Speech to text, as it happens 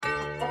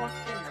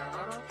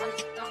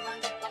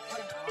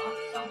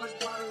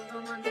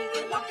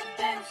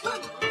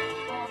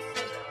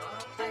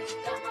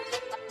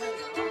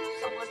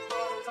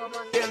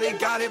really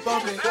got it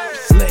bumping.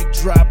 Leg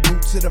drop,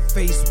 boot to the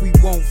face, we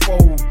won't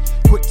fold.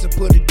 Quick to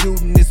put a dude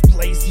in this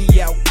place,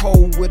 he out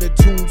cold. With a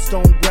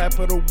tombstone, grab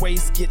her the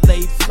waist, get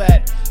laid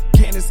flat.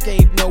 Can't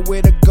escape,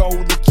 nowhere to go,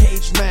 the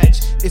cage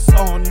match. It's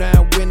on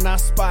now, when I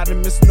spot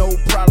him, it's no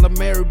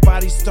problem.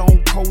 Everybody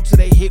stone cold till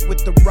they hit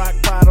with the rock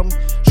bottom.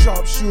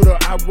 Sharpshooter,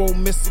 I won't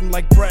miss him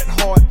like Bret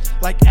Hart.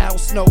 Like Al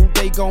Snow,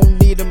 they gon'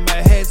 need him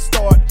a head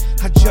start.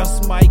 I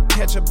just might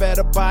catch a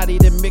better body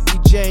than Mickey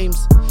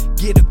James.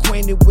 Get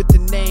acquainted with the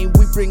name,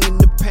 we bringin'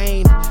 the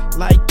pain.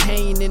 Like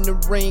Kane in the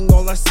ring,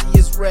 all I see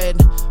is red.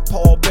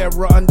 Paul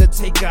Bearer,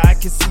 Undertaker, I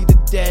can see the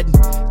dead.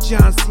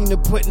 John Cena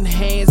putting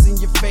hands in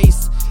your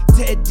face.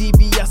 Ted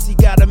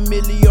DiBiase got $1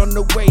 million on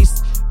the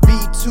waist.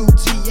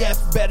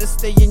 B2TF, better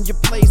stay in your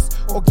place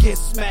or get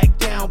smacked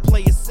down,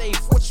 play it safe.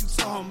 What you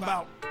talking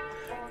about?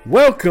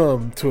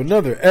 Welcome to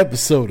another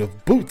episode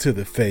of Boot to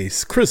the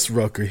Face. Chris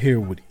Rucker here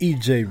with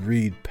EJ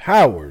Reed,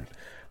 powered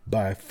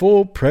by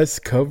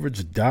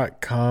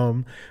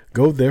FullPressCoverage.com.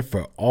 Go there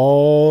for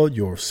all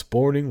your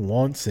sporting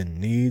wants and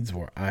needs,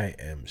 where I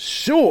am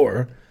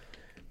sure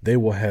they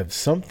will have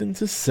something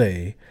to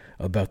say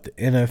about the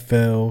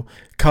NFL.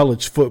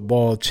 College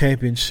football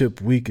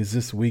championship week is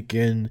this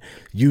weekend.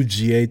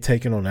 UGA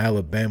taking on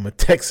Alabama.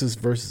 Texas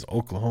versus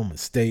Oklahoma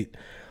State.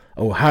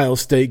 Ohio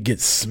State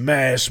gets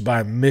smashed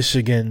by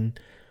Michigan.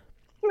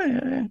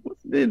 Man, what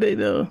did they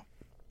do?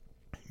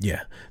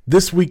 Yeah,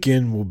 this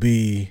weekend will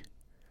be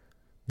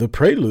the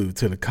prelude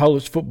to the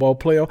college football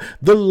playoff.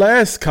 The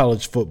last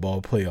college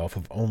football playoff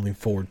of only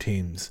 4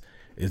 teams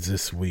is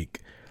this week.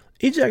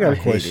 EJ, I got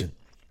a question.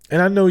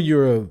 And I know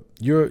you're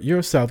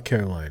a South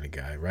Carolina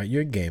guy, right?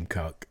 You're a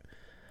Gamecock.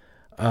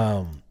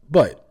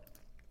 But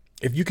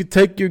if you could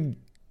take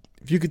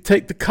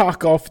the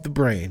cock off the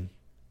brain.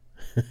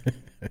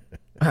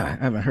 I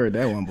haven't heard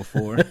that one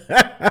before.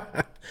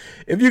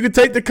 If you could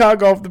take the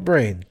cock off the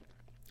brain,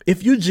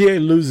 if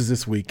UGA loses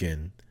this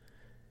weekend,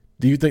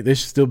 do you think they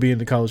should still be in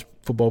the college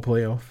football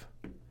playoff?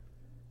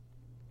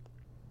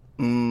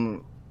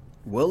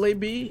 Will they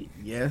be?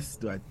 Yes.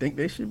 Do I think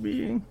they should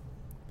be?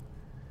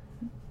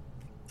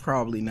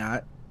 Probably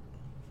not.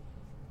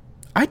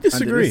 I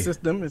disagree. Under this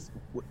system, is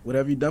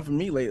whatever you done for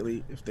me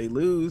lately. If they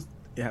lose,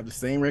 they have the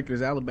same record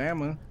as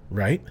Alabama,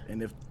 right?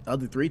 And if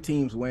other 3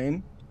 teams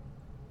win,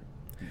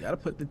 you got to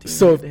put the team.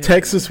 So if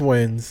Texas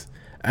wins,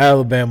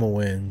 Alabama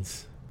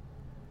wins,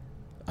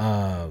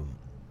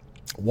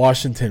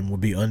 Washington will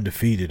be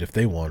undefeated if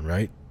they won,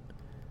 right?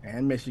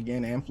 And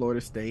Michigan and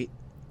Florida State.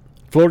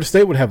 Florida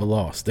State would have a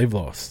loss. They've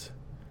lost.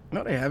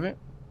 No, they haven't.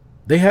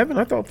 They haven't?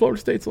 I thought Florida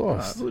State's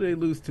lost. Who they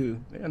lose to?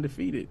 They're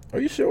undefeated.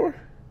 Are you sure?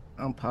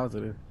 I'm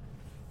positive.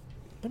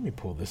 Let me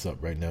pull this up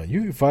right now.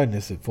 You can find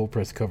this at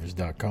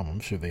FullPressCoverage.com.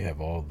 I'm sure they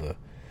have all the...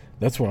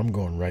 That's where I'm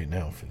going right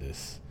now for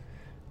this.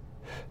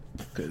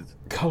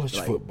 College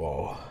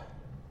football.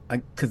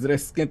 Because of their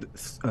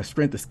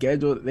strength of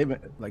schedule, they've been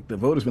the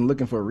voters been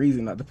looking for a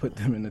reason not to put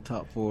them in the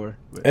top 4.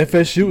 But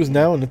FSU is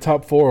now in the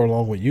top 4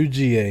 along with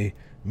UGA,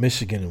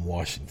 Michigan, and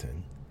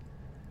Washington.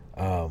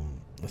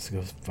 Let's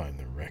go find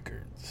the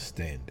record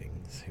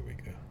standings. Here we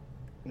go.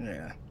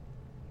 Yeah.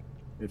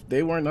 If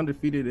they weren't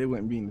undefeated, they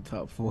wouldn't be in the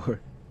top 4.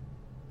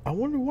 I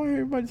wonder why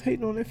everybody's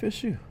hating on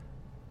FSU.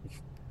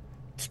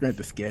 Strength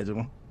of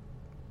schedule.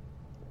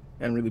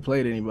 Hadn't really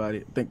played anybody.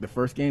 I think the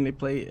first game they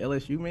played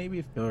LSU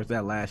maybe, or was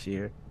that last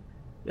year?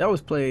 They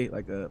always play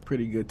like a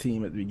pretty good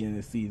team at the beginning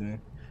of the season.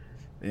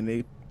 And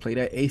they play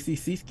that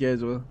ACC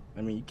schedule.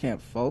 I mean, you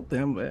can't fault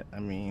them, but I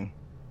mean,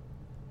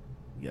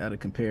 you got to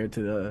compare it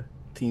to the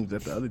teams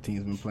that the other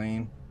teams been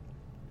playing.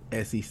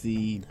 SEC,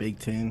 Big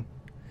Ten.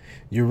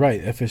 You're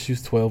right.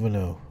 FSU's 12-0.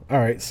 All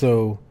right,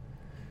 so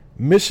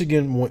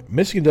Michigan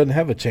doesn't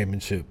have a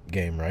championship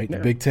game, right? Yeah,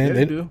 the Big Ten. Yeah,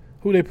 they do.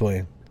 Who they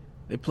playing?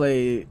 They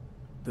play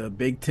the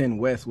Big Ten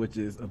West, which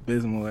is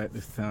abysmal at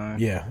this time.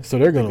 Yeah, so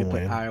they're going to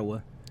win.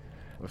 Iowa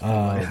or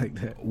somebody like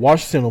that.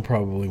 Washington will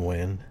probably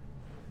win.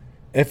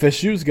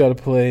 FSU's got to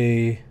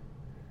play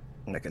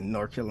like a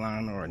North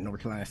Carolina or a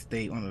North Carolina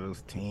State, one of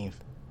those teams.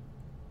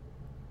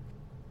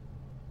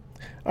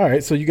 All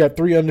right, so you got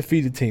 3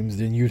 undefeated teams.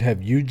 Then you'd have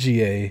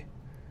UGA,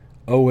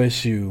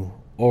 OSU,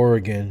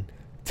 Oregon,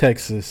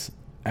 Texas,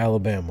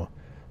 Alabama,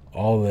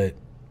 all at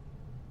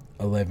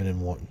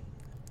 11-1,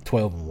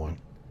 12-1.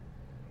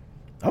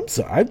 I'm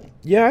sorry. I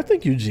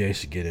think UGA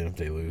should get in if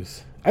they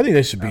lose. I think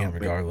they should be in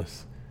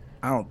regardless.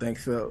 I don't think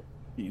so.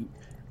 You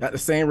got the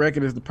same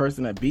record as the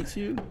person that beats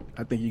you.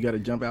 I think you got to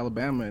jump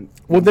Alabama.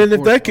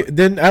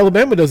 Then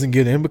Alabama doesn't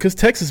get in because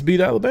Texas beat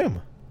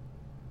Alabama.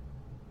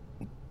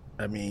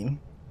 I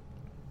mean,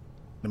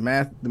 the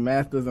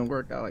math doesn't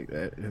work out like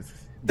that.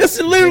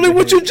 That's literally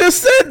what you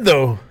just said,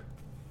 though.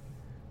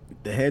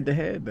 The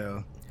head-to-head,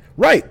 though.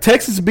 Right.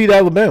 Texas beat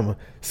Alabama.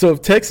 So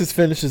if Texas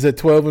finishes at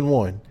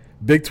 12-1,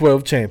 Big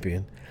 12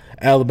 champion,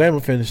 Alabama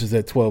finishes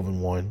at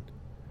 12-1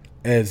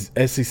 as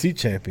SEC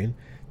champion,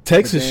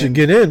 Texas should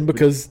get in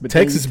because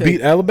Texas beat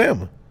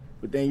Alabama.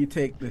 But then you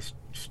take the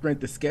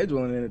strength of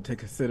schedule into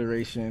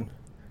consideration.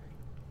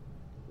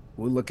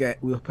 We'll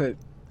put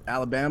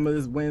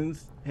Alabama's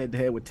wins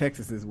head-to-head with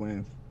Texas's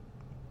wins.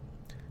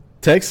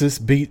 Texas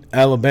beat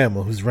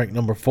Alabama, who's ranked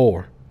number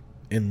 4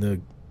 in the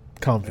And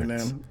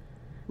conference. then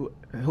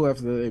who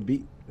else did they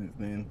beat?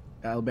 Then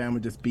Alabama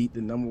just beat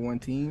the number 1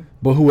 team.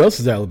 But who else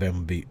does Alabama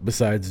beat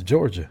besides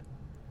Georgia?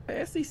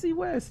 SEC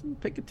West. You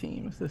pick a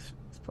team. It's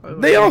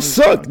probably They all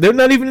suck. They're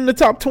not even in the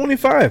top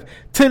 25.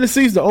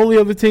 Tennessee's the only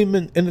other team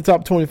in the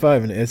top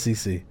 25 in the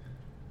SEC.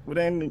 Well,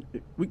 then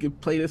we could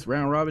play this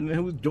round robin. And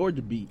who's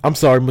Georgia beat? I'm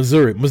sorry,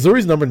 Missouri.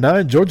 Missouri's number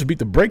 9. Georgia beat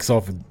the brakes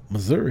off of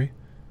Missouri.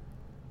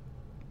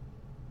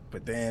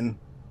 But then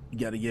you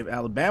got to give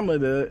Alabama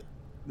the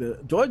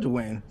Georgia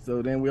win.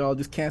 So then we're all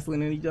just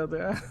canceling each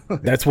other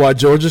out. That's why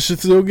Georgia should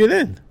still get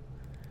in.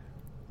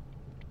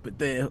 But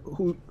then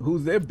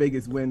who's their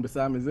biggest win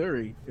beside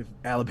Missouri if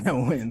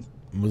Alabama wins?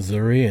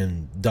 Missouri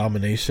and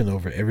domination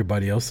over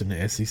everybody else in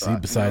the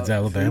SEC besides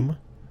Alabama.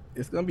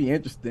 It's going to be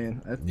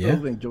interesting. I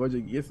still think Georgia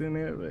gets in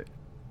there, but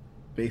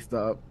based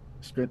off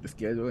strength of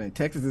schedule. And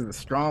Texas is a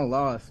strong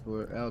loss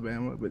for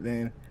Alabama, but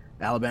then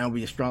Alabama will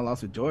be a strong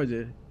loss for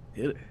Georgia.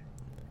 It's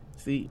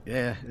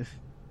a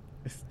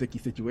sticky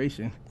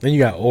situation. Then you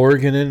got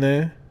Oregon in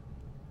there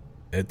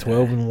at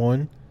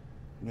 12-1.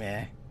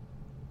 Man.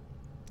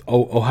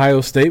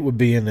 Ohio State would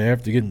be in there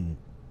after getting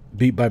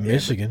beat by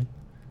Michigan.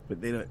 But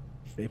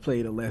they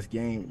played a less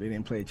game. They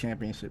didn't play a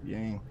championship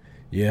game.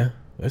 Yeah,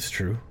 that's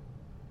true.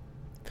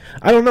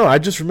 I don't know. I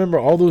just remember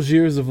all those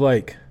years of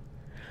like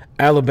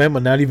Alabama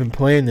not even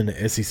playing in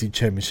the SEC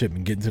championship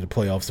and getting to the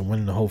playoffs and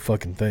winning the whole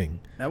fucking thing.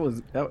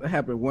 That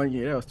happened one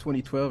year. That was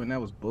 2012, and that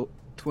was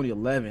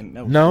 2011.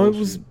 That was no, bullshit. It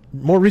was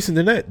more recent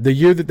than that. The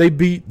year that they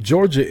beat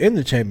Georgia in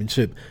the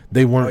championship,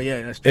 they weren't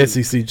that's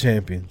true. SEC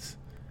champions.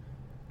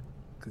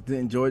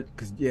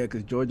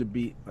 Because Georgia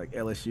beat like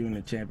LSU in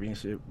the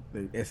championship,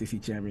 the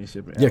SEC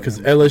championship. Yeah, because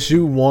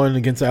LSU won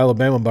against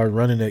Alabama by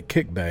running that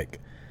kickback,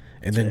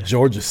 and then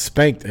Georgia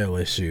spanked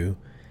LSU,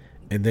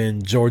 and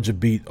then Georgia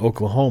beat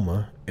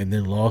Oklahoma, and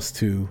then lost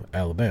to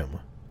Alabama.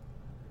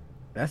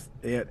 It's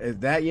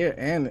that year,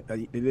 and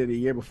they did a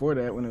year before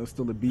that when it was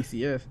still the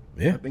BCS.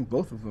 Yeah, I think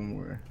both of them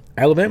were.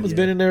 Alabama's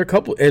been in there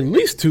at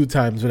least 2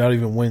 times without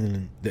even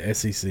winning the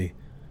SEC.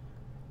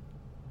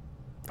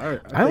 I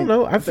don't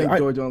know. I think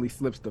Georgia only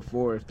slips to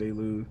 4 if they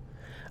lose.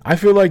 I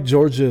feel like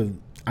Georgia,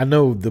 I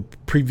know the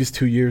previous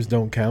 2 years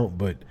don't count,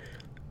 but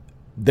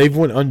they've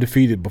went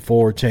undefeated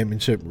before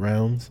championship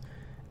rounds,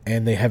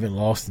 and they haven't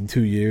lost in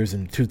 2 years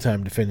and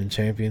 2-time defending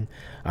champion.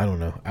 I don't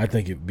know. I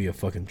think it would be a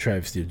fucking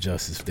travesty of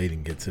justice if they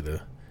didn't get to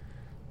the...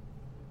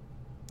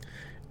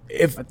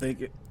 I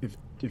think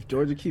if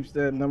Georgia keeps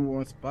that number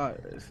 1 spot,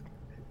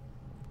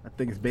 I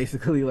think it's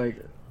basically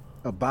like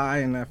a bye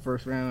in that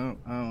first round.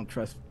 I don't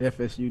trust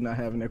FSU not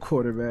having their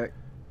quarterback.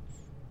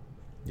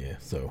 Yeah,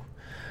 so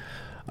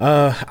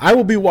I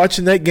will be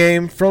watching that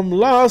game from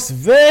Las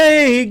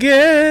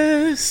Vegas.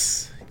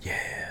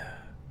 Yeah.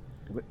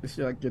 This is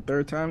like your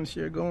 3rd time this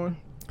year going?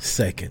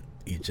 2nd,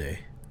 EJ.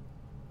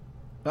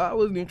 I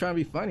wasn't even trying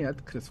to be funny. I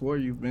could have swore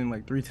you've been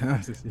like 3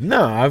 times this year.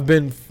 No,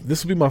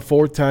 this will be my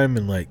 4th time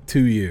in like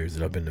 2 years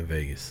that I've been to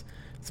Vegas.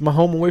 It's my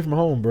home away from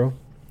home, bro.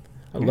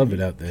 I love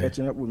it out there.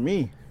 Catching up with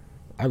me.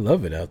 I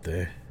love it out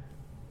there.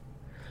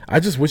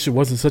 I just wish it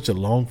wasn't such a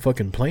long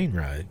fucking plane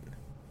ride.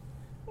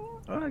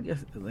 Well, I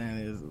guess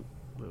Atlanta is a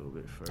little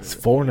bit further. It's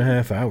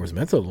 4.5 hours, man.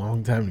 That's a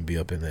long time to be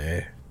up in the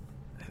air.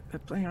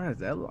 That plane ride is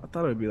that long? I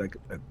thought it would be like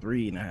a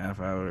 3.5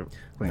 hour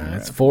plane ride.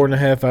 It's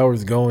 4.5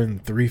 hours going,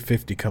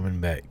 350 coming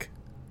back.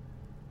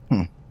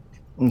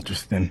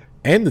 Interesting.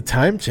 And the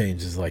time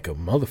change is like a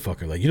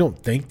motherfucker. Like, you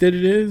don't think that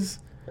it is.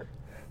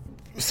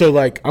 So,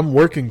 like, I'm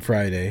working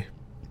Friday.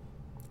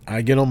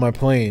 I get on my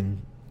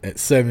plane at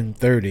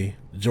 7:30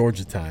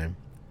 Georgia time,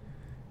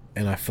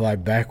 and I fly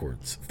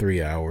backwards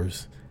 3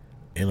 hours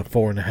in a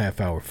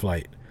 4.5 hour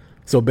flight.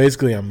 So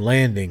basically, I'm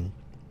landing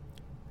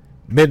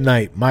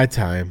midnight my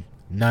time,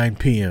 9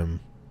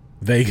 p.m.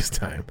 Vegas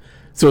time.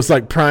 So it's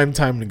like prime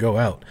time to go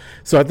out.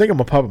 So I think I'm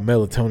gonna pop a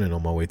melatonin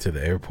on my way to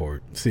the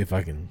airport, see if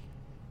I can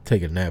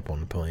take a nap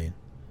on the plane.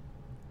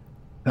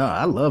 No,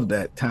 I love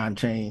that time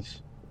change,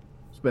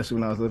 especially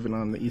when I was living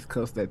on the East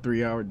Coast. That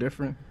 3 hour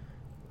difference.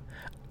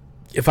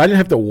 If I didn't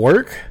have to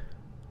work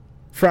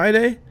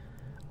Friday,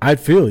 I'd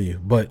feel you.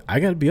 But I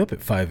got to be up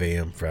at 5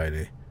 a.m.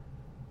 Friday,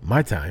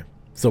 my time.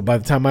 So by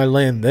the time I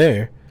land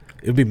there,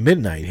 it'll be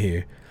midnight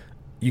here.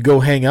 You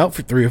go hang out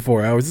for 3 or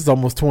 4 hours. It's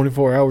almost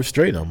 24 hours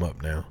straight. I'm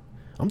up now.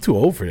 I'm too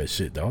old for that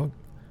shit, dog.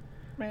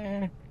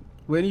 Man,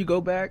 when do you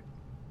go back?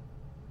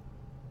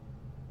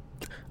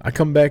 I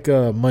come back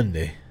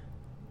Monday.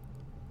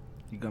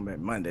 You come back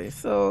Monday.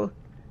 So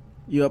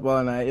you up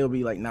all night. It'll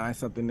be like 9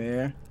 something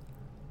there.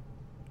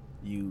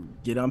 You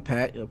get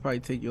unpacked. It'll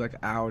probably take you like an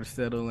hour to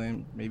settle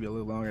in, maybe a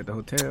little longer at the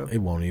hotel. It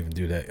won't even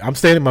do that. I'm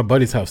staying at my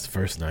buddy's house the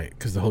first night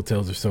because the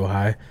hotels are so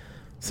high.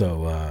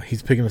 So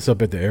he's picking us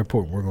up at the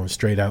airport, and we're going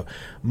straight out.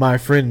 My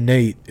friend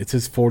Nate, it's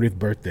his 40th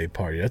birthday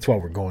party. That's why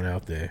we're going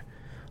out there.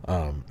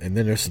 And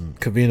then there's some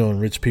Covino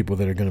and rich people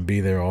that are going to be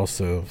there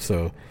also.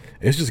 So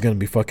it's just going to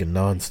be fucking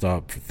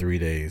nonstop for 3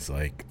 days.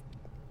 Like,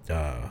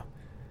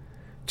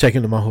 check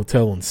into my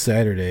hotel on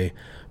Saturday.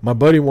 My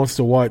buddy wants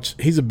to watch.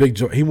 He's a big.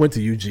 He went to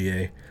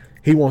UGA.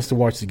 he wants to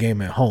watch the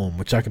game at home,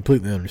 which I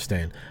completely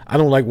understand. I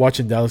don't like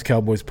watching Dallas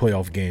Cowboys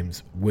playoff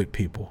games with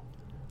people.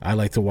 I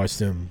like to watch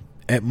them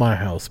at my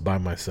house by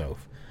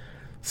myself.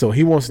 So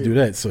he wants to do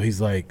that. So he's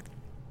like,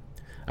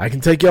 I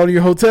can take y'all to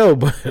your hotel,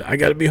 but I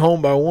got to be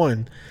home by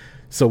 1.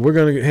 So we're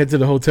going to head to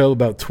the hotel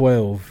about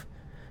 12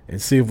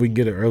 and see if we can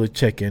get an early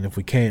check-in. If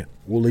we can't,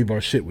 we'll leave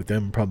our shit with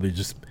them and probably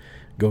just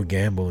go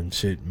gamble and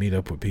shit, meet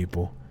up with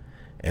people.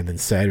 And then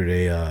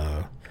Saturday,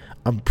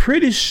 I'm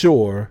pretty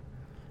sure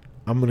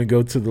I'm going to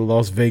go to the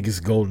Las Vegas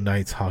Golden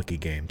Knights hockey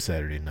game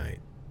Saturday night.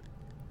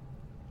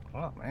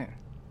 Oh, man.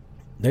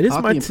 That is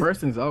hockey in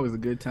person is always a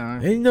good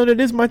time. And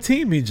that is my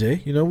team,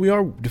 EJ. We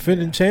are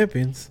defending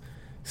champions,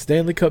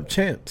 Stanley Cup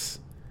champs.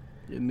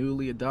 Your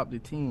newly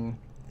adopted team.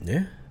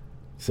 Yeah.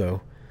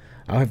 So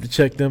I'll have to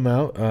check them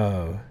out.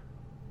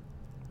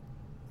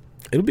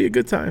 It'll be a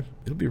good time.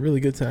 It'll be a really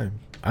good time.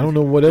 I don't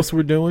know what else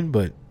we're doing,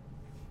 but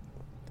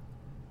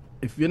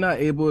if you're not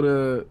able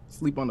to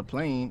sleep on the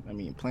plane,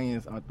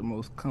 planes aren't the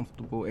most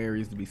comfortable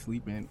areas to be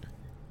sleeping.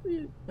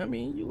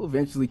 You'll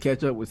eventually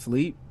catch up with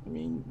sleep.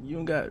 You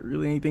don't got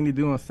really anything to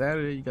do on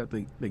Saturday. You got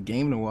the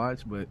game to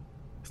watch, but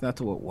it's not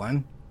till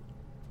 1?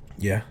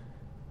 Yeah.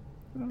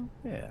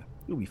 Yeah,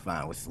 you'll be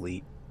fine with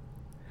sleep.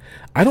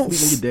 I don't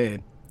sleep when you're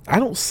dead. I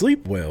don't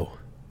sleep well.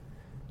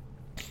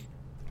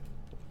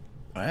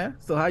 Yeah?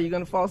 So how you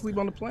gonna fall asleep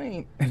on the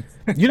plane?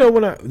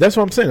 That's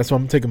what I'm saying. That's why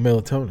I'm taking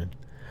melatonin.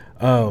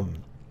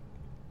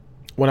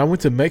 When I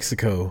went to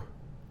Mexico,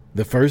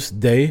 the first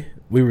day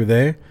we were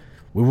there,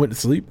 we went to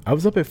sleep. I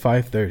was up at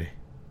 5:30.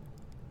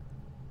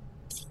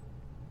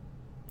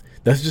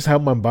 That's just how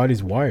my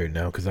body's wired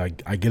now, because I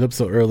get up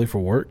so early for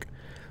work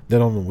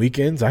that on the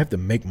weekends I have to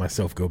make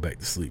myself go back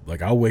to sleep.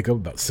 Like, I'll wake up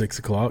about 6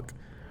 o'clock.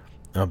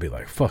 I'll be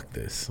like, fuck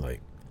this. Like,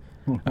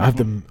 I have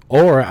to,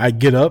 or I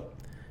get up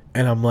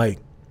and I'm like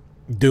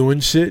doing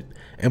shit,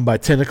 and by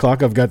 10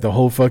 o'clock I've got the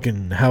whole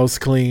fucking house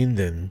cleaned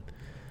and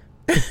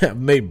I've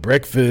made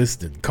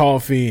breakfast and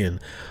coffee and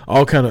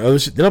all kind of other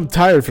shit. Then I'm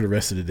tired for the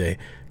rest of the day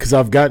because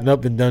I've gotten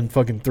up and done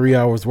fucking 3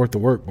 hours worth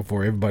of work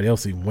before everybody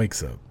else even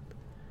wakes up.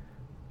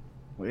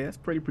 Well, yeah, that's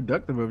pretty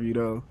productive of you,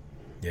 though.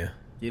 Yeah.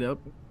 Get up,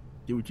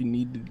 get what you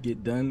need to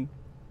get done.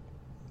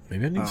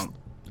 Maybe I need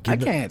I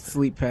can't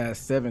sleep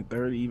past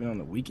 7:30 even on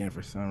the weekend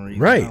for some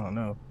reason. Right. I don't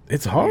know.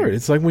 It's hard.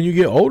 It's like when you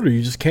get older,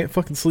 you just can't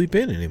fucking sleep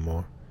in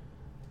anymore.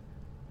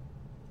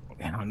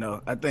 I don't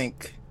know. I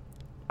think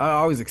I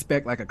always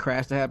expect like a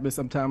crash to happen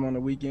sometime on the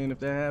weekend if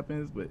that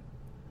happens, but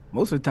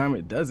most of the time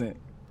it doesn't.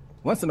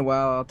 Once in a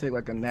while, I'll take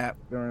like a nap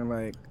during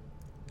like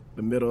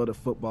the middle of the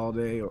football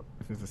day, or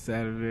if it's a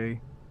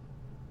Saturday,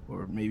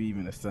 or maybe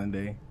even a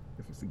Sunday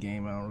if it's a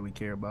game I don't really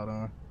care about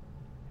on.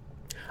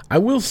 I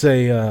will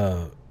say,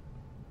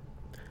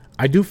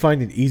 I do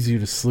find it easier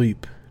to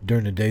sleep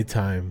during the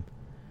daytime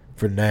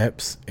for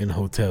naps in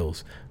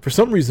hotels. For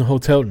some reason,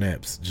 hotel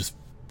naps just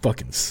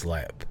fucking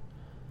slap.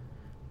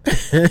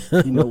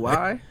 You know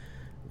why?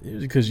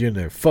 Because you're in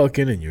there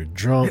fucking and you're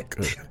drunk.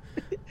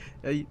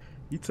 Hey,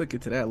 you took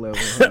it to that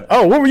level. Huh?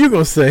 Oh, what were you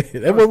gonna say?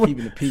 I was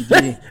keeping the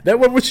PG. That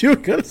was what you were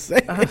gonna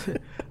say.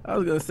 I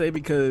was gonna say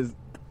because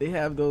they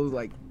have those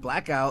like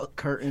blackout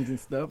curtains and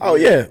stuff. Oh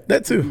yeah,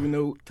 that too. Even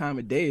know what time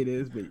of day it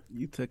is, but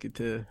you took it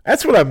to.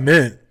 That's what I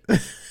meant.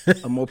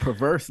 A more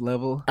perverse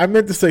level. I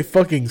meant to say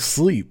fucking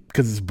sleep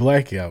because it's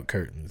blackout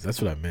curtains.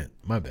 That's what I meant.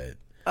 My bad.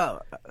 Oh,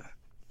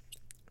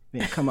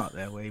 didn't come out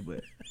that way,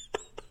 but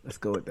let's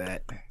go with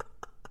that.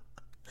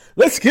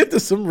 Let's get to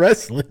some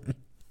wrestling.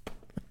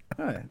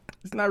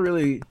 It's not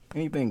really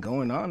anything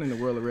going on in the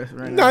world of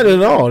wrestling right now. Not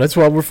at all. That's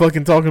why we're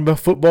fucking talking about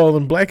football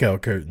and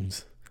blackout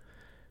curtains.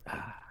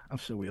 I'm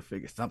sure we'll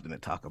figure something to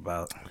talk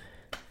about.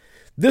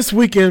 This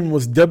weekend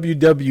was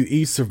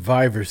WWE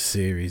Survivor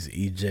Series,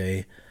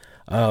 EJ.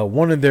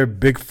 One of their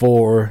big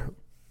four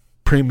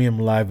premium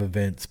live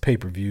events,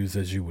 pay-per-views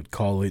as you would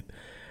call it.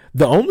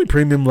 The only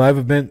premium live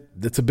event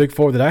that's a big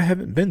four that I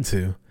haven't been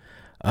to.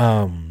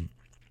 I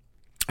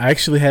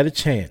actually had a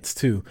chance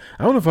too.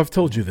 I don't know if I've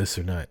told you this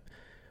or not.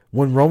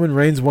 When Roman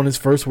Reigns won his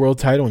first world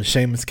title and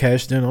Sheamus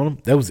cashed in on him,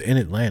 that was in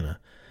Atlanta.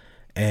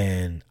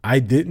 And I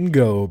didn't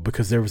go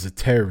because there was a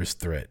terrorist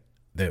threat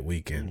that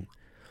weekend.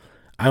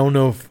 I don't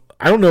know if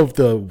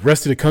the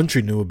rest of the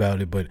country knew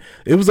about it, but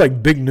it was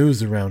like big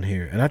news around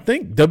here. And I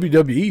think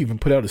WWE even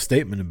put out a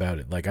statement about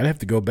it. Like, I'd have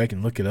to go back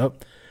and look it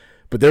up.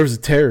 But there was a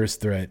terrorist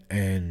threat,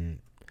 and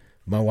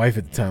my wife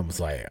at the time was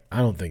like, I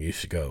don't think you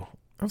should go.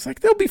 I was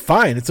like, they'll be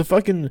fine. It's a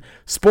fucking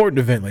sporting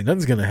event. Like,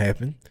 nothing's going to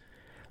happen.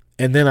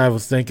 And then I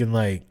was thinking,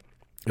 like,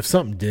 if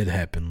something did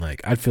happen,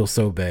 like, I'd feel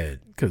so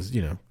bad because,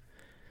 you know.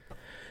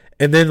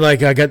 And then,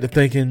 like, I got to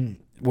thinking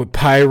with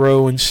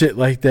pyro and shit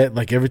like that,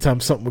 like, every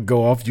time something would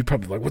go off, you'd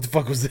probably be like, what the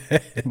fuck was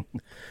that?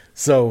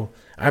 So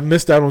I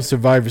missed out on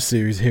Survivor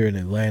Series here in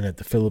Atlanta at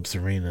the Phillips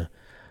Arena.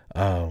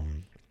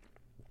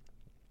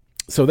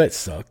 So that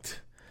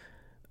sucked.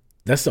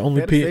 That's the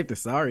only Safe to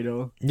sorry,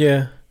 though.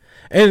 Yeah.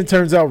 And it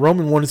turns out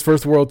Roman won his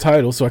first world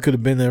title, so I could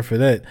have been there for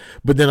that.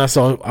 But then I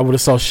would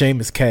have saw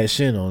Sheamus cash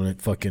in on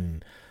it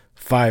fucking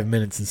 5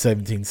 minutes and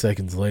 17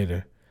 seconds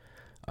later.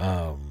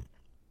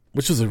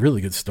 which was a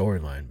really good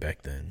storyline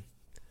back then.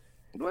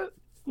 What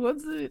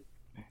was it?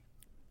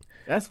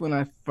 That's when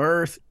I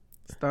first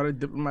started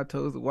dipping my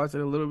toes to watch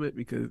it a little bit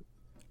because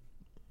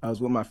I was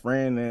with my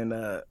friend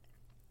and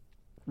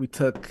we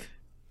took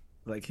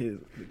like the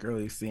girl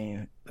he's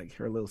seeing, like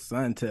her little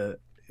son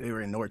they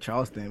were in North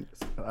Charleston.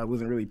 I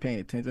wasn't really paying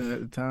attention at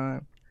the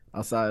time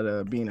outside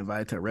of being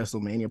invited to a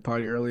WrestleMania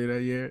party earlier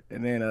that year.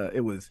 And then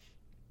it was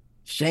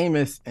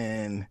Sheamus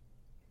and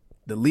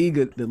the League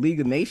of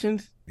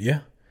Nations.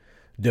 Yeah.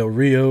 Del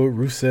Rio,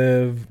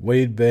 Rusev,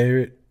 Wade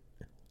Barrett.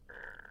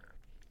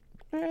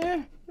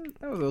 That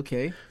was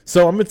okay.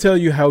 So I'm going to tell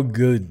you how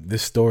good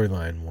this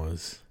storyline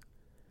was.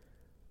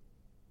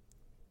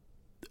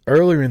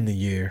 Earlier in the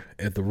year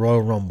at the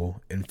Royal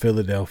Rumble in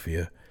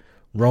Philadelphia,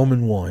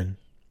 Roman won.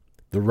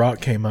 The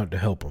Rock came out to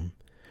help him.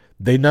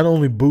 They not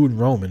only booed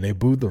Roman, they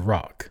booed The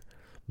Rock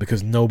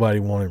because nobody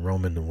wanted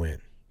Roman to win.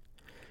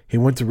 He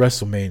went to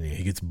WrestleMania.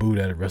 He gets booed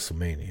out of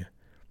WrestleMania.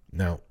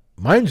 Now,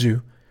 mind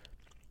you,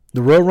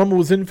 the Royal Rumble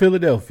was in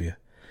Philadelphia.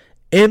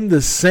 In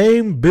the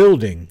same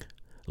building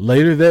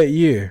later that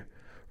year,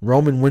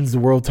 Roman wins the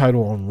world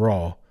title on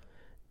Raw,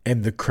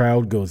 and the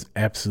crowd goes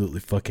absolutely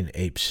fucking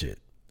apeshit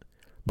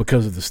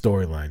because of the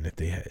storyline that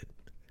they had.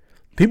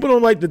 People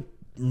don't like to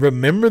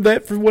remember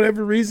that for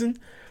whatever reason,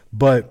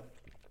 but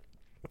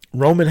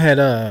Roman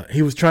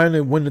he was trying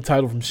to win the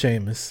title from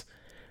Sheamus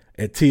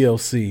at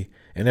TLC,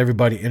 and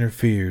everybody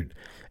interfered.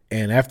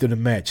 And after the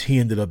match, he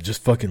ended up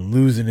just fucking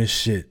losing his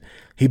shit.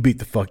 He beat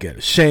the fuck out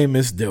of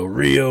Sheamus, Del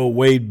Rio,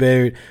 Wade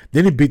Barrett.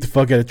 Then he beat the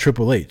fuck out of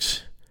Triple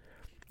H.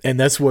 And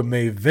that's what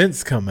made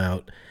Vince come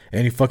out,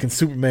 and he fucking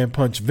Superman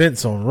punched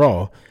Vince on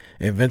Raw.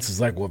 And Vince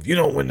was like, well, if you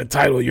don't win the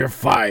title, you're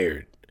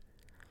fired.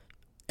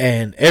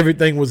 And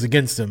everything was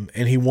against him,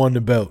 and he won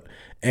the belt.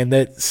 And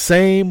that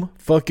same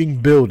fucking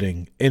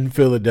building in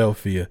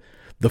Philadelphia,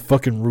 the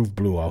fucking roof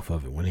blew off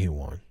of it when he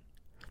won.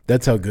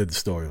 That's how good the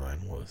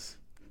storyline was.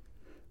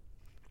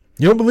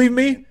 You don't believe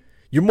me?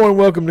 You're more than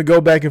welcome to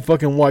go back and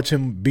fucking watch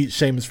him beat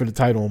Sheamus for the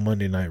title on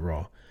Monday Night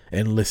Raw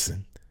and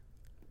listen.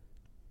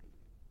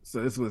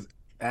 So this was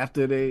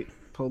after they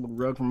pulled the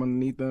rug from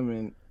underneath them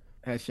and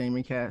had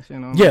Sheamus cash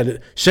in on. Yeah,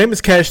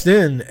 Sheamus cashed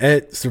in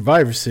at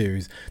Survivor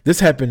Series. This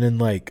happened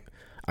in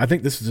I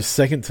think this was the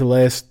second to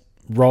last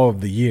Raw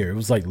of the year. It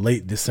was like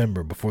late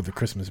December before the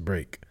Christmas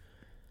break.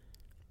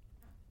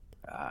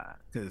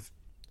 Because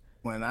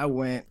when I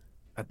went,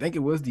 I think it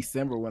was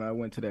December when I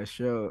went to that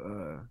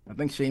show. I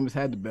think Sheamus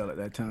had the belt at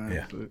that time.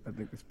 Yeah. So I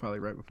think it's probably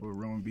right before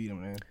Roman beat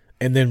him. Man.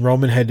 And then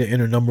Roman had to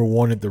enter number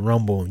 1 at the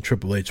Rumble, and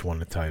Triple H won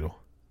the title.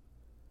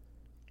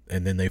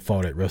 And then they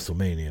fought at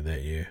WrestleMania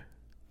that year.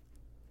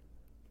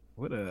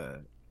 What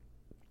a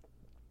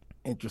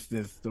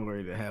interesting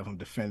story to have him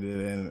defended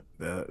in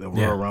the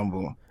Royal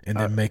Rumble. And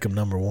then make him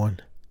number 1.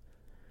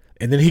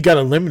 And then he got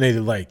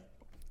eliminated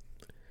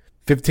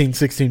 15,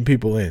 16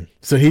 people in.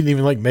 So he didn't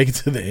even make it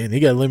to the end.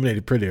 He got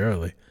eliminated pretty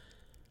early.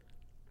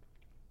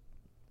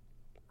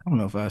 I don't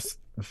know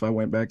if I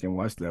went back and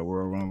watched that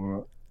Royal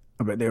Rumble.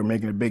 I bet they were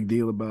making a big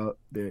deal about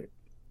they're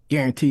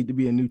guaranteed to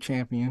be a new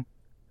champion.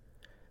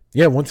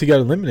 Yeah, once he got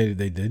eliminated,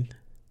 they did.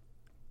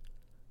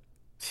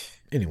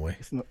 Anyway.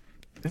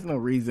 There's no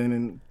reason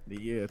in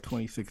the year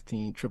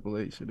 2016 Triple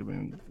H should have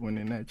been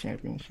winning that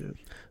championship.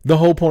 The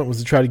whole point was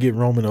to try to get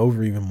Roman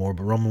over even more,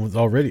 but Roman was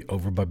already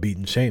over by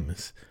beating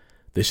Sheamus.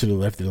 They should have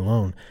left it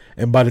alone.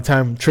 And by the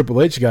time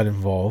Triple H got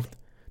involved,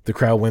 the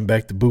crowd went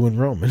back to booing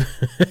Roman.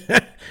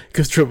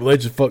 Because Triple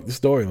H had fucked the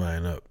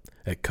storyline up,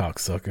 that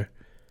cocksucker.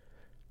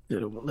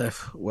 Should have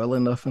left well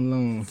enough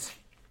alone.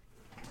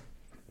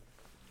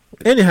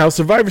 Anyhow,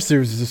 Survivor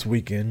Series is this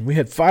weekend. We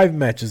had 5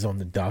 matches on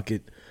the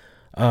docket.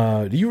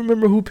 Do you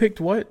remember who picked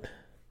what?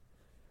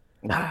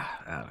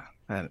 I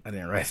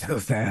didn't write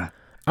those down.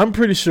 I'm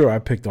pretty sure I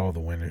picked all the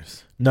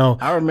winners. No,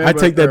 I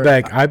take that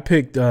back. I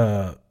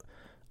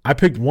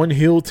picked one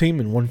heel team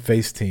and one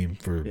face team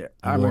for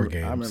War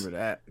Games. I remember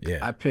that. Yeah.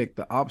 I picked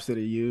the opposite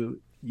of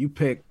you. You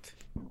picked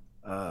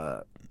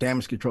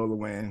Damage Control to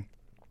win,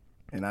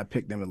 and I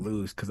picked them to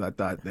lose because I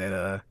thought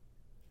that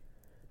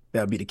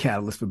would be the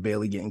catalyst for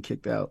Bailey getting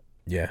kicked out.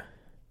 Yeah.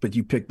 But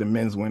you picked the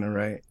men's winner,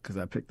 right? Because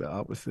I picked the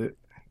opposite.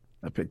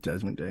 I picked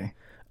Judgment Day.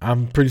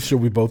 I'm pretty sure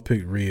we both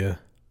picked Rhea.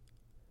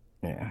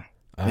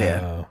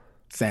 Yeah.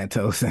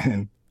 Santos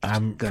and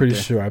I'm Gunther. pretty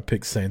sure I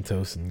picked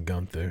Santos and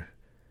Gunther.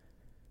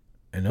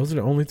 And those are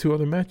the only 3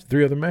 other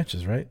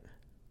matches, right?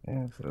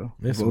 Yeah, so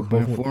Yes, both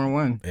went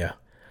 4-1. Yeah.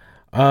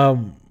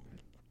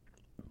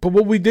 But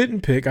what we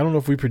didn't pick, I don't know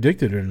if we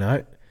predicted it or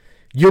not,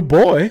 your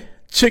boy,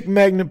 Chick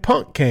Magnet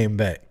Punk, came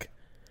back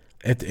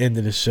at the end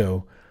of the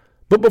show.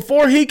 But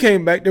before he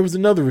came back, there was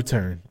another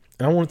return.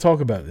 And I want to talk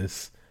about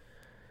this.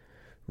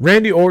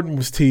 Randy Orton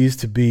was teased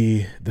to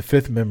be the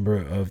 5th member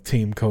of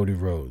Team Cody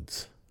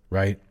Rhodes,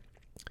 right?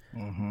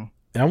 Mm-hmm.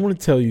 And I want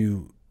to tell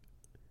you,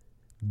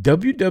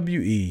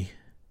 WWE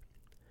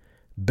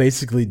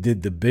basically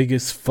did the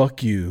biggest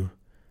fuck you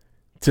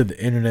to the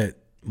internet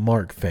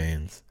Mark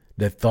fans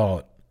that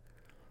thought,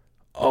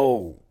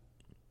 oh,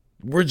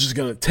 we're just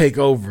going to take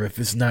over if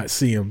it's not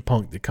CM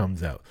Punk that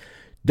comes out.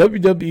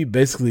 WWE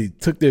basically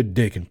took their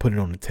dick and put it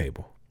on the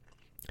table.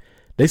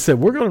 They said,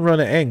 we're going to run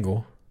an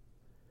angle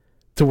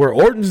to where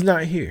Orton's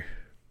not here.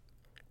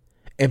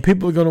 And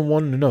people are going to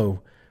want to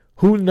know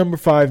who the number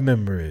 5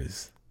 member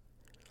is.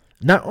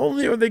 Not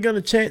only are they going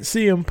to chant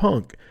CM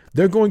Punk,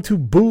 they're going to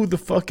boo the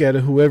fuck out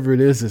of whoever it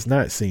is that's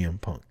not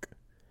CM Punk.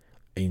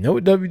 And you know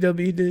what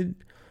WWE did?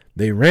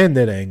 They ran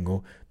that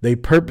angle. They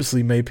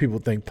purposely made people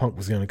think Punk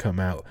was going to come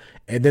out.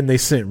 And then they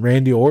sent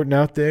Randy Orton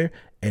out there,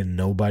 and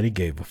nobody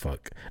gave a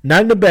fuck.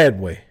 Not in a bad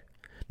way.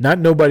 Not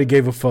nobody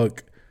gave a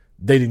fuck.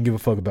 They didn't give a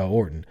fuck about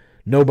Orton.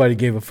 Nobody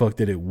gave a fuck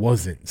that it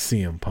wasn't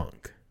CM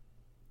Punk.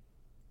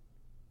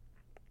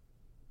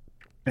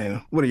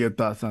 And what are your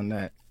thoughts on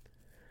that?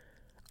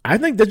 I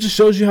think that just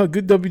shows you how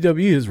good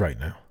WWE is right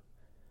now.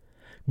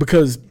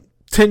 Because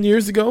 10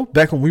 years ago,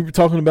 back when we were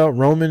talking about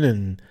Roman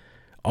and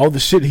all the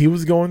shit he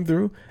was going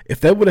through, if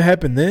that would have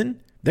happened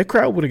then, that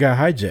crowd would have got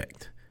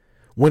hijacked.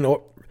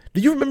 Do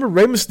you remember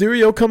Rey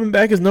Mysterio coming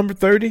back as number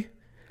 30?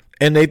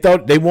 And they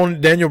thought they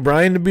wanted Daniel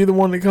Bryan to be the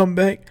one to come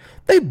back?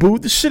 They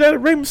booed the shit out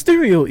of Rey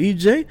Mysterio,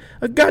 EJ.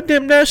 A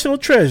goddamn national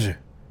treasure.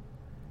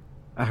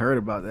 I heard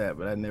about that,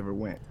 but I never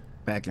went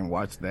back and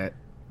watched that.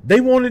 They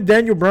wanted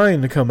Daniel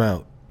Bryan to come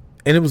out.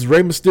 And it was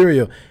Rey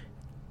Mysterio.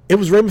 It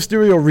was Rey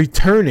Mysterio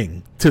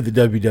returning to the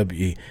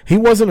WWE. He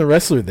wasn't a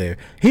wrestler there.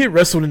 He had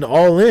wrestled in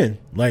All In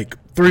like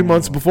 3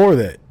 months before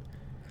that.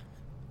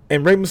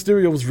 And Rey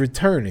Mysterio was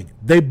returning.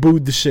 They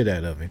booed the shit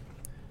out of him.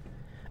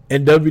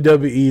 And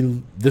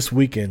WWE this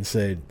weekend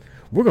said,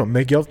 we're going to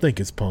make y'all think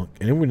it's Punk.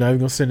 And then we're not even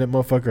going to send that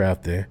motherfucker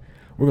out there.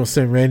 We're going to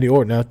send Randy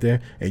Orton out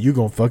there, and you're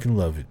going to fucking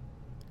love it.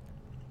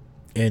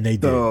 And they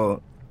did.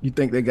 So, you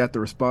think they got the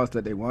response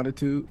that they wanted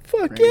to?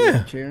 Fuck Randy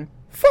yeah. cheering?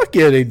 Fuck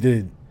yeah, they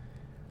did.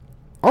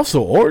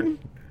 Also, Orton.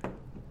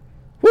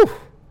 Whew.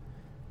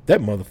 That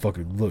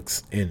motherfucker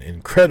looks in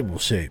incredible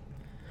shape.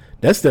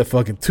 That's that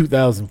fucking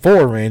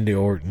 2004 Randy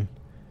Orton.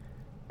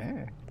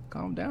 Man,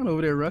 calm down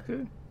over there,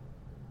 Rucker.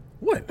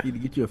 What? Need to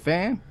get you a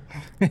fan?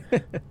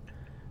 The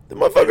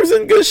motherfucker's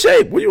in good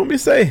shape. What do you want me to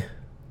say?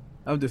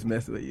 I'm just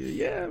messing with you.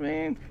 Yeah,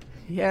 man.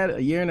 He had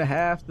a year and a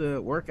half to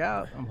work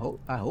out.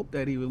 I hope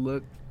that he would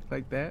look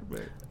like that,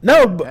 but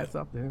no, but that's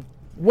up to him.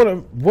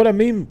 What I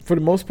mean for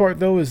the most part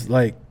though is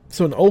like,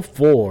 so in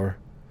 04-ish,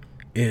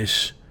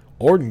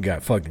 Orton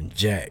got fucking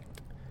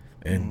jacked,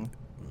 and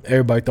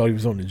everybody thought he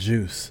was on the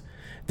juice.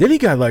 Then he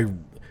got like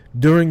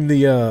during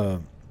the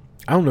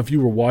I don't know if you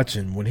were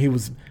watching when he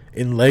was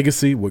in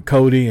Legacy with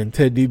Cody and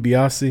Ted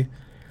DiBiase.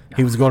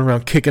 He was going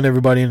around kicking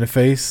everybody in the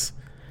face,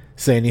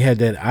 saying he had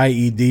that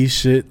IED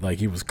shit, like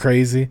he was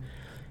crazy.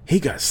 He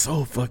got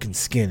so fucking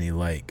skinny,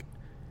 like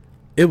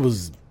it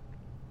was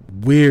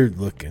weird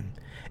looking.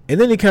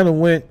 And then he kind of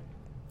went,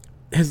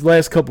 his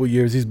last couple of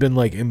years, he's been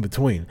like in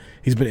between.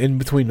 He's been in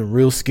between the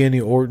real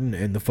skinny Orton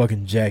and the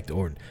fucking jacked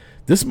Orton.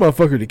 This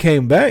motherfucker that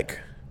came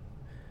back,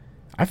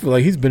 I feel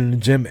like he's been in the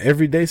gym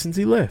every day since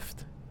he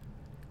left.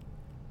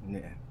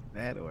 Yeah,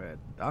 that or at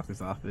the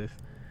doctor's office.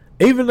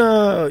 Even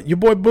your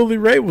boy Bully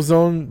Ray was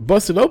on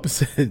Busted Open,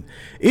 said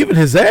even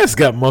his ass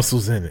got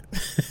muscles in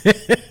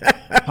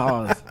it.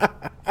 Pause.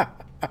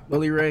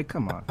 Bully Ray,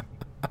 come on.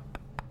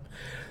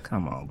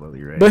 Come on,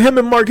 Bully Ray. But him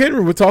and Mark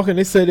Henry were talking.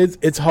 They said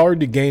it's hard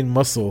to gain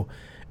muscle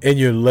in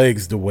your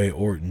legs the way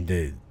Orton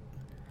did.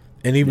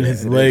 And even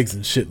his legs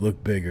and shit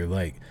look bigger.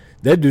 Like,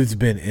 that dude's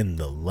been in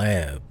the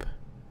lab.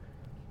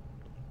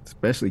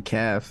 Especially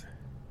calves.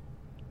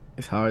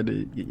 It's hard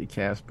to get your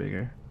calves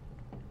bigger.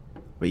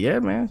 But yeah,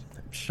 man,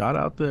 shout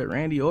out to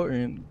Randy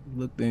Orton.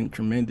 Looked in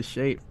tremendous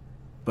shape.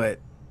 But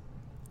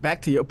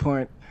back to your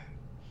point,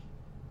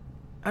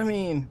 I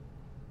mean,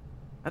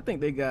 I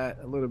think they got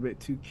a little bit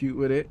too cute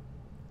with it.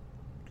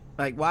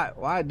 Like,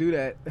 why do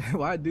that?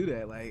 Why do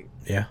that? Like,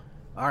 yeah.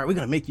 All right, we're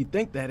gonna make you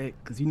think that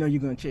because you know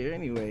you're gonna cheer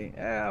anyway.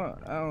 I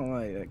don't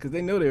like that because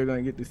they know they were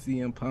gonna get the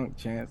CM Punk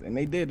chance, and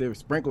they did. They were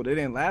sprinkled. They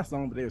didn't last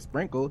long, but they were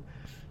sprinkled.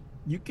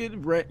 You could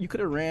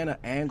have ran an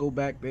angle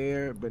back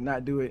there, but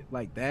not do it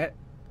like that.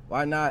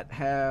 Why not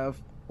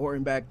have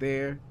Orton back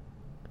there?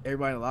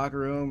 Everybody in the locker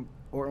room.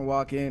 Orton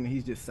walk in and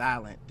he's just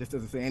silent, just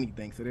doesn't say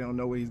anything, so they don't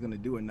know what he's gonna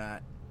do or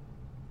not.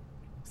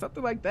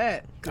 Something like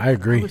that. I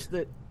agree.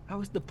 I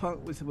wish the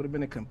Punk would have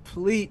been a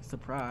complete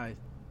surprise.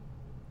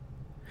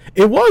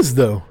 It was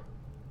though.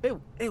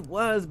 It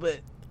was, but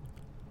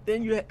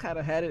then you kind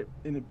of had it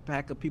in the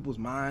back of people's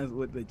minds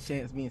with the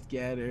chance being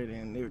scattered,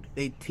 and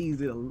they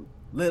teased it a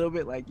little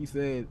bit, like you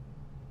said,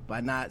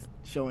 by not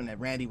showing that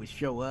Randy would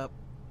show up.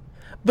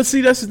 But see,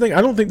 that's the thing.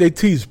 I don't think they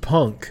teased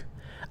Punk.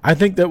 I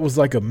think that was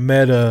like a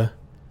meta.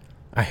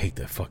 I hate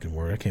that fucking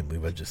word. I can't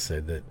believe I just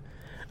said that.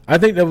 I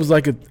think that was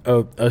like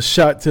a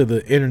shot to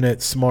the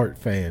internet smart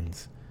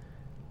fans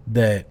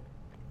that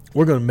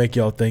we're going to make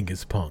y'all think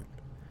it's Punk.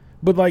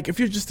 But like, if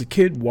you're just a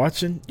kid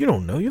watching, you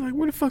don't know. You're like,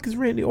 where the fuck is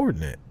Randy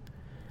Orton at?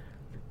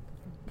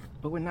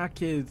 But we're not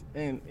kids,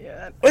 and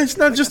it's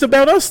not just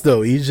about us though,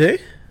 EJ.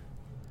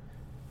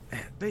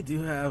 They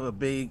do have a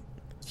big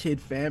kid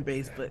fan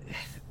base, but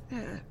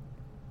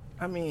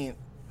I mean,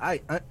 I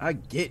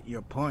get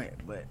your point,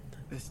 but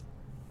it's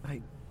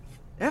like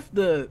F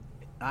the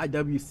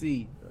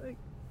IWC. Like,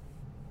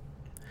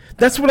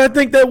 that's what I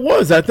think that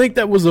was. I think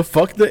that was a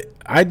fuck the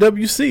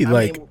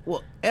IWC.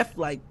 F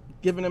like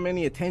giving them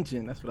any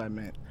attention. That's what I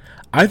meant.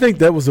 I think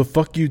that was a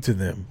fuck you to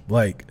them.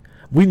 Like,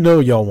 we know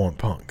y'all want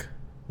Punk,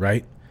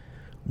 right?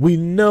 We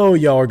know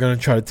y'all are going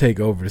to try to take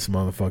over this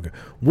motherfucker.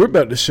 We're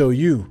about to show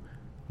you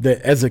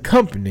that as a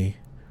company,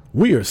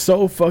 we are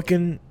so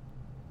fucking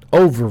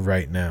over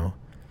right now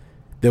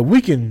that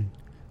we can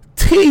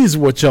tease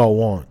what y'all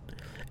want.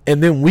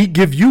 And then we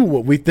give you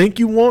what we think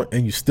you want,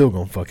 and you still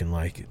going to fucking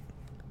like it.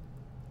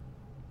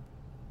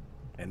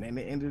 And then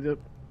they ended up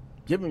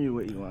giving you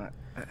what you want.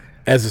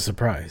 As a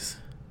surprise.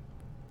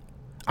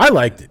 I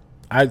liked it.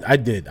 I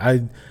did.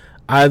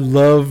 I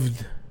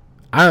loved.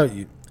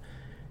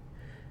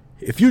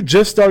 If you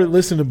just started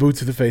listening to Boot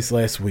to the Face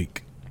last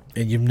week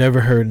and you've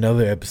never heard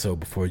another episode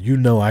before, you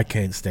know I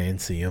can't stand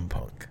CM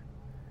Punk.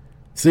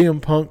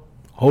 CM Punk,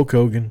 Hulk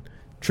Hogan,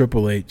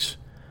 Triple H,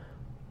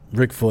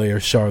 Ric Flair,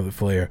 Charlotte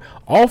Flair,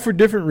 all for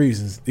different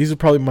reasons. These are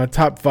probably my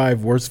top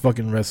 5 worst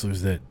fucking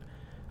wrestlers that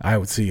I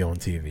would see on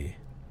TV.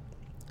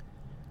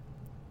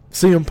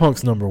 CM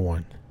Punk's number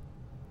 1.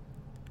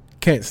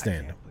 Can't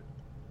stand him.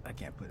 I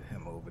can't put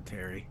him over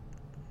Terry.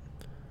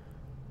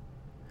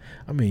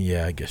 I mean,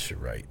 yeah, I guess you're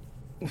right.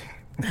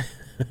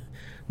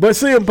 But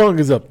CM Punk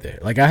is up there.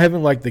 Like, I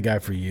haven't liked the guy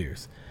for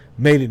years.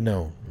 Made it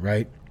known,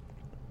 right?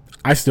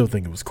 I still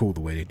think it was cool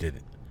the way they did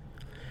it.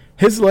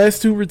 His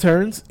last 2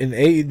 returns in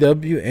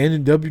AEW and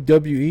in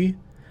WWE,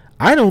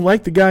 I don't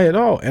like the guy at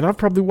all. And I've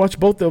probably watched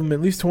both of them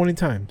at least 20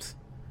 times.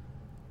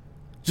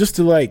 Just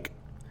to, like,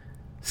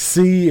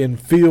 see and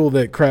feel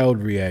that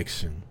crowd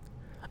reaction.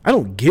 I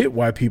don't get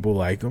why people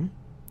like him.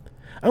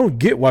 I don't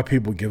get why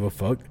people give a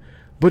fuck.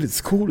 But it's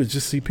cool to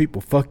just see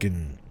people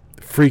fucking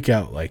freak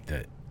out like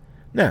that.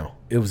 Now,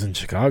 it was in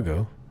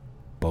Chicago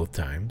both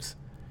times.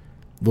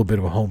 A little bit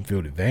of a home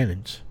field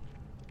advantage.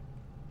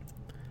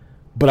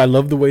 But I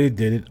love the way they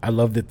did it. I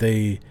love that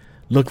they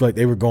looked like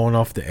they were going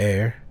off the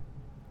air.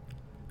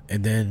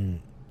 And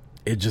then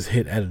it just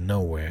hit out of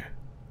nowhere.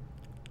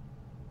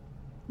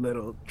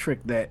 Little trick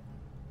that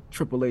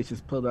Triple H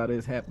has pulled out of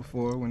his hat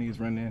before when he was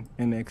running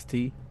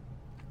NXT.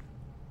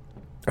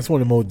 That's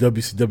one of the old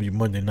WCW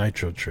Monday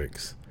Nitro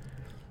tricks.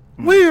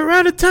 We're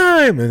out of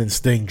time! And then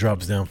Sting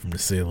drops down from the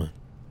ceiling.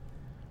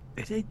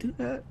 Did they do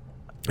that?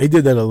 They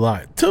did that a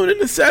lot. Tune in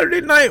to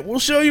Saturday night. We'll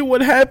show you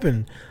what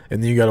happened.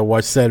 And then you got to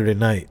watch Saturday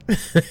night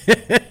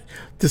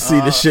to see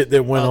the shit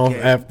that went off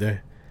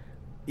after.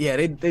 Yeah,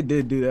 they did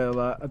do that a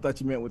lot. I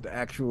thought you meant with the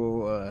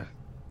actual...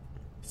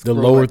 the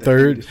lower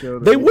third.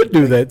 They would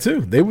do that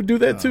too. They would do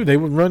that too. They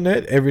would run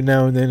that every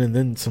now and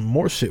then some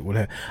more shit would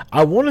happen.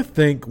 I want to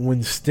think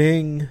when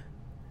Sting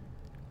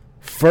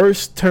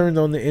first turned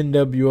on the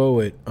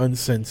NWO at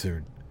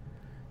Uncensored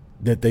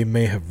that they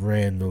may have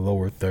ran the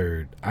lower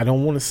third. I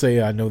don't want to say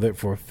I know that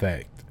for a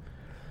fact,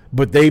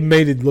 but they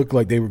made it look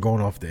like they were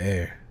going off the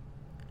air.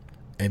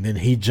 And then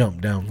he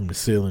jumped down from the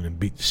ceiling and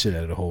beat the shit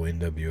out of the whole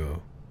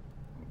NWO.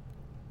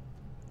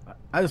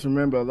 I just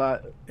remember a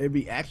lot. There'd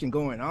be action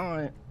going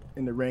on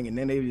in the ring, and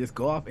then they would just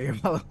go off air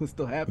while it was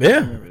still happening.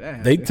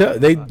 Yeah,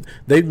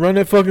 they'd run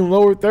that fucking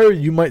lower third.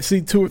 You might see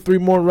 2 or 3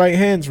 more right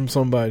hands from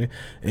somebody,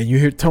 and you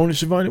hear Tony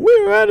Schiavone,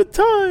 "We're out of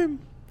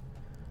time."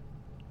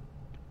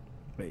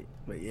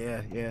 But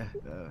yeah,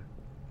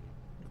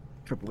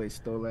 Triple H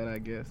stole that, I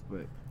guess.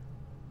 But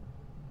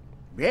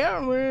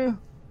yeah, man.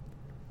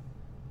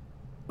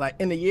 Like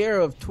in the year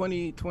of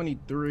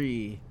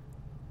 2023,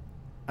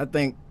 I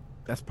think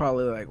that's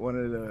probably like one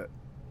of the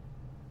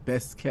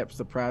best kept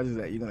surprises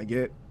that you're gonna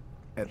get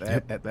at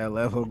that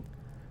level.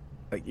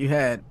 Like you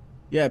had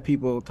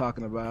people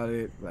talking about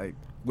it, like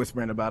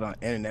whispering about it on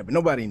the internet, but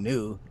nobody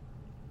knew.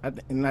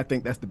 And I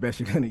think that's the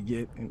best you're gonna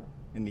get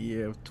in the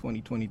year of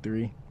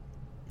 2023.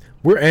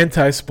 We're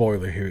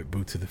anti-spoiler here at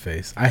Boot to the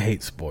Face. I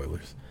hate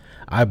spoilers.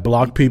 I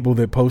block people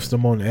that post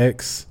them on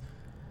X.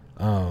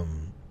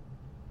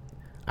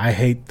 I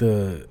hate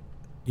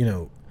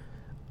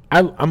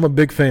I'm a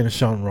big fan of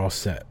Sean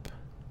Ross Sapp.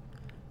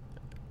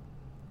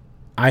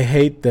 I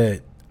hate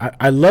that.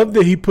 I love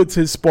that he puts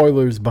his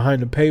spoilers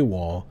behind a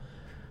paywall,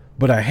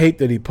 but I hate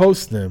that he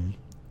posts them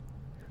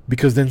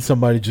because then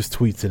somebody just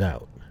tweets it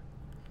out.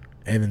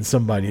 And then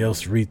somebody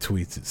else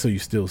retweets it so you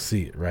still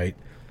see it, right?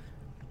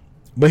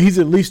 But he's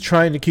at least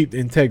trying to keep the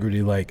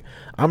integrity. Like,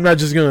 I'm not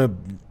just going to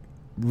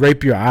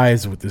rape your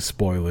eyes with this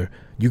spoiler.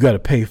 You got to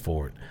pay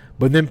for it.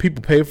 But then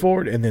people pay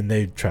for it and then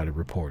they try to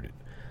report it.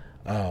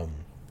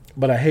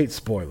 But I hate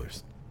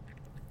spoilers.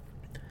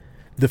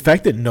 The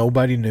fact that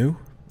nobody knew,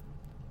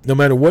 no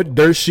matter what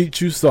dirt sheet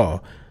you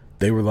saw,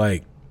 they were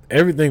like,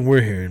 everything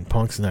we're hearing,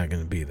 Punk's not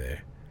going to be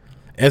there.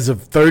 As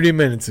of 30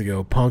 minutes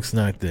ago, Punk's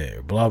not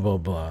there. Blah, blah,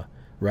 blah.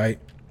 Right?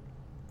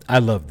 I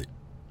loved it.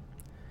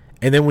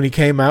 And then when he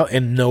came out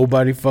and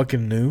nobody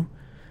fucking knew,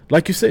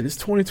 like you said, it's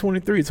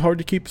 2023. It's hard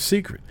to keep a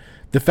secret.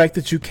 The fact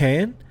that you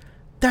can,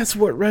 that's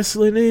what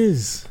wrestling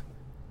is.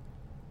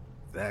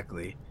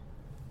 Exactly.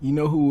 You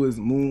know who was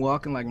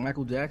moonwalking like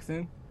Michael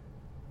Jackson?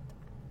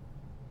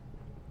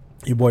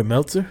 Your boy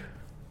Meltzer?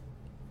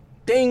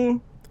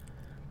 Ding.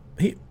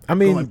 I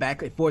mean, going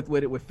back and forth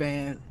with it with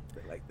fans.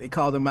 Like they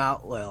called him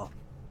out. Well,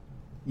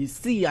 you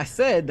see, I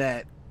said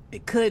that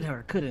it could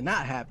or could have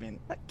not happened.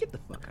 Like, get the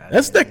fuck out of here.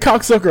 That's that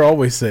cocksucker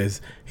always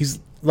says. He's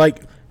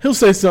like, he'll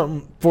say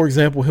something, for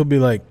example, he'll be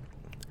like,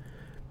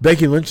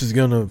 Becky Lynch is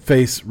going to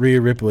face Rhea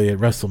Ripley at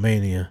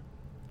WrestleMania.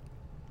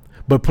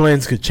 But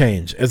plans could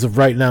change. As of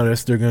right now,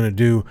 that's what they're going to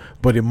do,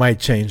 but it might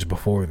change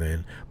before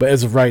then. But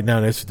as of right now,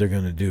 that's what they're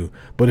going to do.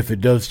 But if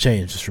it does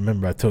change, just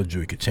remember I told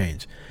you it could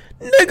change.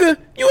 Nigga,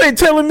 you ain't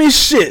telling me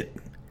shit.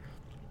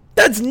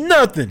 That's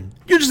nothing.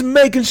 You're just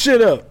making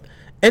shit up.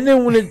 And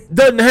then when it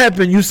doesn't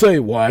happen, you say,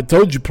 well, I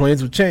told you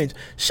plans would change.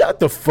 Shut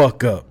the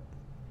fuck up.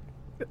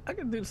 I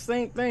can do the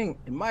same thing.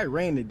 It might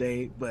rain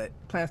today, but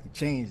plans can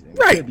change. It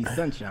Right. could be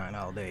sunshine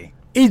all day.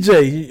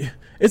 EJ,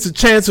 it's a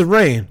chance of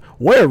rain.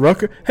 Where,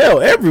 Rucker?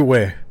 Hell,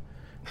 everywhere.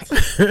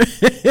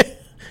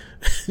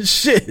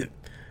 Shit.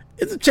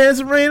 It's a chance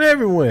of rain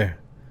everywhere.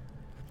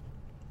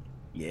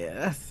 Yeah,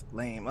 that's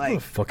lame. Like,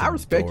 fucking I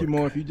respect you dork.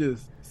 more if you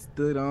just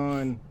stood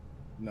on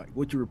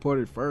what you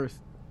reported first.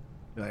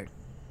 Like,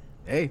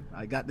 hey,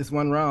 I got this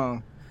one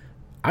wrong.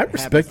 I It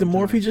respect him happens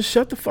more if he sometimes. just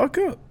shut the fuck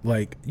up.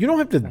 Like, you don't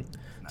have to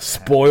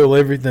spoil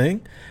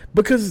everything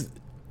because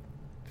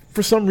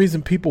for some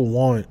reason people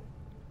want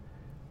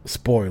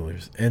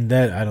spoilers, and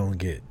that I don't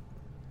get.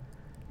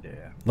 Yeah,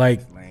 Like,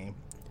 that's lame.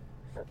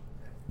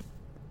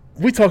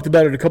 we talked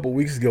about it a couple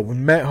weeks ago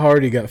when Matt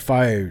Hardy got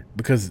fired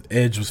because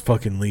Edge was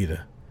fucking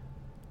Lita.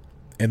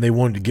 And they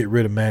wanted to get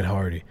rid of Matt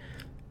Hardy.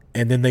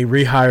 And then they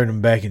rehired him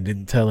back and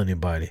didn't tell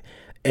anybody.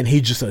 And he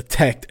just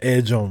attacked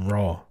Edge on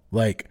Raw.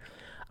 Like,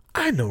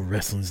 I know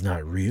wrestling's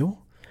not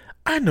real.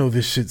 I know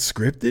this shit's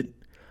scripted.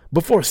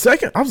 But for a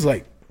second, I was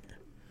like,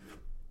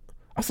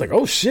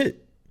 oh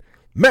shit.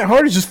 Matt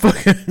Hardy just pulled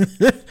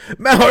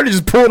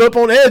up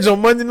on Edge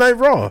on Monday Night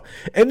Raw.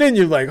 And then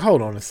you're like,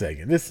 hold on a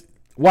second.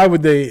 Why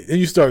would they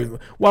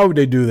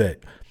do that?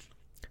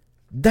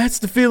 That's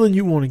the feeling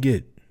you want to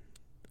get.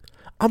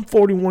 I'm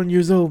 41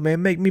 years old,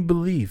 man. Make me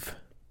believe.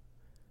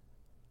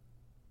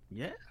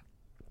 Yeah,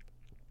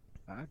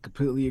 I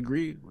completely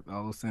agree with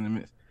all those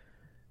sentiments.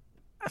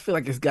 I feel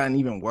like it's gotten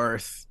even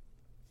worse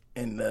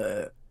in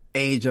the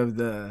age of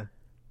the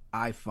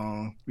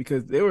iPhone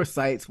because there were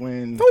sites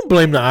when Don't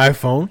blame the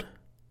iPhone.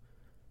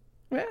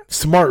 yeah,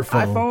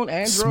 Smartphone. iPhone,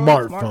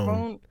 Android,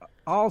 Smartphone.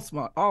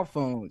 smartphone, all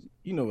phones.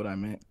 You know what I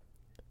meant.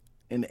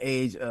 In the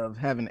age of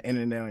having the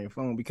internet on your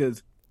phone,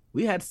 because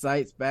we had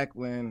sites back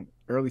when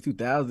early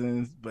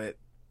 2000s, but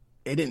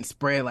it didn't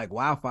spread like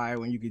wildfire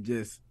when you could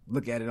just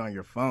look at it on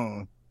your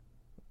phone.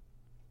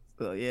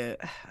 So yeah,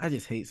 I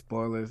just hate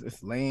spoilers.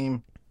 It's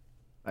lame.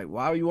 Like,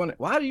 why do you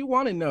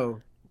want to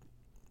know?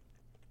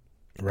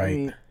 Right. I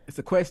mean, it's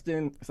a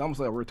question. It's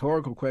almost like a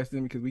rhetorical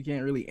question because we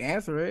can't really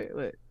answer it.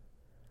 But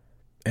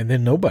And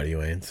then nobody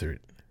will answer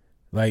it.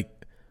 Like,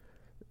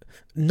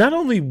 not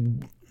only...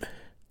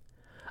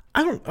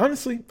 I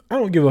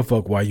don't give a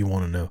fuck why you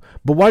want to know.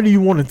 But why do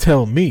you want to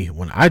tell me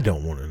when I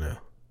don't want to know?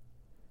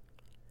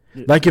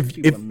 Like,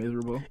 people are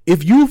miserable.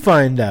 if you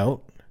find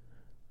out,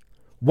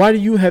 why do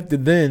you have to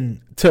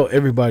then tell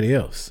everybody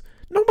else?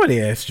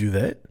 Nobody asked you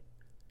that.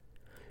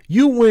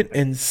 You went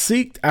and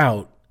seeked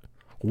out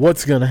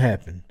what's going to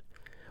happen.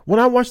 When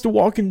I watch The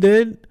Walking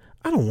Dead,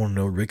 I don't want to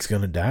know Rick's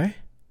going to die.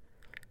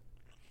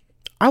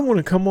 I want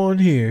to come on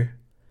here,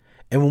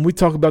 and when we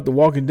talk about The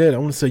Walking Dead, I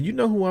want to say, you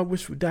know who I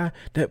wish would die?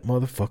 That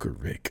motherfucker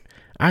Rick.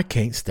 I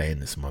can't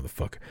stand this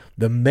motherfucker.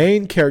 The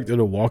main character of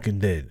The Walking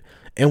Dead.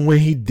 And when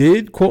he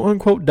did, quote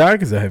unquote, die,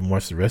 because I haven't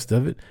watched the rest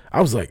of it, I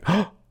was like,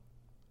 oh,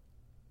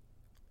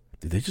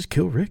 did they just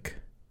kill Rick?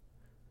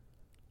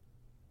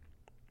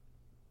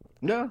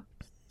 Yeah,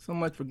 so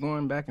much for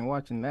going back and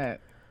watching that.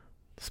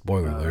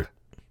 Spoiler alert.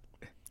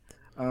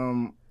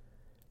 What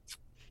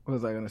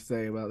was I gonna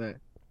say about that?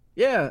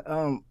 Yeah,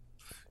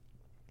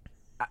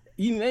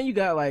 you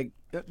got like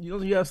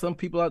you have some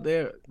people out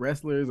there,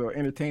 wrestlers or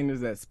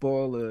entertainers that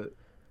spoil the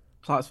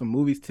plots from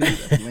movies too.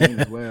 That's lame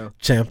as well.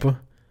 Ciampa.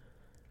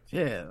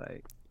 Yeah,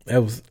 like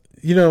That was,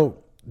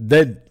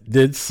 that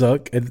did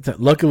suck. At the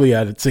time. Luckily,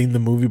 I had seen the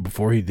movie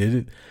before he did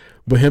it,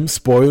 but him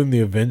spoiling the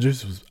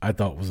Avengers I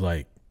thought was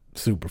like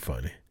super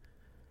funny.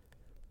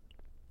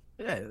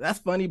 yeah, that's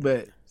funny,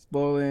 but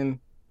spoiling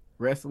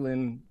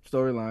wrestling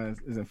storylines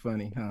isn't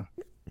funny, huh?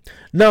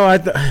 No, I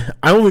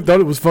only thought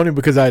it was funny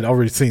because I had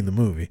already seen the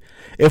movie.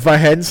 If I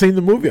hadn't seen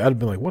the movie, I'd have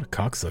been like, "What a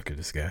cocksucker,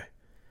 this guy."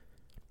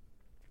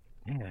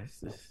 Yeah, it's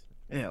just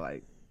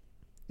like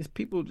just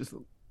people just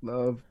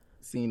love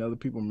seeing other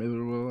people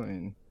miserable,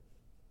 and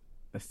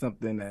that's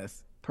something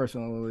that's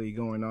personally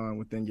going on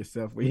within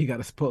yourself where you got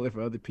to spoil it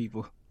for other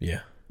people.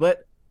 Yeah.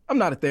 But I'm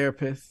not a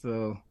therapist,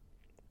 so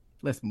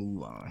let's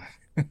move on.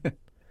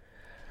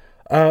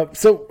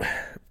 So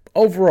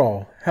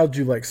overall, how'd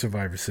you like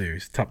Survivor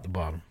Series, top to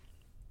bottom?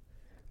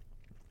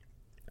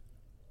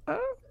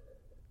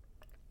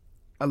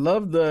 I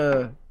love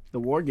the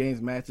War Games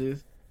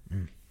matches,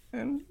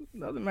 and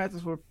the other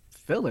matches were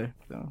filler,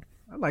 so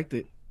I liked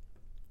it.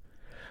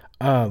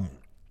 I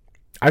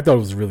thought it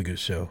was a really good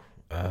show.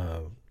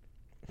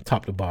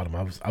 Top to bottom,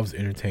 I was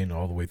entertained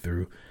all the way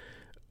through.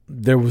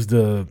 there was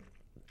the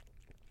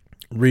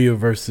Rhea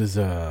versus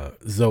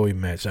Zoe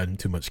match I didn't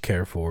too much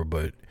care for,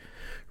 but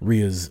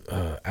Rhea's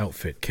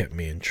outfit kept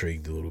me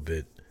intrigued a little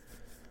bit.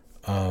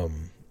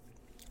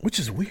 Which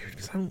is weird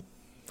because I'm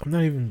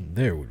not even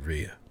there with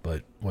Rhea,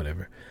 but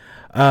whatever.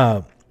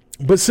 But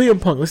CM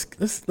Punk,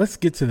 let's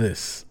get to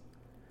this.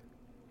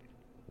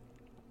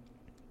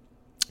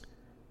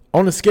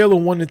 On a scale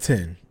of 1 to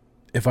 10,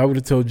 if I would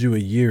have told you a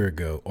year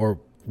ago, or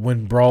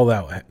when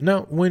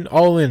when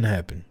All In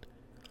happened,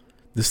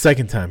 the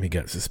second time he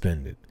got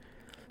suspended,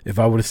 if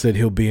I would have said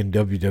he'll be in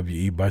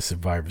WWE by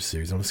Survivor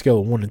Series, on a scale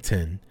of 1 to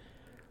 10,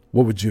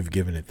 what would you have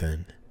given it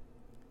then?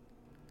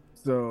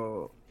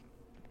 So,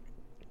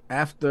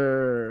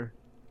 after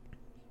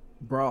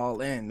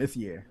Brawl In this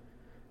year.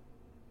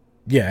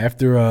 Yeah,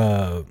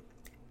 after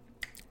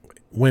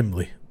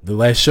Wembley, the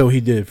last show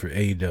he did for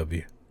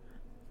AEW.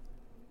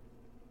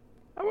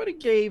 I would have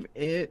gave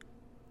it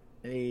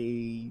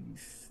a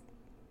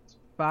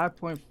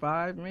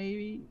 5.5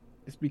 maybe.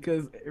 It's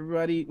because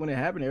when it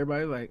happened,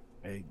 everybody was like,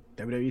 hey,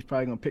 WWE's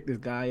probably going to pick this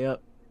guy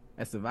up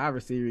at Survivor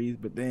Series.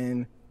 But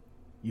then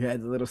you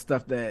had the little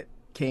stuff that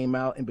came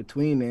out in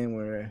between then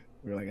where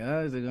we're like,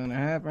 oh, is it going to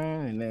happen?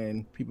 And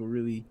then people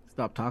really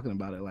stopped talking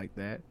about it like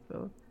that.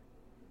 So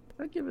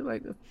I'd give it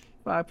like a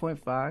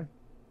 5.5.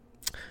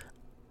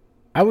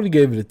 I would have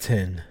gave it a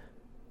 10.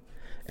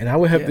 And I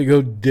would have to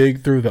go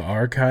dig through the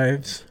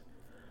archives.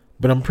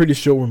 But I'm pretty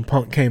sure when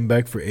Punk came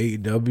back for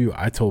AEW,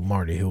 I told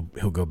Marty he'll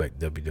go back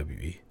to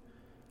WWE.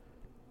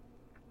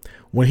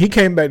 When he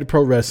came back to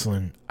pro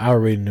wrestling, I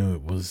already knew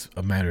it was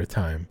a matter of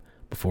time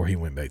before he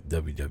went back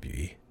to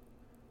WWE.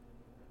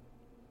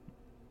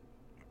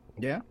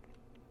 Yeah.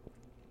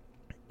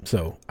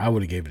 So I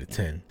would have gave it a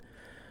 10.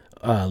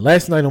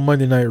 Last night on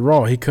Monday Night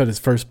Raw, he cut his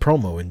first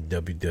promo in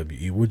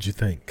WWE. What'd you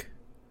think?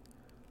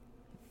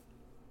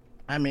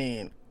 I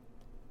mean,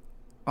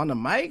 on the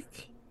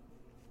mic,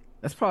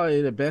 that's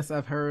probably the best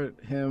I've heard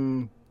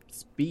him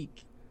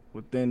speak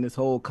within this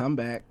whole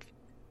comeback.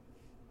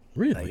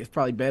 Really? Like, it's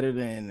probably better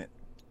than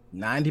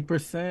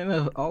 90%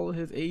 of all of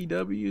his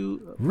AEW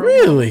promos.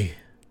 Really?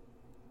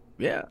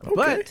 Yeah, Okay.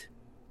 but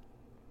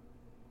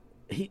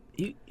he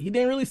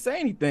didn't really say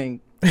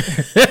anything. I'm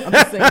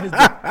just saying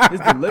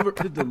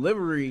his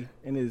delivery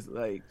and his,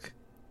 like,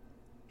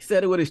 he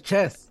said it with his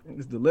chest and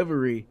his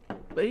delivery,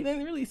 but he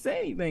didn't really say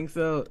anything,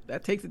 so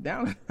that takes it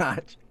down a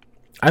notch.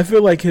 I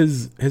feel like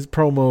his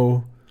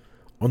promo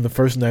on the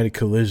first night of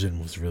Collision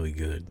was really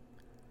good.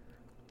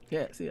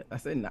 Yeah, see, I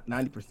said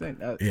 90%.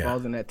 That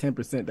falls in that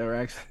 10% that were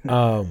actually.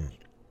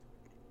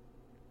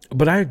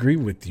 But I agree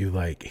with you.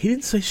 Like, he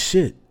didn't say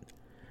shit,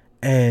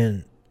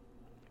 and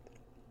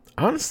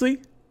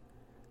honestly,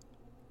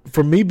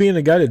 for me being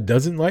a guy that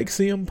doesn't like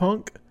CM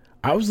Punk,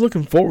 I was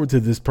looking forward to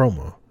this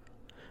promo.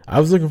 I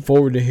was looking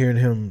forward to hearing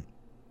him,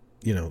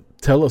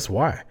 tell us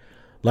why.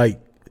 Like,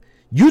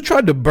 you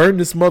tried to burn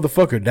this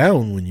motherfucker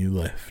down when you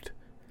left,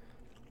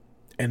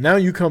 and now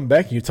you come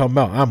back and you're talking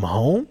about I'm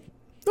home.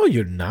 No,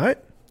 you're not.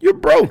 You're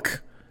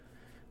broke.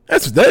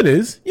 That's what that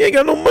is. You ain't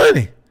got no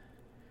money.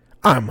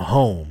 I'm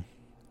home.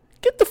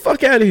 Get the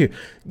fuck out of here.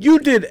 You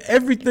did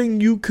everything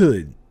you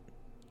could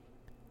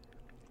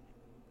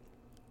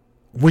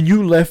when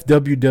you left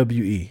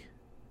WWE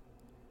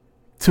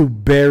to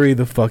bury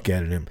the fuck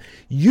out of him.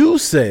 You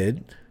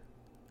said,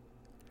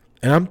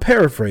 and I'm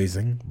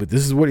paraphrasing, but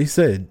this is what he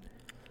said,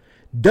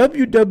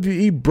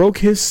 WWE broke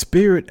his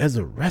spirit as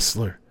a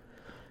wrestler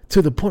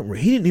to the point where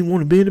he didn't even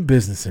want to be in the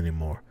business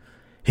anymore.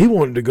 He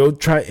wanted to go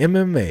try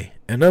MMA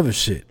and other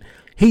shit.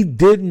 He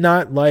did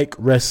not like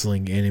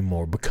wrestling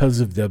anymore because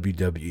of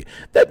WWE.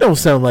 That don't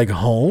sound like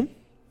home.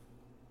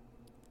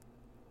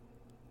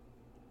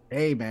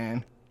 Hey,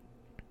 man.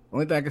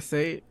 Only thing I can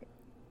say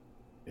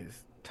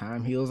is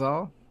time heals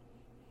all.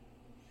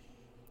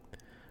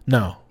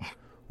 No.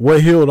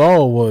 What healed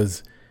all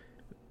was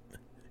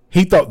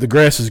he thought the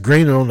grass was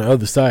greener on the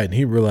other side, and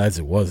he realized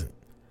it wasn't.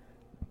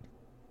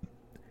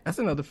 That's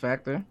another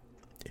factor.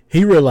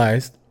 He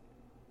realized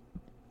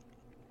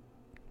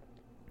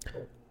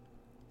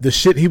the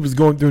shit he was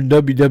going through in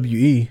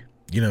WWE,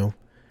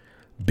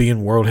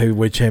 being World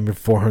Heavyweight Champion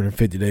for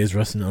 450 days,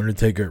 wrestling The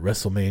Undertaker at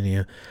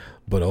WrestleMania,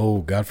 but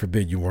oh, God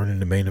forbid you weren't in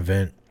the main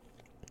event.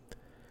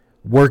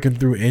 Working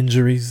through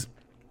injuries.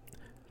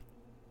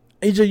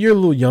 AJ, you're a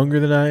little younger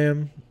than I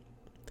am.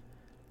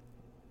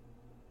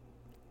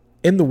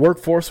 In the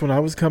workforce when I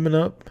was coming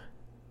up,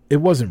 it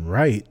wasn't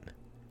right.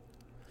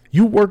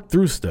 You worked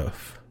through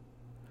stuff.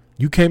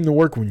 You came to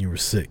work when you were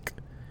sick.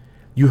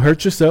 You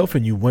hurt yourself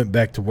and you went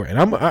back to work. And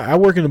I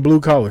work in the blue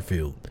collar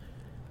field.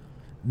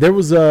 There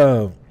was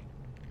I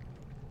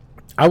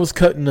was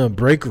cutting a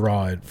brake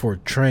rod for a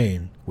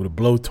train with a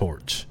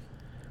blowtorch,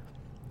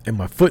 and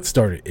my foot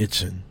started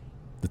itching,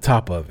 the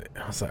top of it.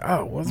 I was like,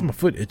 oh, why's my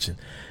foot itching?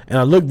 And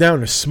I looked down,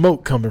 there's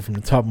smoke coming from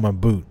the top of my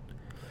boot.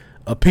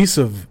 A piece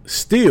of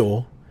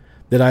steel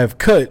that I have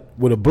cut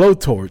with a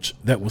blowtorch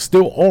that was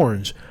still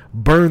orange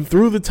burned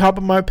through the top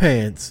of my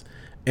pants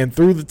and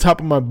through the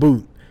top of my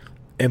boot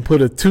and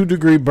put a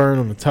 2-degree burn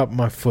on the top of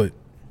my foot.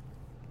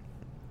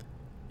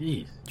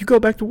 Jeez. You go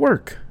back to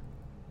work.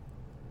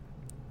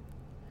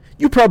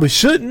 You probably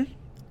shouldn't,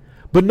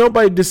 but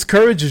nobody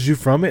discourages you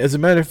from it. As a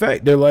matter of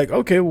fact, they're like,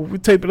 okay, well, we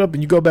tape it up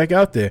and you go back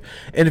out there.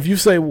 And if you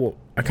say, well,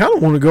 I kind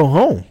of want to go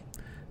home,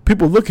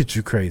 people look at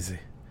you crazy.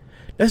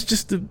 That's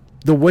just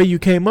the way you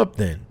came up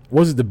then.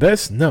 Was it the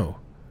best? No.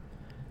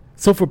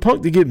 So for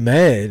Punk to get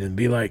mad and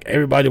be like,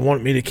 everybody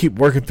wanted me to keep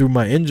working through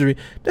my injury,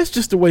 that's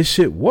just the way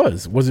shit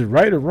was. Was it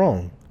right or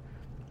wrong?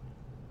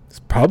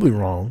 It's probably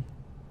wrong.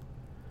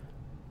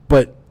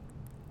 But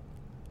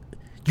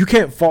you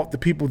can't fault the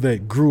people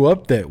that grew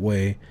up that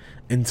way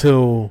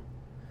until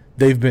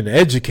they've been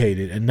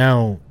educated. And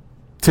now,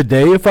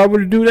 today, if I were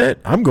to do that,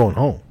 I'm going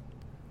home.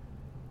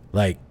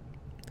 Like,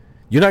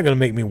 you're not going to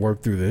make me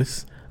work through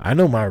this. I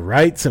know my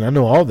rights and I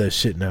know all that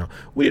shit now.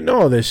 We didn't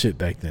know all that shit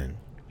back then.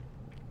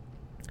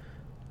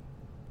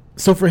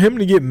 So for him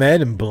to get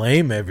mad and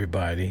blame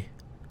everybody,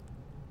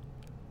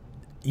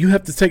 you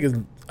have to take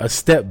a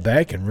step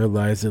back and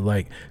realize that,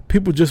 like,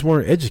 people just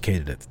weren't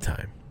educated at the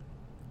time.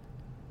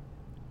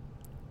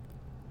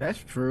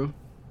 That's true.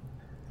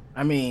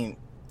 I mean,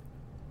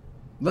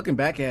 looking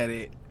back at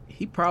it,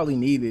 he probably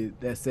needed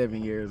that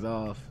 7 years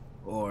off,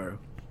 or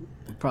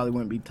we probably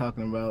wouldn't be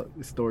talking about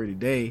the story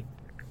today.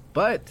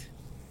 But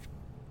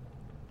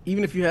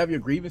even if you have your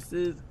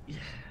grievances,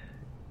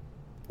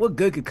 what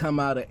good could come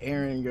out of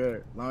airing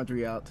your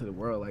laundry out to the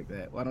world like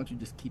that? Why don't you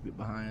just keep it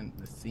behind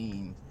the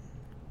scenes?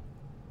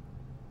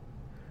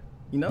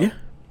 You know?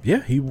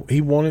 Yeah.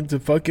 He wanted to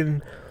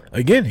fucking,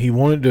 again, he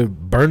wanted to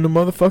burn the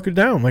motherfucker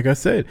down, like I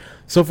said.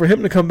 So for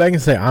him to come back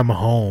and say, I'm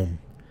home,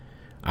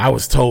 I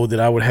was told that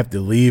I would have to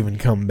leave and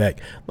come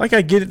back. Like,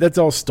 I get it, that's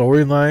all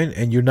storyline,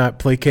 and you're not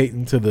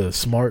placating to the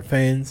smart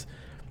fans.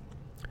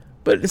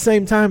 But at the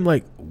same time,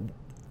 like,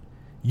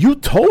 you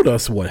told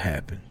us what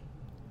happened.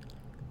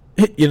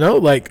 You know,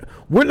 like,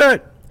 we're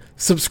not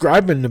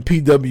subscribing to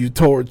PW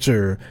Torch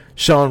or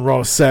Sean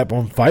Ross Sapp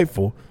on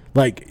Fightful.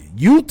 Like,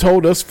 you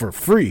told us for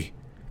free.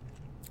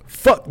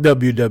 Fuck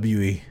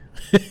WWE.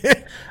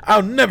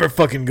 I'll never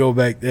fucking go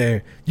back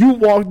there. You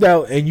walked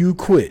out and you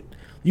quit.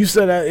 You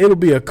said it'll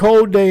be a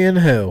cold day in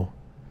hell.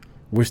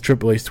 Which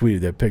Triple H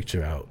tweeted that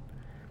picture out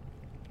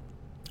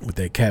with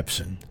that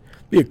caption.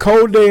 Be a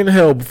cold day in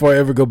hell before I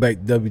ever go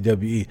back to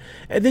WWE.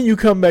 And then you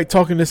come back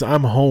talking this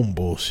I'm home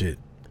bullshit.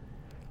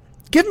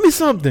 Give me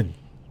something.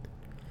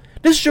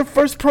 This is your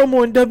first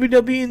promo in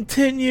WWE in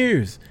 10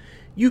 years.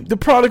 The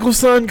prodigal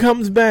son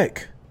comes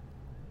back.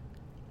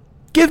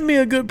 Give me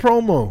a good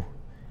promo.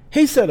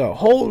 He said a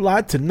whole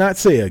lot to not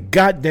say a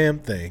goddamn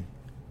thing.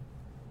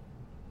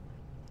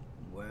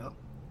 Well,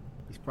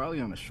 he's probably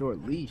on a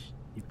short leash.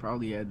 He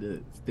probably had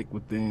to stick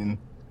within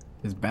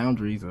his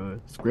boundaries or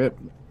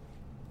script.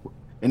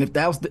 And if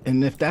that's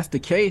the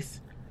case,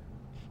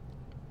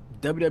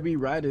 WWE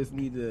writers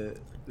need to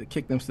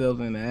kick themselves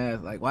in the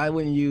ass. Like, why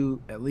wouldn't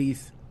you at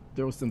least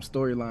throw some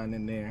storyline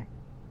in there?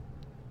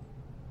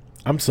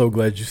 I'm so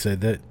glad you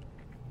said that.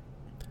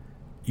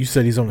 You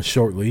said he's on a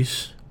short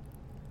leash.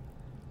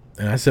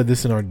 And I said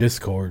this in our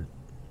Discord.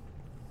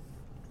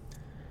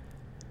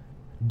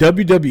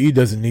 WWE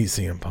doesn't need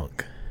CM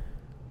Punk.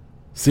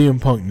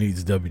 CM Punk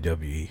needs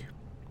WWE.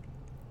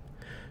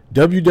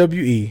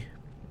 WWE,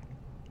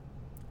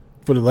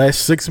 for the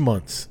last 6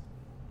 months,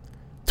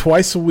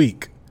 twice a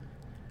week,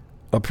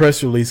 a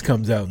press release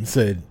comes out and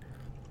said,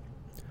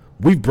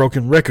 we've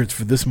broken records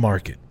for this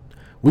market.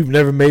 We've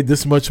never made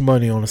this much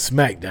money on a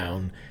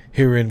SmackDown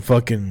here in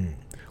fucking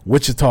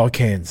Wichita,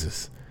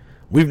 Kansas.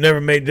 We've never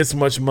made this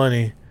much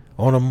money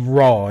on a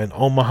Raw in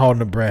Omaha,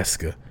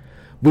 Nebraska.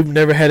 We've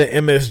never had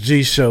an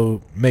MSG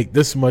show make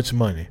this much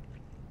money.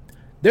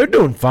 They're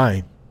doing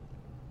fine.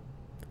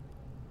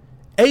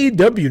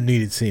 AEW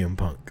needed CM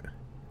Punk,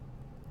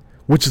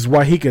 which is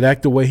why he could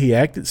act the way he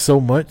acted so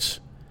much.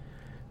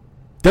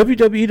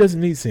 WWE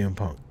doesn't need CM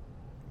Punk.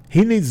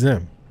 He needs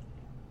them.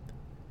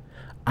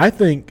 I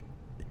think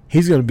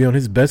he's going to be on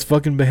his best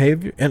fucking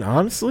behavior. And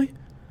honestly,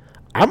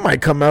 I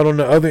might come out on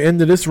the other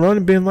end of this run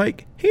and being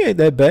like, he ain't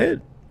that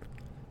bad.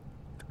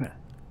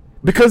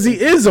 Because he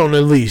is on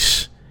a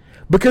leash.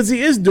 Because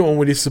he is doing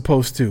what he's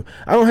supposed to.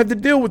 I don't have to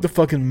deal with the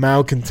fucking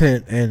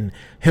malcontent and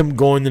him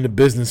going into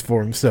business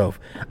for himself.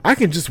 I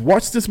can just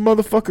watch this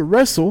motherfucker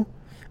wrestle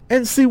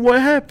and see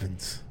what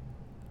happens.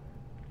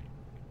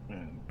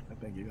 I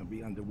think you're going to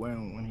be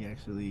underwhelmed when he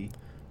actually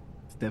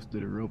steps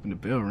through the rope and the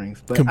bell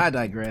rings. But I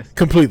digress.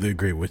 Completely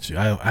agree with you.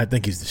 I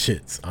think he's the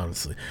shits,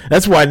 honestly.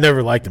 That's why I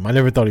never liked him. I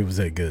never thought he was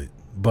that good.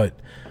 But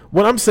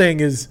what I'm saying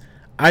is,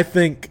 I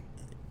think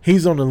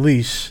he's on a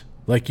leash,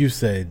 like you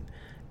said,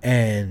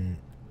 and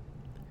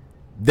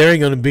there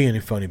ain't going to be any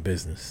funny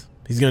business.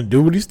 He's going to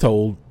do what he's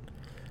told.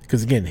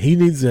 Because, again, he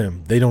needs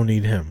them. They don't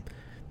need him.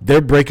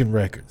 They're breaking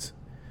records.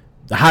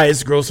 The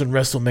highest grossing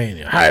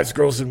WrestleMania. Highest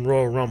grossing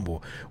Royal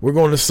Rumble. We're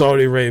going to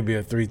Saudi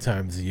Arabia 3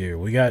 times a year.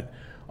 We got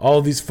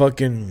all these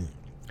fucking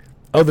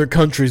other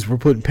countries we're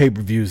putting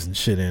pay-per-views and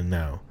shit in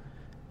now.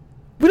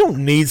 We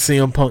don't need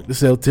CM Punk to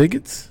sell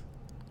tickets.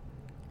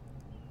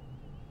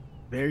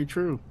 Very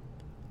true.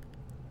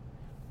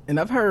 And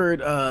I've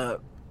heard, I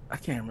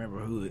can't remember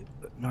who it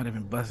might have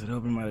been Busted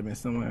Open, might have been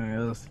someone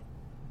else.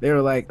 They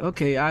were like,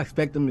 okay, I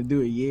expect him to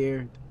do a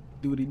year,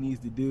 do what he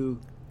needs to do,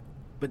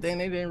 but then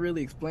they didn't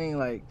really explain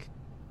like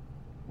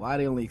why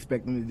they only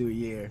expect him to do a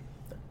year.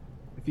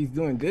 If he's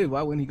doing good,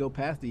 why wouldn't he go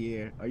past a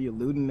year? Are you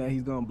alluding that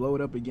he's gonna blow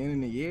it up again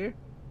in a year?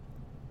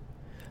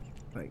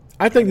 Like,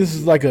 I think this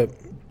is like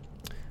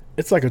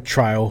it's like a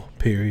trial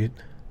period.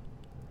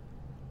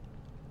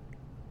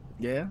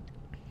 yeah,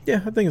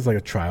 Yeah, I think it's like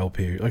a trial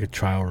period, like a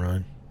trial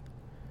run.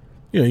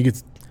 You know, you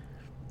get,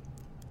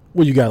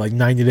 well, you got like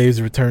 90 days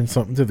to return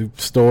something to the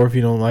store if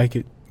you don't like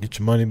it. Get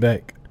your money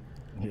back.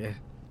 yeah.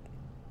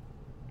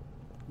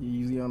 You're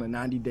usually on a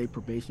 90-day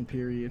probation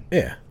period.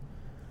 Yeah.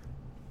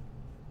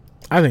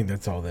 I think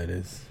that's all that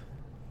is.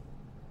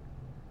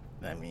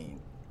 I mean,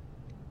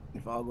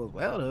 if all goes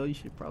well, though, you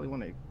should probably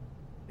want to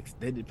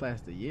extend it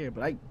past a year.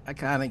 But I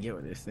kind of get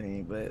what they're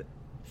saying. But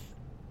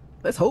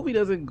let's hope he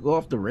doesn't go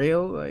off the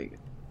rail. Like,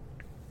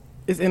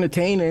 it's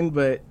entertaining,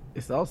 but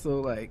it's also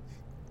like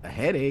a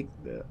headache.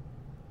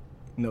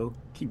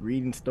 Keep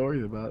reading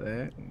stories about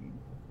that. And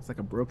it's like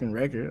a broken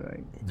record.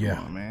 Like,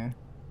 come on, man.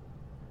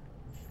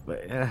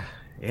 But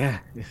yeah,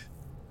 it's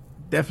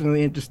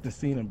definitely interesting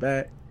seeing him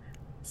back.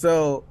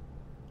 So,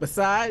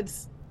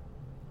 besides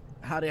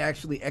how they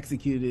actually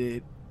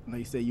executed, I know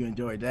you said you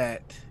enjoyed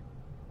that.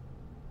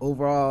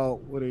 Overall,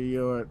 what are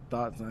your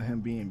thoughts on him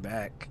being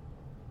back?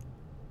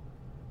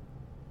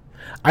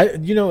 I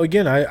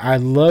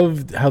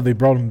loved how they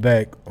brought him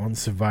back on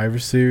Survivor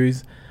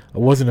Series. I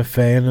wasn't a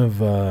fan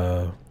of.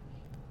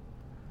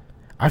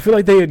 I feel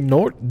like they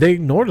ignored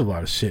a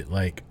lot of shit.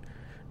 Like,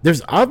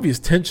 there's obvious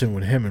tension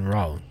with him and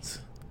Rollins.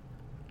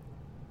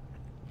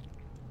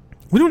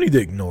 We don't need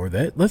to ignore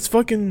that. Let's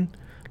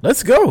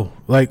go.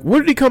 Like, what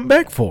did he come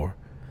back for?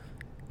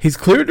 He's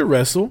cleared to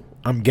wrestle,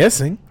 I'm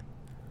guessing.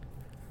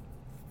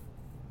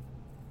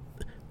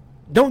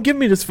 Don't give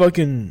me this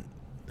fucking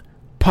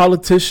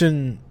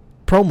politician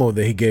promo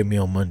that he gave me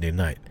on Monday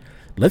night.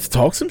 Let's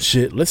talk some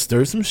shit, let's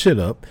stir some shit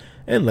up,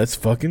 and let's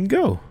fucking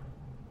go.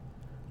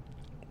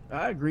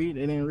 I agree.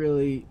 They didn't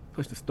really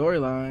push the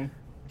storyline.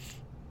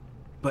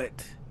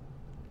 But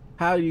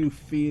how do you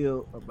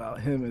feel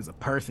about him as a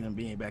person and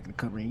being back in the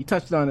company? You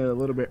touched on it a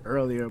little bit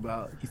earlier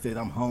about, he said,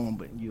 I'm home,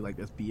 but you like,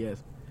 that's BS.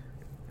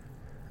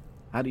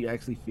 How do you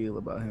actually feel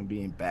about him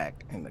being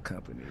back in the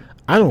company?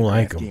 I don't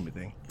like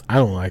him. I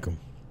don't like him.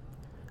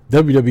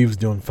 WWE was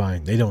doing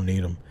fine. They don't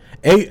need him.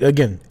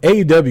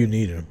 AEW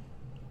needed him.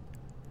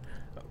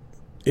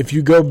 If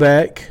you go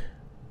back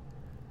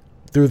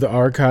through the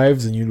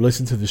archives and you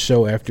listen to the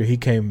show after he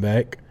came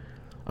back,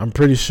 I'm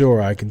pretty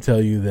sure I can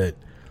tell you that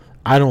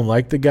I don't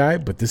like the guy,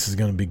 but this is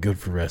going to be good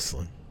for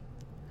wrestling.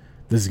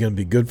 This is going to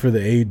be good for the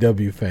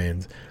AEW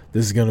fans.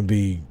 This is going to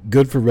be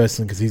good for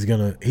wrestling because he's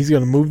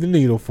gonna move the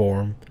needle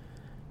for him,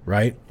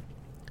 right?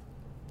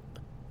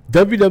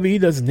 WWE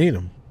doesn't need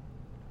him.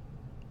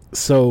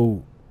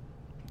 So,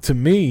 to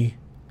me,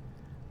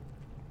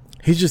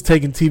 he's just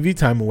taking TV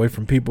time away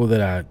from people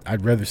that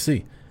I'd rather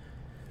see.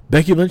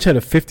 Becky Lynch had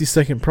a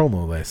 50-second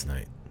promo last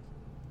night.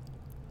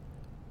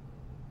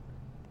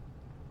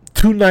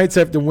 2 nights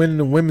after winning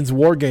the women's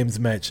War Games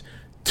match,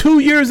 2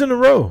 years in a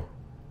row.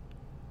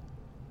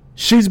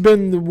 She's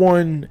been the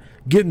one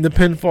getting the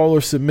pinfall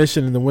or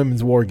submission in the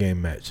women's War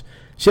Game match.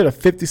 She had a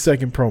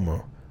 50-second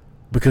promo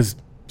because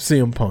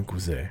CM Punk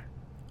was there.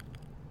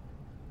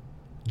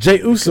 Jey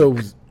Uso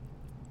was...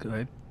 Go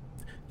ahead.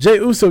 Jey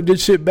Uso did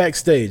shit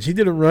backstage. He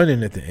did a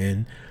run-in at the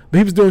end, but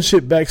he was doing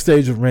shit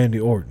backstage with Randy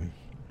Orton.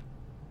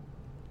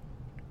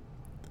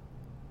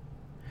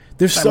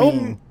 There's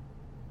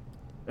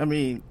I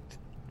mean,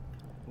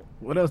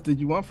 what else did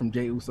you want from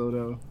Jey Uso,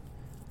 though?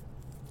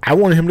 I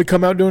wanted him to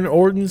come out during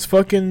Orton's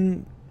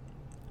fucking...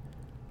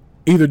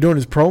 either during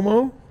his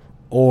promo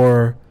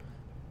or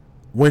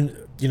when...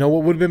 You know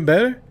what would have been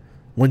better?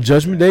 When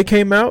Judgment Day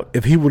came out,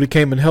 if he would have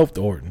came and helped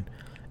Orton.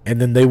 And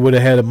then they would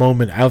have had a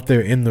moment out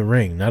there in the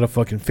ring, not a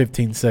fucking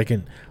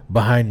 15-second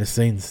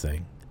behind-the-scenes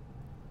thing.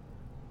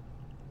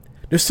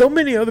 There's so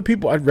many other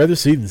people I'd rather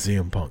see than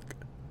CM Punk.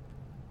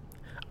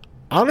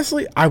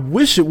 Honestly, I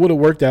wish it would have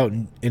worked out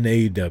in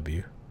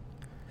AEW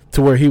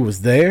to where he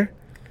was there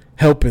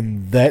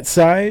helping that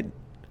side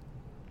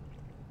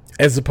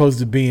as opposed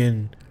to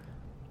being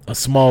a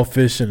small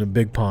fish in a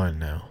big pond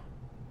now.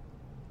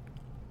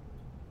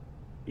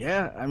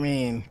 Yeah, I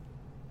mean,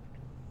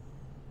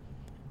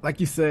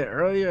 like you said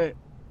earlier,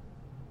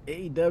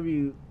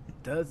 AEW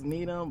does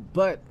need him,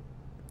 but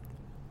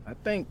I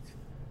think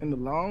in the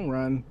long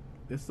run,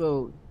 this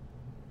will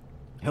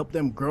help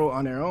them grow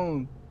on their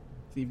own.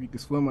 See if you can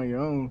swim on your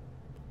own.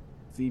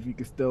 See if you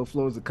can still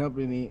flow as a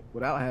company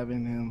without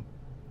having him.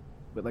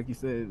 But like you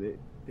said,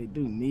 they do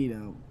need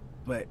him.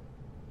 But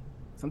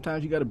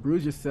sometimes you got to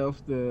bruise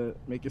yourself to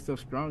make yourself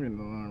stronger in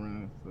the long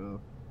run. So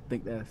I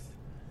think that's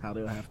how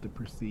they'll have to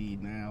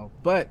proceed now.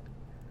 But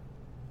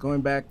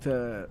going back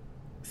to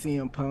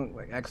CM Punk,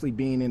 like actually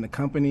being in the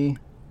company,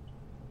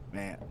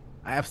 man,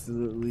 I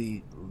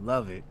absolutely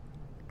love it.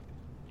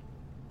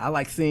 I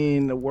like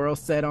seeing the world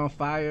set on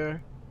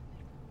fire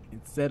and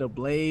set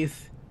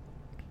ablaze.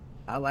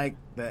 I like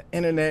the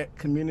internet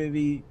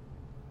community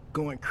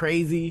going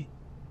crazy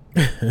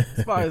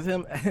As far as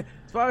him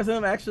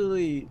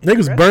actually,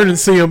 Niggas burning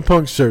CM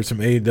Punk shirts from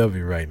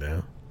AEW right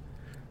now.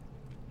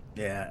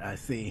 Yeah, I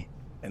see,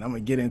 and I'm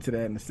gonna get into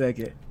that in a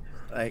second.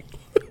 Like,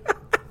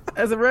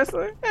 as a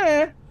wrestler,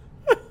 I'm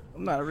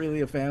not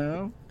really a fan of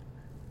him.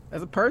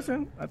 As a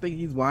person, I think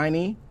he's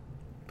whiny,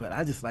 but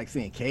I just like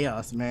seeing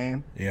chaos,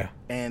 man. Yeah.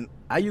 And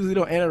I usually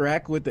don't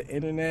interact with the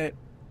internet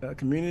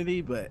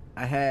community, but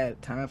I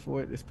had time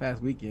for it this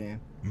past weekend.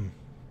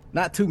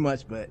 Not too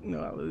much, but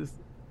I was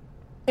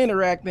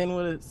interacting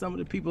with some of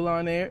the people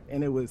on there,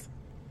 and it was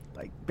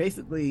like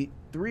basically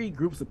 3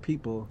 groups of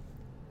people,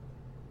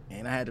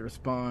 and I had to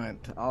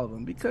respond to all of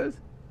them because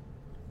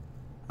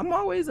I'm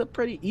always a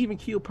pretty even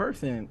keel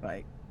person.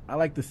 Like, I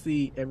like to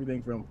see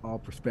everything from all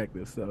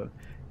perspectives. So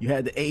you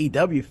had the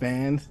AEW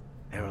fans,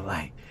 they were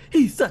like,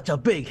 he's such a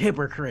big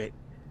hypocrite,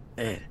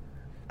 and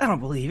I don't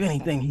believe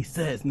anything he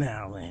says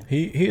now. And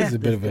he is a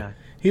bit of a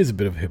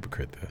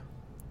hypocrite though.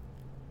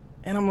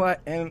 And I'm like,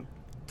 and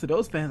to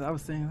those fans, I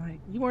was saying, like,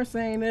 you weren't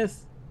saying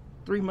this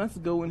 3 months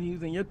ago when he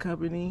was in your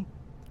company.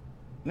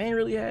 And they ain't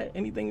really had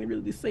anything to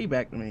really say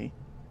back to me.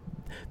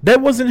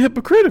 That wasn't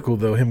hypocritical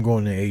though, him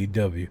going to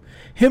AEW.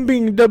 Him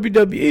being in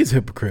WWE is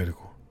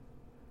hypocritical.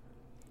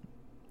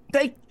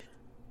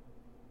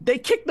 They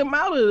kicked him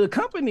out of the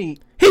company.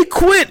 He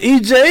quit,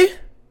 EJ.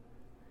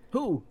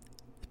 Who?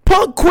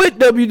 Punk quit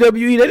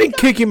WWE. They didn't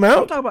kick him I'm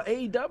out. talking about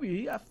AEW.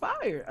 He got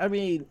fired. I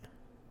mean,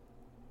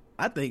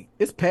 I think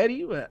it's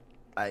petty, but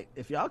like,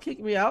 if y'all kick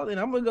me out, then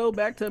I'm gonna go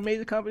back to a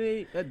major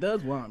company that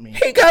does want me.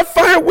 He got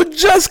fired with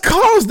just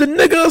cause. The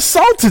nigga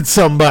assaulted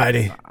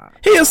somebody.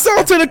 He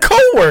assaulted a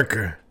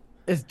coworker.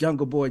 It's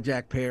Jungle Boy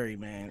Jack Perry,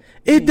 man.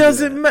 It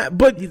doesn't matter.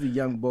 But he's a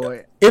young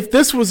boy. If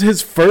this was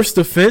his first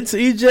offense,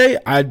 EJ,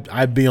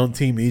 I'd be on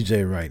Team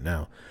EJ right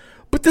now.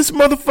 But this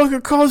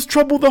motherfucker caused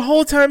trouble the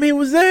whole time he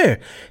was there.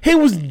 He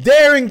was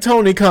daring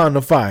Tony Khan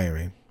to fire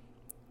him.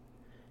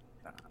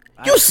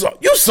 You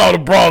saw the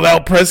brawl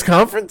out press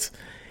conference.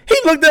 He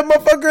looked that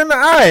motherfucker in the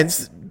eye and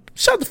said,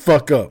 shut the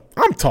fuck up.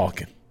 I'm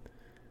talking.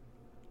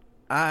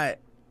 Like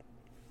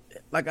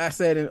I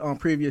said on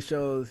previous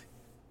shows,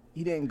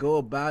 he didn't go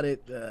about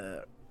it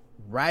the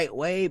right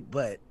way,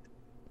 but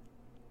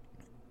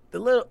the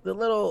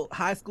little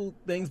high school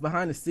things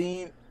behind the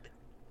scene,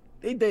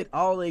 they did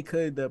all they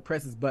could to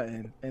press his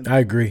button. And I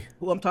agree.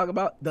 Who I'm talking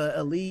about, the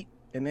Elite,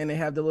 and then they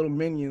have the little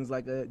minions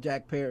like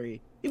Jack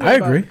Perry. I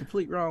agree. The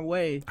complete wrong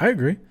way. I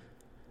agree.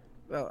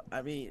 Well,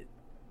 I mean,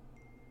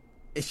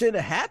 it shouldn't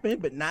have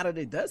happened, but now that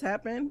it does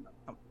happen,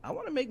 I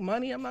want to make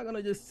money. I'm not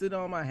gonna just sit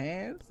on my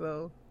hands.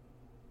 So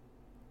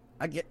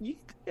I get you.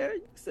 Yeah,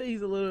 you say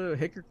he's a little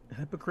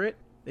hypocrite.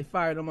 They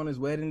fired him on his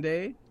wedding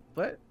day,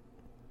 but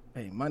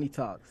hey, money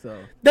talks.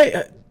 So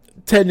they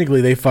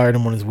technically they fired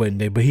him on his wedding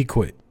day, but he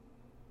quit.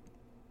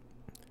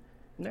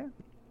 Yeah,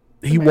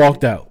 he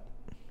walked out.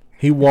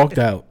 He walked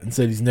out and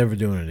said he's never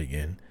doing it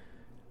again.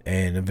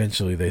 And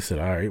eventually they said,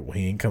 all right, well,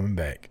 he ain't coming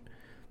back.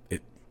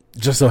 It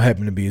just so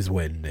happened to be his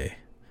wedding day.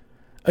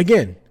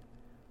 Again,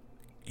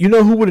 you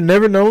know who would have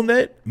never known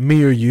that?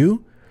 Me or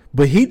you.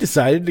 But he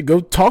decided to go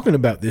talking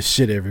about this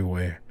shit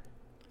everywhere.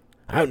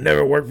 I've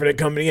never worked for that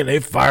company and they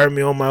fired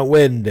me on my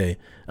wedding day.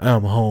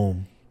 I'm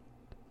home.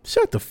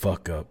 Shut the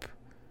fuck up.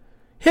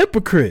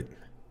 Hypocrite.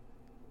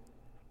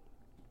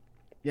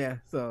 Yeah,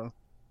 so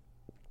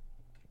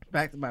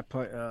back to my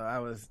point, I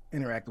was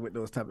interacting with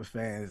those type of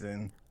fans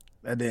and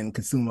that didn't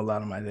consume a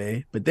lot of my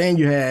day. But then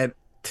you had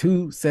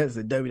 2 sets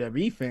of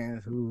WWE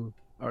fans who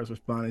I was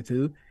responding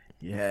to.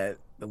 You had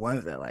the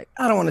ones that like,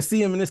 I don't want to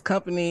see him in this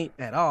company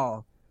at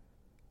all.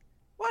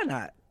 Why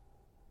not?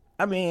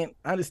 I mean,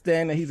 I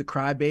understand that he's a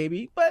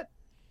crybaby, but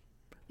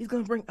he's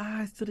going to bring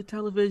eyes to the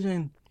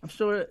television. I'm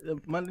sure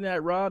the Monday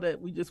Night Raw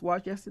that we just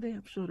watched yesterday,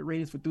 I'm sure the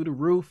ratings were through the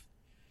roof.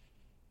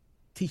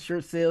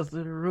 T-shirt sales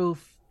through the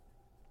roof.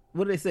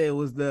 What did they say? It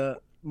was the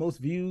most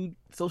viewed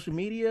social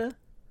media?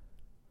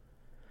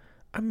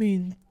 I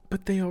mean,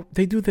 but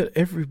they do that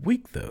every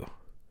week, though.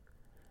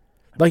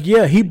 Like,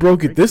 yeah, he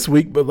broke it this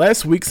week, but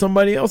last week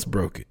somebody else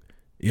broke it,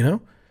 you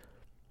know?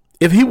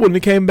 If he wouldn't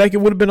have came back, it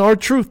would have been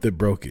R-Truth that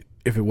broke it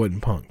if it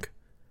wasn't Punk.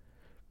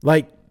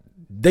 Like,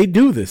 they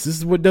do this. This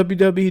is what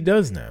WWE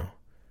does now.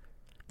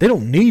 They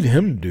don't need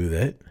him to do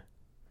that.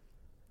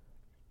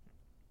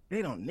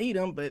 They don't need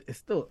him, but it's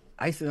still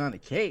icing on the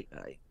cake.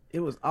 Like,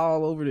 it was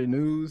all over the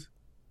news,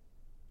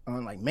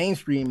 on like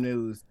mainstream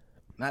news,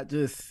 not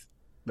just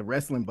the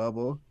wrestling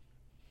bubble.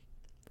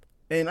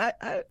 And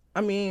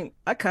I mean,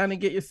 I kind of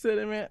get your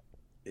sentiment.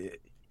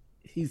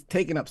 He's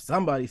taking up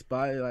somebody's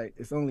spot. Like,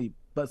 it's only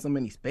but so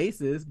many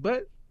spaces,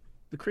 but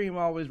the cream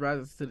always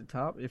rises to the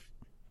top. If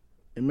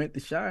it meant to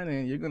shine,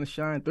 and you're gonna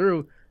shine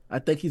through. I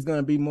think he's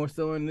gonna be more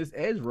so in this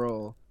edge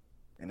role,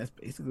 and that's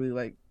basically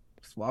like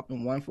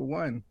swapping 1 for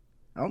 1.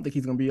 I don't think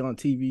he's gonna be on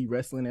TV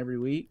wrestling every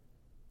week.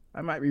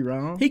 I might be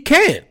wrong. He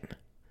can't.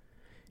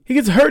 He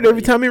gets hurt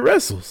every time he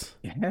wrestles.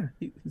 Yeah,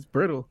 he's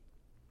brittle.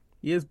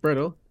 He is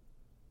brittle.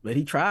 But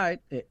he tried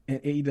in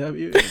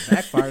AEW. It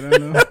backfired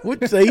on him. I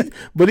would say,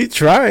 but he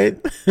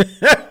tried.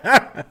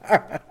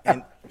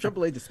 And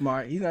Triple H is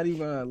smart. He's not even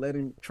going to let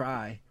him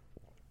try.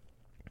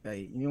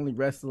 Like you only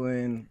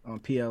wrestling on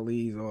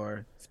PLEs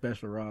or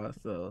special Raw.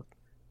 So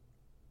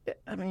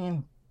I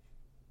mean,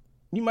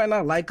 you might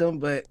not like him,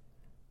 but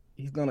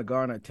he's gonna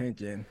garner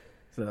attention.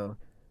 So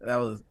that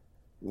was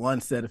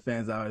one set of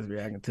fans I was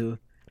reacting to.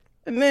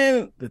 And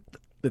then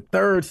the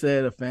third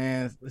set of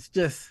fans, it's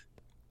just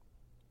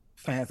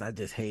fans I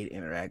just hate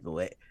interacting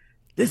with.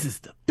 This is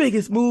the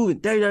biggest move in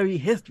WWE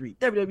history.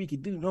 WWE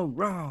can do no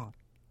wrong.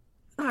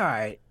 All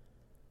right.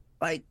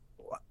 Like,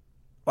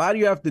 why do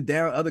you have to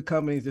down other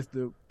companies just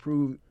to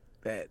prove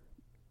that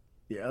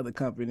your other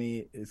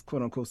company is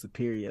quote unquote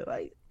superior?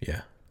 Like,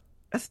 Yeah.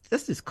 that's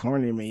just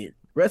corny to me.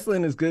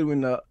 Wrestling is good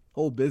when the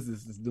whole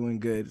business is doing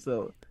good.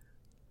 So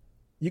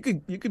you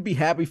could be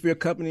happy for your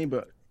company,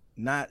 but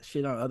not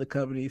shit on other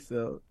companies.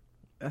 So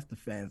that's the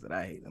fans that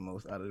I hate the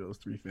most out of those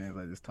three fans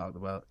I just talked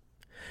about.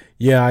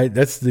 Yeah,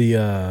 that's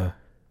the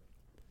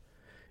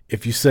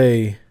if you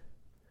say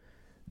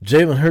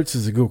Jalen Hurts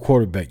is a good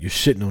quarterback, you're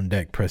shitting on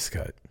Dak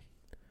Prescott.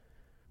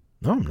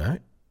 No, I'm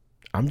not.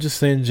 I'm just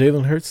saying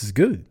Jalen Hurts is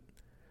good.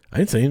 I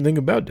didn't say anything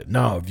about that.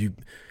 No,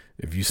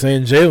 if you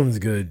saying Jalen's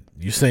good,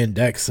 you're saying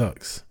Dak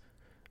sucks.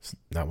 It's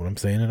not what I'm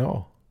saying at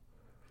all.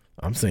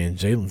 I'm saying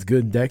Jalen's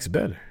good and Dak's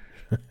better.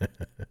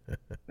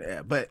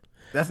 Yeah, but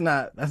that's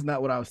not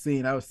what I was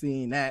seeing. I was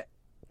seeing that,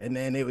 and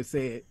then they would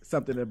say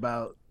something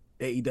about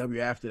AEW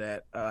after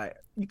that.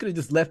 You could have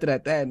just left it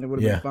at that, and it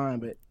would have been fine.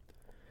 But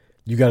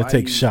you got to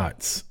take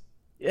shots.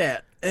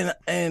 Yeah,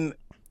 and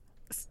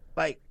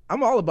like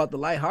I'm all about the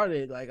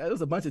lighthearted. Like there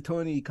was a bunch of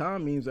Tony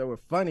Khan memes that were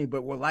funny,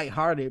 but were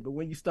lighthearted. But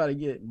when you started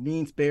getting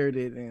mean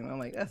spirited, and I'm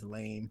like, that's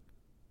lame.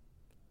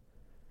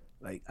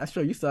 Like I'm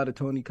sure you saw the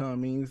Tony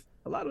Khan memes.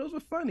 A lot of those were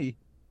funny.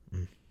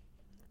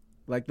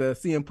 Like the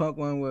CM Punk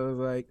one was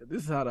like,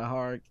 this is how the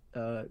hard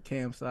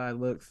cam side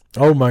looks.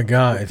 Oh my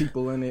God.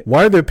 People in it.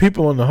 Why are there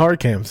people on the hard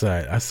cam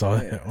side? I saw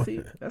that one.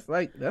 See, that's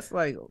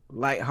like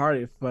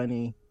lighthearted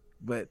funny,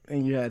 but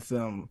then you had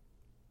some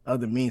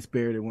other mean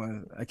spirited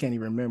ones. I can't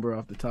even remember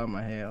off the top of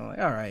my head. I'm like,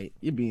 all right,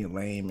 you're being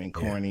lame and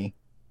corny.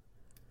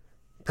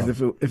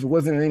 Because if it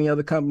wasn't any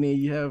other company,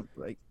 you have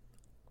like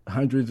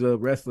hundreds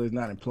of wrestlers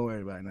not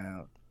employed by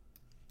now.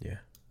 Yeah.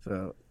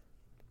 So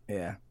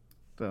yeah.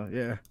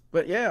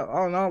 But yeah,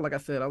 all in all, like I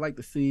said, I like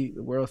to see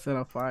the world set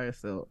on fire.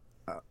 So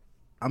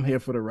I'm here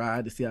for the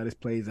ride to see how this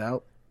plays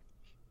out.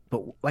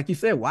 But like you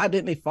said, why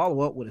didn't they follow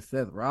up with a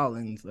Seth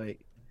Rollins? Like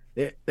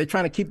they're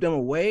trying to keep them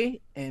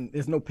away, and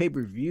there's no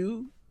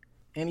pay-per-view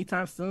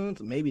anytime soon.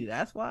 So maybe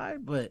that's why.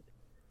 But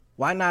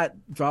why not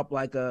drop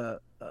like a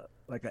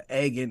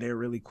egg in there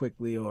really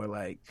quickly, or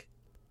like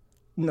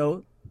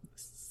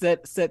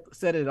set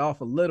it off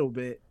a little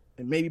bit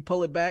and maybe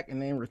pull it back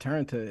and then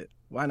return to it.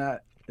 Why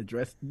not?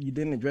 You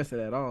didn't address it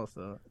at all,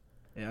 so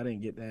yeah, I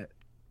didn't get that.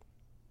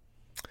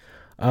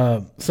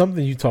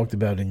 Something you talked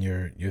about in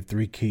your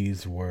three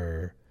keys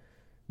were,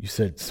 you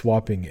said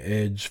swapping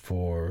Edge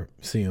for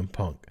CM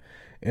Punk.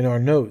 In our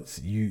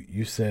notes,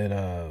 you said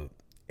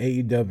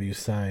AEW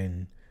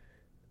signed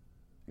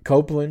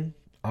Copeland,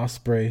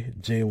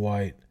 Ospreay, Jay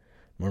White,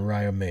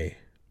 Mariah May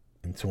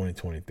in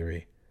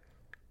 2023.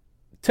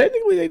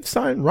 Technically, they've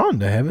signed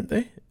Ronda, haven't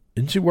they?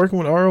 Isn't she working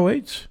with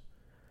ROH?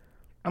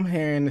 I'm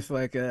hearing it's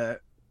like a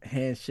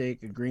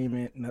handshake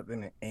agreement, nothing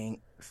that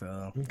ain't.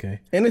 So okay,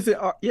 and it's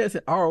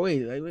at ROH.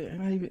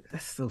 Like,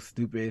 that's so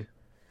stupid.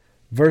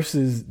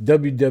 Versus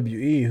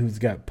WWE, who's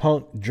got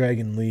Punk,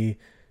 Dragon Lee,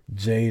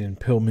 Jade, and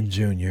Pillman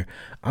Jr.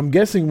 I'm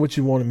guessing what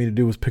you wanted me to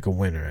do was pick a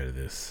winner out of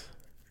this.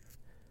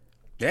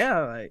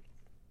 Yeah,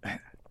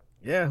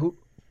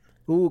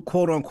 who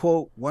quote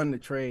unquote won the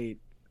trade?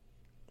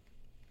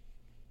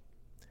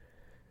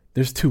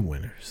 There's two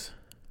winners.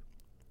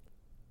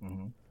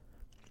 Mm-hmm.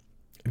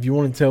 If you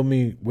want to tell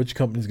me which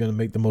company's going to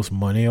make the most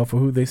money off of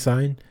who they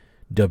sign,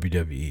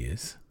 WWE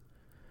is.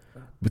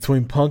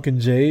 Between Punk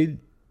and Jade,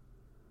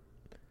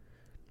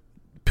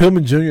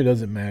 Pillman Jr.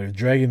 doesn't matter.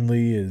 Dragon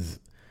Lee is,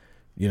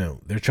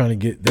 they're trying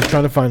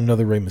to find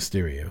another Rey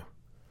Mysterio,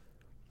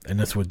 and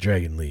that's what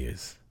Dragon Lee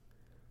is.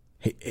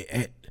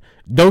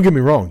 Don't get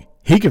me wrong,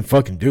 he can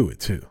fucking do it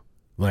too.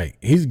 Like,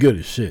 he's good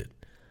as shit.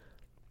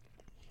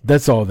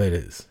 That's all that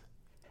is.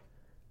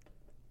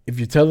 If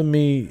you're telling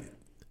me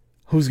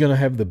who's going to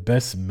have the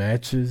best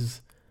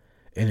matches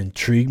and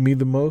intrigue me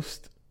the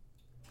most,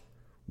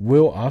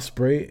 Will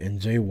Ospreay and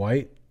Jay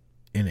White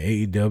in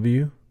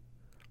AEW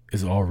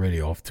is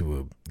already off to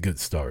a good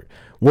start.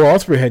 Will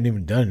Ospreay hadn't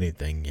even done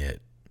anything yet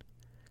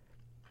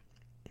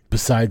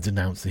besides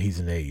announce that he's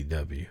in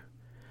AEW.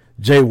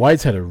 Jay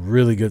White's had a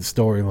really good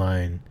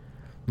storyline,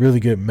 really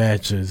good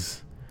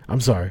matches.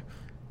 I'm sorry,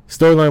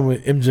 storyline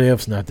with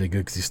MJF's not that good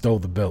because he stole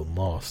the belt and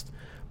lost.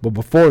 But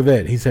before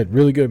that, he's had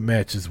really good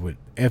matches with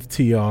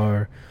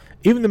FTR.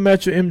 Even the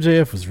match with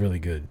MJF was really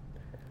good.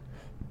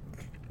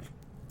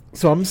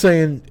 So I'm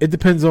saying it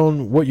depends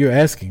on what you're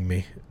asking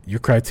me,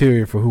 your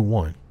criteria for who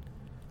won.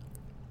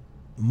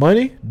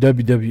 Money,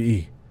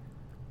 WWE.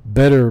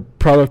 Better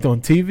product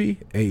on TV,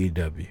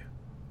 AEW.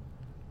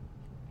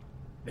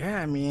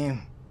 Yeah, I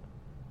mean,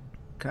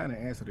 kind of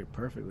answered it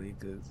perfectly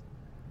because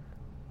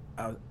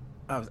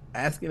I I was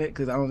asking it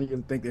because I don't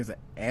even think there's an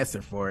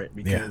answer for it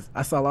because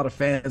I saw a lot of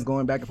fans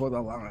going back and forth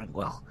online.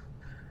 Well,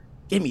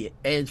 give me an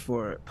edge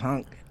for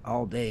Punk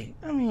all day.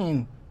 I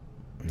mean,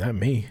 not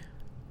me.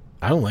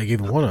 I don't like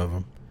either one of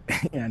them.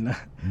 Yeah, no.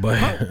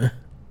 But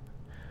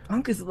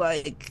Punk is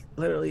like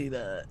literally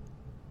the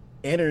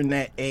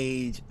internet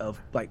age of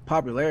like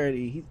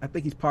popularity. I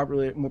think he's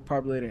more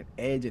popular than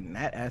Edge in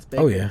that aspect.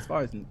 Oh yeah. As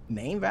far as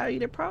name value,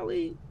 they're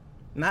probably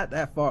not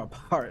that far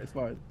apart as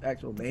far as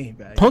actual name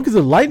value. Punk is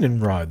a lightning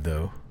rod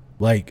though.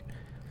 Like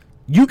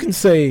you can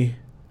say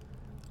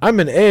I'm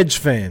an Edge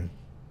fan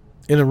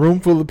in a room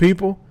full of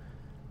people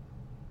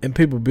and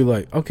people be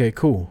like, okay,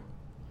 cool.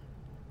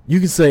 You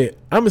can say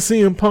I'm a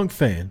CM Punk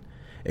fan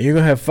and you're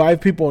going to have 5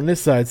 people on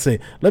this side say,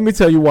 let me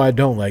tell you why I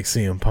don't like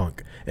CM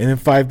Punk. And then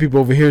 5 people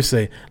over here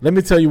say, let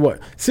me tell you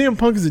what. CM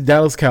Punk is the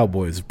Dallas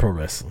Cowboys of pro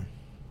wrestling.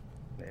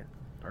 Yeah,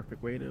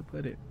 perfect way to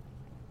put it.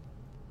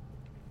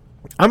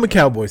 I'm a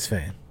Cowboys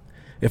fan.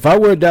 If I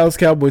wear a Dallas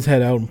Cowboys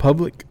hat out in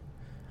public,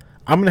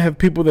 I'm going to have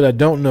people that I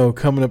don't know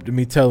coming up to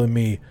me telling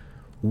me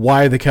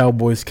why the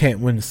Cowboys can't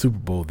win the Super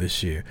Bowl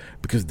this year.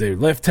 Because their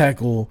left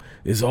tackle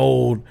is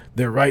old.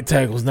 Their right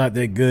tackle is not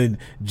that good.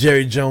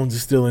 Jerry Jones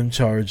is still in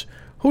charge.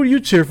 Who do you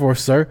cheer for,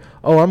 sir?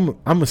 Oh, I'm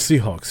a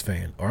Seahawks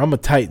fan, or I'm a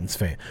Titans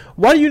fan.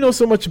 Why do you know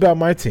so much about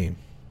my team?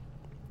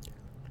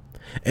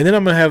 And then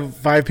I'm going to have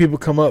 5 people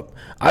come up.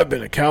 I've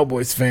been a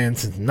Cowboys fan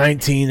since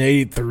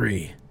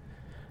 1983.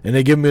 And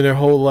they give me their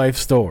whole life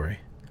story.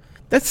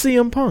 That's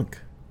CM Punk.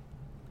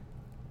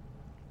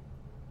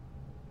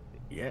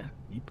 Yeah,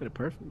 you put it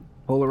perfectly.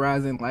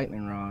 Polarizing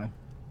lightning rod.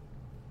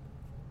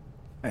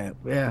 And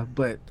yeah,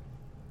 but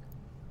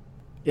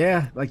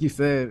yeah, like you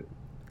said,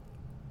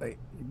 like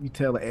you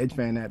tell an Edge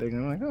fan that they're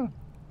gonna like, oh,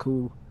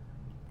 cool.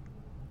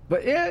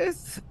 But yeah,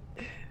 it's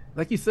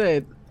like you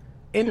said,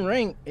 in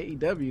ring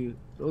AEW,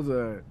 those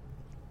are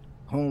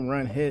home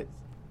run hits,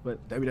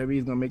 but WWE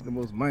is gonna make the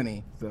most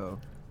money. So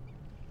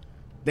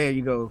there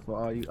you go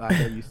for all you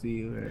IWC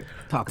who are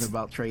talking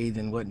about trades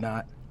and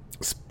whatnot.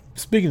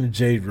 Speaking of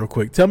Jade, real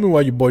quick, tell me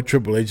why your boy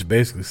Triple H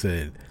basically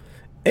said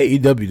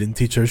AEW didn't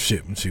teach her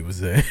shit when she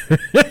was there.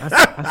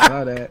 I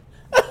saw that.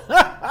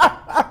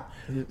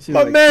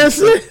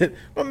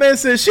 My man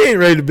said she ain't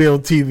ready to be on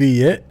TV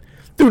yet.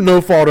 Through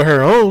no fault of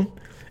her own.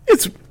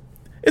 It's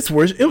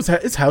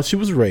how she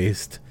was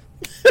raised.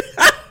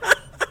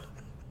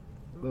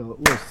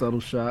 little subtle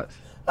shots.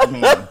 I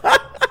mean,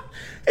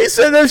 he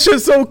said that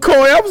shit so coy.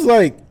 I was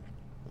like,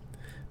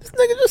 this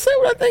nigga just said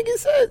what I think he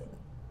said.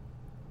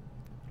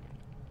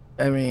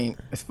 I mean,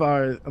 as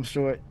far as I'm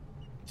sure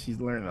she's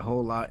learned a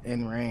whole lot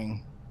in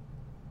ring.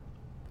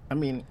 I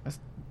mean, that's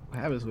what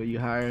happens when you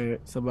hire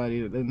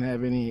somebody that doesn't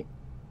have any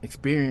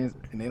experience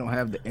and they don't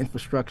have the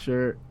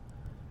infrastructure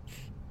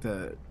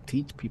to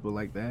teach people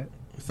like that.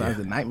 Besides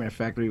the Nightmare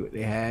Factory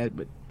they had,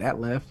 but that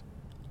left.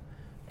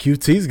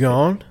 QT's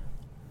gone.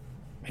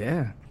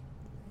 Yeah.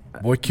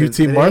 Boy,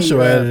 QT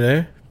Marshall out of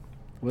there.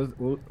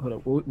 Hold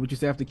up. What would you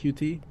say after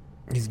QT?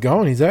 He's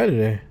gone. He's out of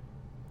there.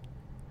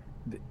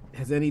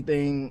 Has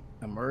anything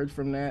emerged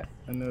from that?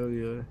 I know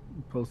you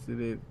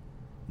posted it.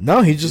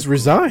 No, he just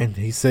resigned.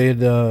 He said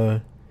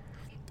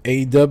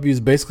AEW is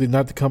basically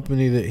not the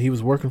company that he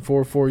was working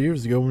for 4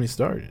 years ago when he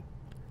started.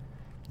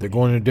 They're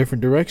going in a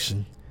different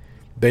direction.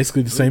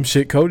 Basically the same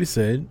shit Cody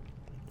said.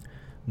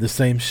 The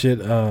same shit.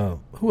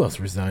 Who else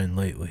resigned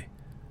lately?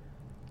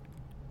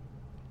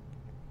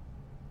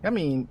 I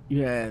mean,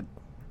 you had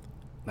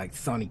like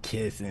Sonny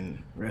Kiss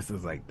and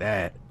wrestlers like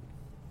that.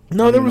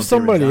 No, there was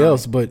somebody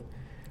else, but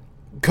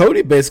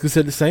Cody basically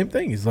said the same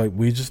thing. He's like,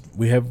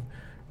 we have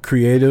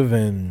creative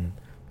and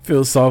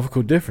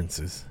philosophical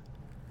differences.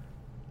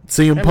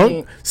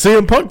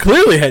 CM Punk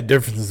clearly had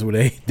differences with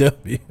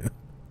AEW.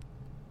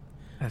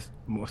 That's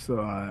more so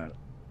on a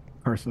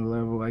personal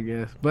level, I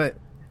guess. But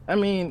I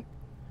mean,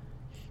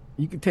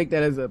 you can take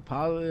that as a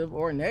positive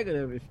or a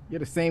negative. If you're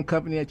the same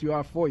company that you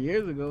are 4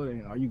 years ago,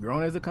 then are you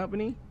growing as a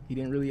company? He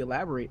didn't really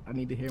elaborate. I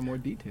need to hear more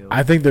details.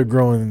 I think they're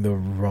growing the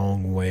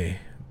wrong way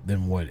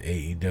than what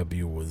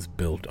AEW was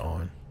built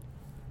on.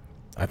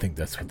 I think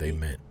that's what they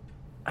meant.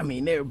 I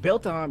mean, they're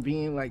built on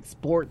being like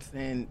sports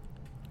and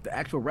the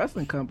actual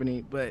wrestling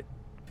company, but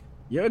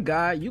you're a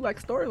guy, you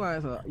like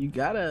storylines. So you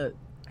gotta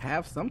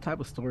have some type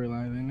of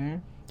storylines in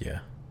there. Yeah.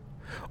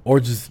 Or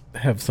just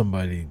have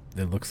somebody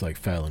that looks like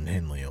Fallon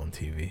Henley on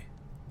TV.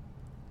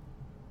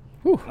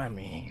 Whew. I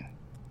mean,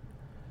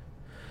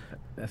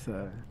 that's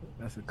a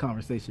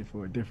conversation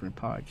for a different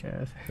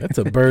podcast. That's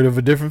a bird of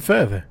a different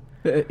feather.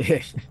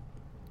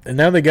 And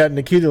now they got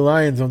Nikita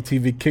Lyons on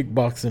TV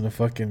kickboxing a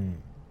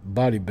fucking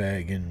body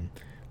bag and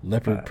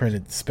leopard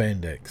printed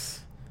spandex.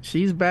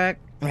 She's back.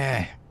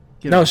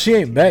 No, she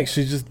ain't back.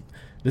 She just,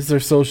 this is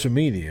her social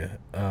media.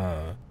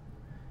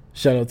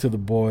 Shout out to the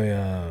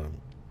boy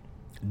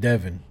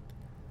Devin,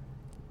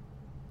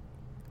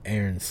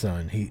 Aaron's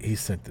son. He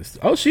sent this.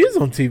 Oh, she is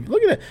on TV.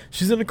 Look at that.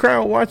 She's in the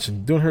crowd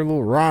watching, doing her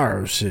little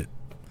rah shit.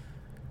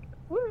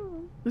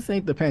 Well, this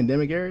ain't the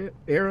pandemic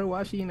era.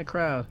 Why is she in the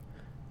crowd?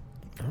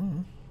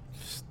 Oh,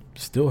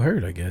 still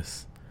hurt, I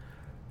guess.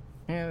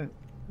 Yeah,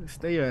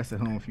 Stay your ass at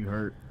home if you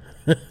hurt.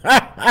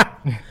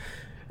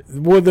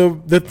 Well,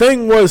 the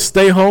thing was,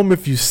 stay home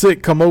if you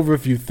sick, come over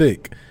if you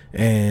thick,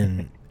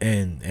 and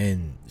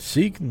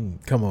she can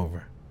come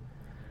over.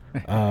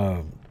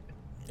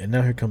 And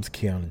now here comes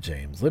Kiana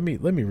James. Let me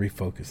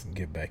refocus and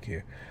get back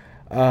here.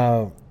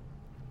 Power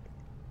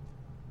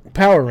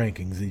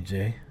rankings,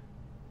 EJ.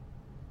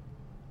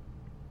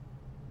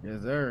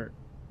 Yes, sir.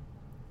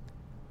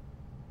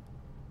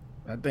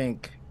 I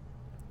think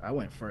I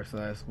went first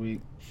last week.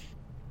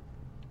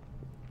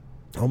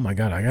 Oh my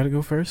God, I gotta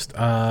go first.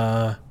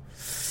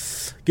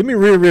 Give me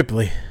Rhea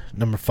Ripley,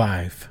 number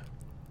 5.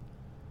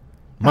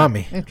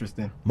 Mommy.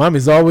 Interesting.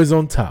 Mommy's always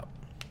on top.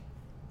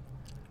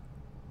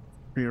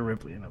 Rhea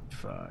Ripley, number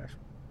 5.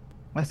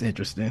 That's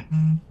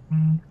interesting.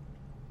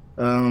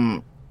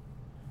 My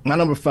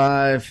number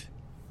 5.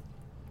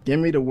 Give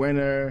me the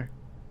winner.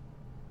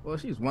 Well,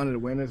 she's one of the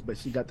winners, but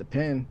she got the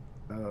pin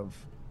of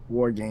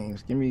War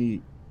Games. Give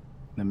me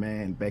the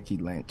man Becky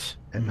Lynch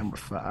at number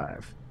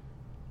 5.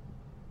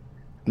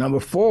 Number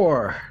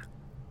 4,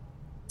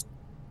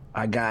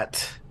 I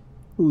got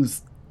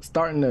who's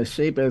starting to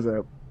shape as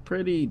a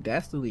pretty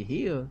dastardly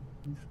heel.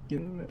 He's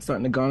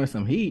starting to garner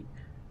some heat.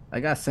 I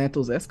got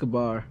Santos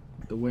Escobar,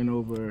 the win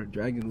over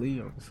Dragon Lee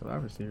on the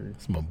Survivor Series.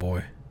 That's my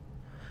boy.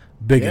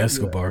 Big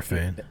Escobar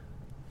fan.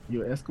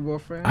 You an Escobar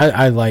fan?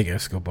 I like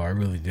Escobar, I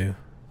really do.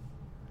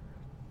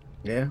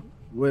 Yeah.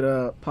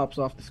 What pops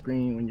off the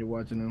screen when you're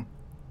watching him?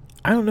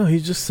 I don't know.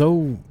 He's just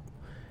so.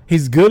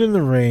 He's good in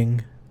the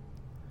ring.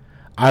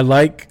 I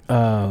like.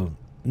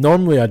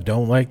 Normally, I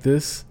don't like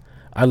this.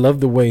 I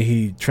love the way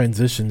he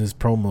transitioned his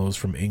promos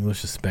from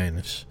English to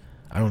Spanish.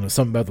 I don't know.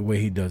 Something about the way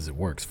he does it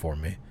works for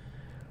me.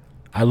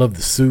 I love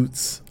the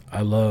suits.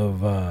 I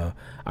love.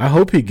 I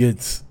hope he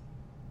gets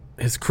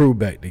his crew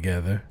back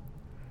together.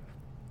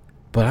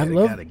 But I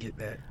love. Gotta get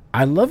that.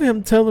 I love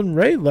him telling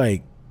Ray,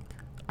 like,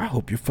 I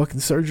hope your fucking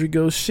surgery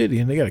goes shitty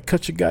and they gotta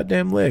cut your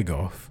goddamn leg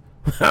off.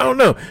 I don't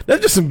know.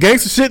 That's just some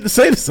gangster shit to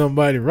say to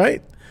somebody,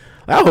 right?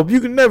 I hope you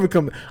can never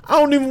come. I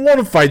don't even want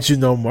to fight you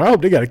no more. I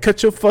hope they gotta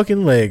cut your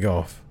fucking leg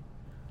off.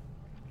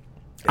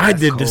 I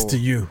did this to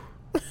you.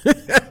 Yeah,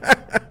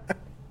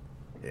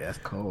 that's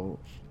cold.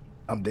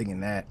 I'm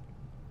digging that.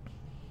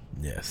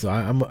 Yeah, so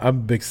I'm a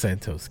big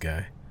Santos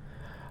guy.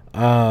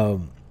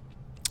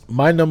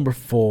 My number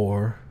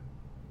 4.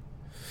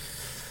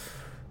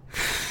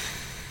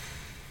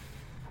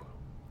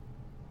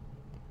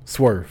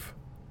 Swerve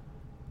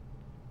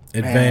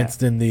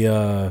advanced in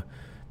the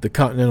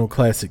Continental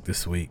Classic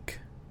this week.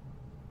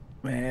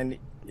 Man,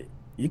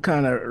 you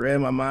kind of read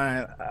my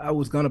mind. I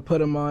was gonna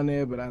put him on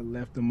there, but I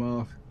left him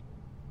off.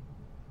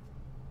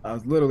 I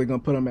was literally gonna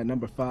put him at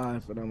number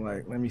 5, but I'm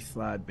like, let me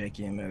slide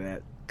Becky into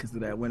that because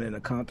of that win in the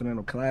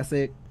Continental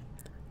Classic.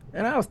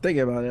 And I was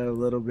thinking about it a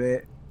little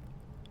bit.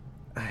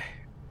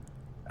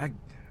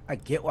 I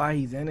get why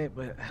he's in it,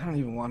 but I don't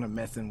even want him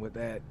messing with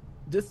that.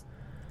 Just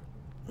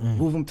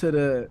move him to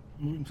the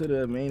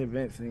main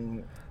event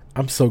scene.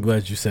 I'm so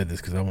glad you said this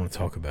because I want to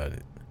talk about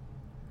it.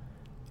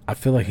 I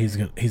feel like he's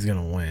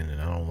gonna win, and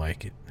I don't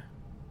like it.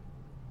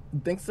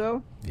 You think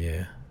so?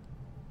 Yeah.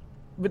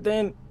 But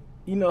then,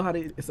 you know how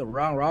it's a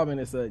round robin.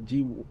 It's a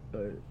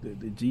the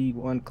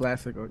G1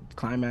 Classic or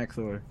Climax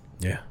or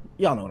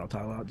y'all know what I'm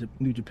talking about.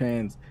 New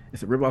Japan's.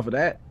 It's a rip off of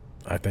that.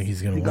 I think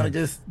he's gonna win. Gonna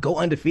just go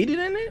undefeated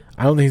in it?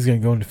 I don't think he's gonna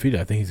go undefeated.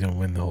 I think he's gonna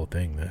win the whole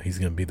thing. Though. He's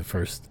gonna be the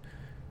first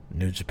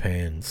New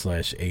Japan /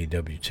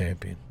 AEW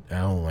champion.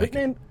 I don't like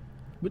it.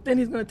 But then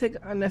he's going to take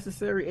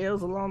unnecessary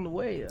L's along the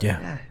way.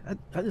 Yeah.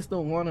 I just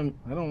don't want him.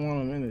 I don't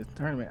want him in this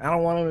tournament. I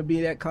don't want him to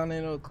be that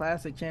Continental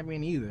Classic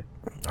champion either.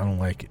 I don't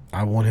like it.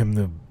 I want him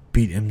to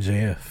beat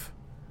MJF.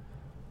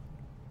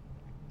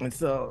 And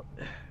so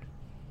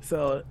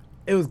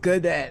it was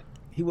good that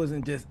he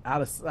wasn't just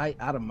out of sight,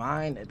 out of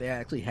mind, that they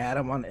actually had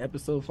him on the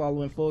episode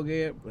following Full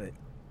Gear, but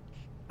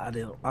I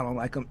don't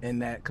like him in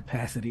that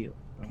capacity.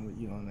 I'm with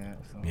you on that.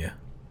 So. Yeah.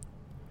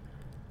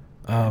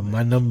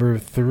 My number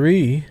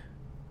 3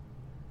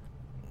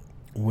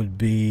 would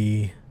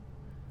be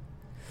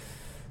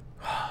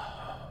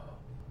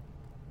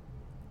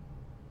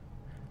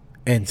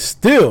and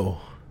still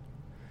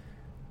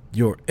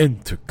your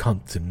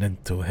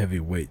Intercontinental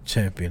Heavyweight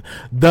Champion,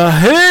 the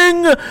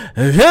King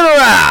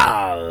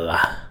General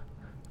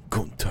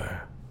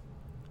Gunther.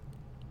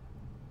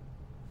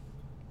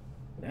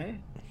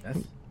 Hey,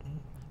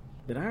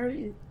 did I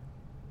already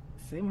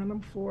say my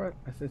number 4?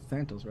 I said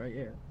Santos, right?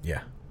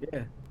 Yeah.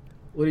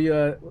 What do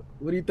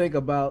you think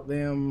about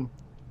them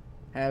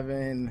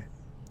having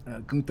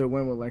Gunther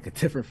win with like a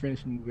different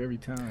finish move every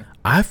time?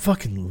 I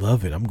fucking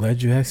love it. I'm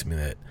glad you asked me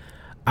that.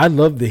 I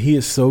love that he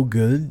is so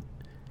good.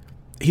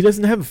 He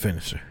doesn't have a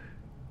finisher.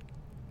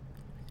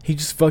 He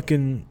just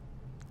fucking.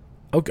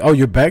 Okay. Oh,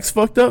 your back's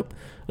fucked up?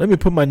 Let me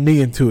put my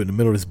knee into it in the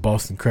middle of this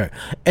Boston Crab.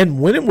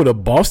 And winning with a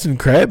Boston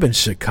Crab in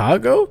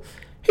Chicago,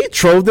 he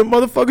trolled them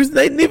motherfuckers.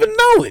 They didn't even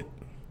know it.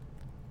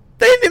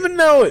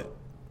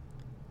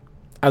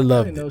 I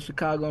loved it. I didn't know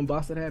Chicago and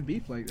Boston had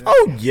beef like that.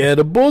 Oh, yeah.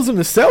 The Bulls and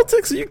the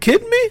Celtics? Are you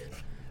kidding me?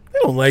 They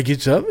don't like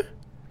each other.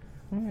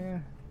 Yeah,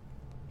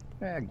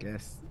 I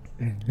guess.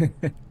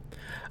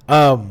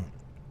 And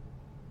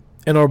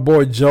our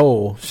boy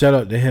Joel, shout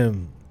out to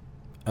him,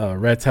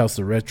 Rat's House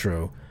of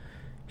Retro.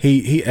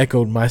 He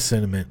echoed my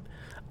sentiment.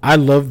 I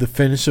love the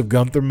finish of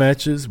Gunther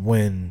matches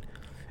when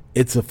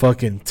it's a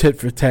fucking tit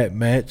for tat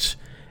match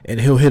and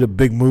he'll hit a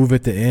big move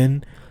at the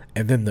end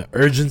and then the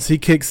urgency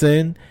kicks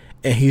in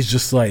and he's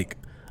just like,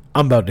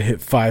 I'm about to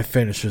hit 5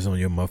 finishers on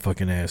your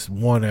motherfucking ass,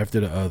 one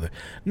after the other.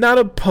 Not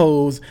a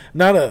pose,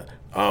 not a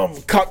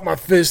cock my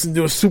fist and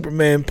do a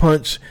Superman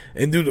punch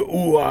and do the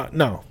ooh-ah.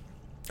 No.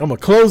 I'm going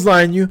to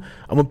clothesline you.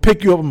 I'm going to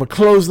pick you up. I'm going to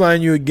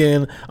clothesline you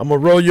again. I'm going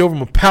to roll you over.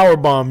 I'm going to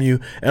powerbomb you.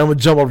 And I'm going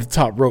to jump off the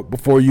top rope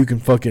before you can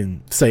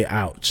fucking say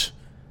ouch.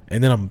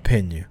 And then I'm going to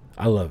pin you.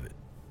 I love it.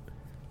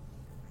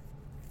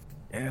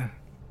 Yeah.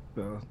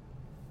 So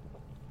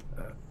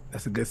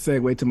that's a good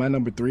segue to my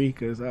number 3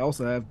 because I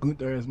also have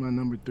Gunther as my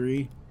number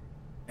 3.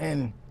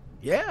 And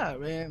yeah,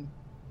 man,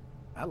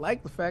 I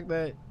like the fact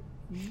that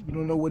you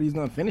don't know what he's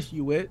going to finish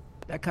you with.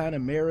 That kind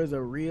of mirrors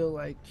a real,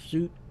 like,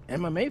 shoot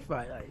MMA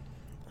fight. Like,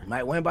 you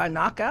might win by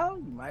knockout.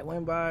 You might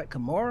win by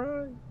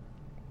Kimura.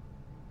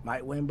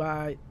 Might win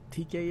by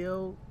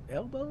TKO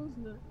elbows.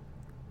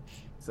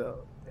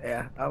 So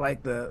yeah, I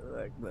like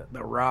the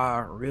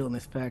raw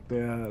realness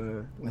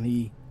factor when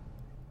he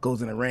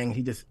goes in the ring.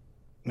 He just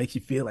makes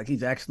you feel like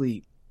he's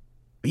actually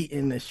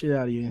beating the shit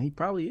out of you, and he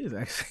probably is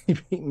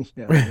actually beating the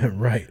shit out of you.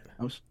 Right.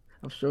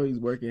 I'm sure he's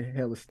working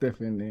hella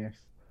stiff in there.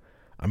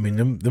 I mean,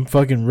 them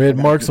fucking red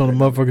marks on the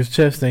motherfucker's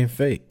chest ain't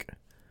fake.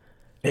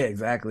 Yeah,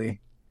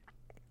 exactly.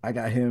 I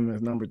got him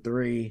as number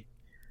 3.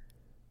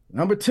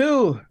 Number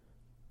 2,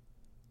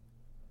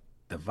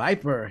 the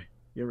Viper.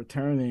 You're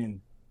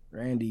returning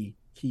Randy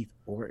Keith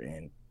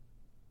Orton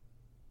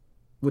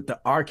with the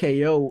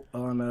RKO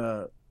on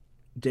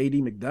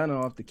JD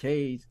McDonough off the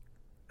cage.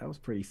 That was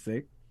pretty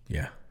sick.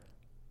 Yeah.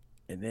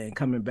 And then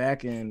coming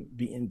back and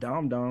beating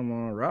Dom Dom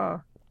on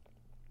Raw.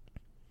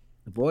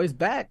 The boy's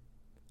back.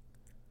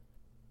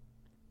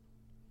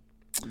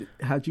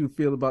 How'd you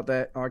feel about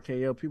that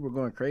RKO? People were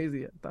going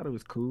crazy. I thought it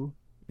was cool.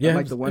 Yeah, I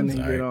like the one he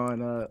right. did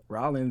on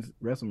Rollins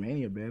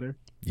WrestleMania better.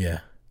 Yeah.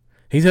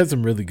 He's had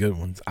some really good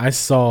ones. I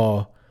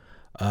saw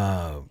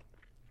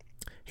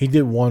he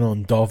did one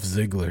on Dolph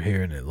Ziggler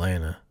here in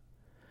Atlanta.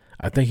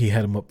 I think he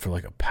had him up for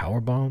like a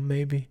powerbomb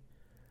maybe.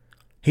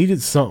 He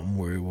did something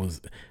where it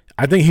was,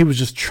 I think he was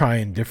just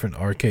trying different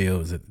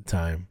RKOs at the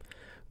time.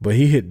 But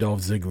he hit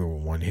Dolph Ziggler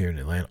with one here in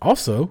Atlanta.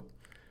 Also,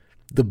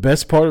 the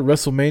best part of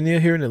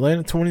WrestleMania here in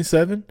Atlanta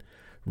 27,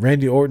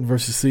 Randy Orton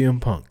versus CM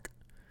Punk.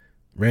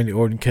 Randy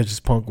Orton catches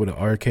Punk with an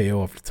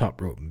RKO off the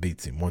top rope and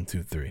beats him 1,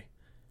 2, 3.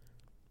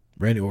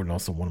 Randy Orton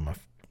also one of my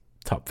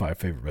top 5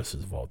 favorite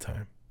wrestlers of all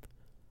time.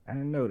 I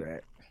didn't know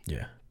that.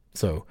 Yeah.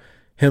 So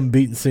him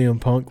beating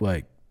CM Punk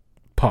like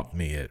popped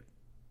me at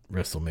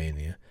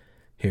WrestleMania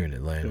here in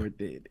Atlanta. Sure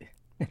did.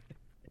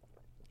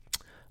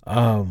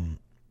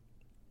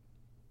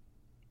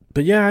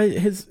 But yeah,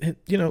 his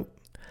you know,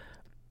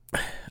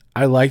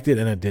 I liked it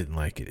and I didn't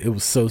like it. It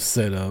was so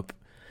set up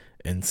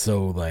and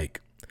so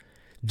like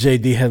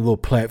JD had a little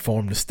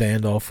platform to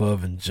stand off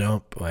of and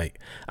jump. Like,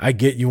 I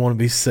get you want to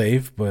be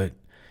safe, but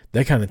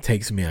that kind of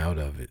takes me out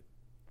of it.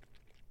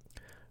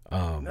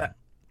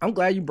 I'm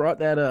glad you brought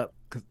that up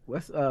because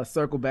let's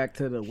circle back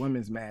to the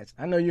women's match.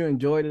 I know you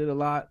enjoyed it a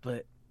lot,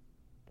 but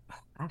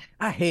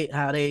I hate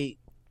how they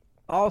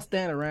all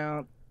stand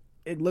around.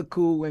 It looked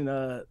cool when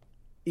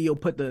Io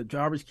put the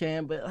garbage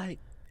can, but like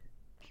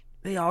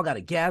they all got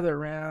to gather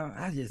around.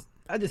 I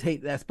just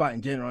hate that spot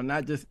in general. I'm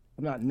not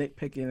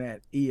nitpicking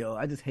at Io.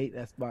 I just hate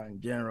that spot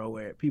in general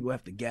where people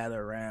have to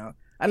gather around.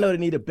 I know they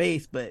need a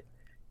base, but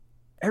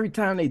every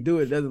time they do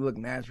it, it doesn't look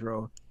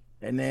natural.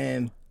 And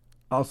then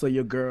also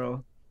your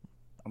girl,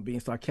 I'm being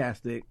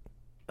sarcastic,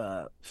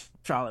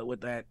 Charlotte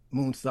with that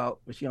moonsault,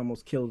 but she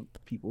almost killed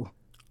people.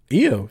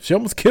 Io. She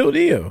almost killed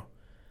Io.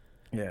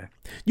 Yeah.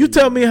 You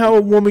tell me how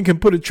a woman can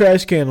put a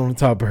trash can on the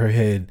top of her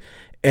head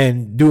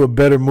and do a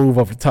better move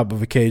off the top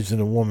of a cage than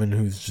a woman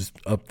who's just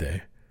up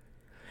there.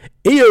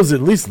 Io's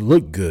at least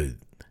look good.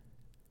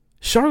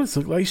 Charlotte's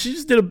look like she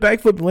just did a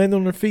backflip and landed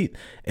on her feet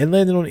and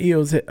landed on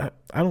Io's head.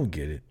 I don't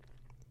get it.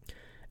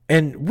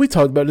 And we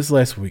talked about this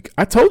last week.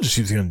 I told you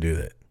she was going to do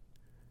that.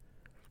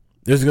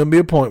 There's going to be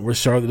a point where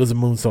Charlotte does a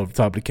moonsault at the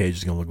top of the cage.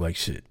 It's going to look like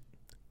shit.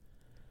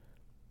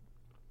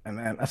 And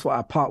that's why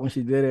I popped when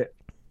she did it.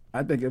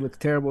 I think it looks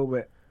terrible,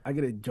 but I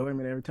get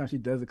enjoyment every time she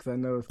does it because I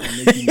know it's going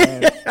to make you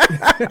mad.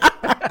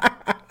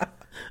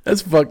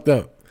 That's fucked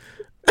up.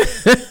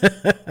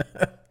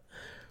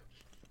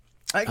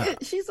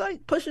 She's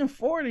like pushing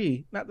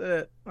 40. Not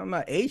that I'm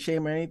not age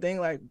shaming or anything.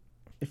 Like,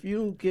 if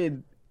you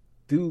could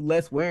do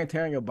less wear and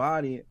tear on your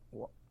body,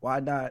 why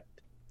not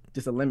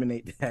just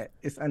eliminate that?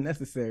 It's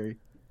unnecessary.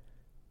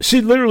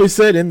 She literally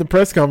said in the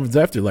press conference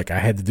after, like, I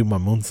had to do my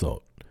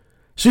moonsault.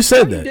 She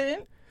said that.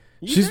 Didn't.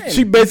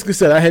 She basically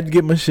said I had to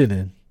get my shit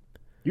in.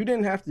 You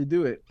didn't have to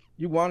do it.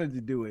 You wanted to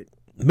do it.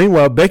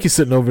 Meanwhile, Becky's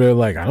sitting over there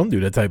like, I don't do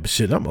that type of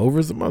shit. I'm over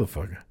as a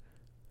motherfucker.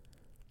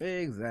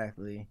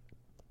 Exactly.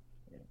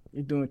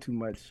 You're doing too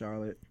much,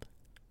 Charlotte.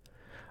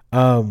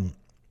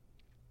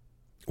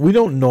 We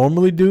don't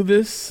normally do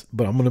this,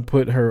 but I'm gonna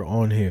put her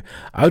on here.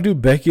 I'll do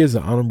Becky as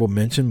an honorable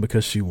mention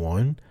because she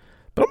won,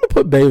 but I'm gonna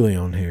put Bailey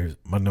on here,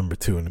 my number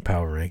 2 in the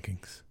power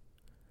rankings.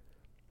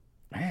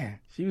 Man,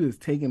 she was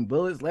taking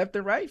bullets left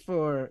and right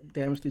for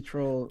Damage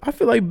Control. I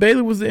feel like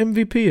Bailey was the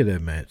MVP of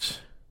that match.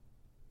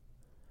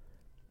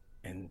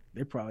 And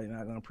they're probably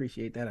not going to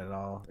appreciate that at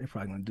all. They're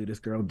probably going to do this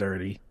girl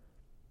dirty.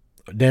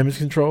 Damage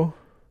Control?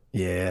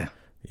 Yeah.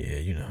 Yeah,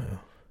 you know.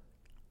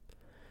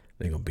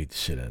 They're going to beat the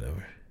shit out of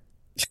her.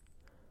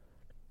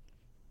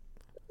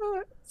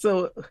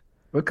 So,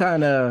 what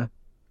kind of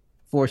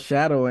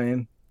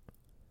foreshadowing,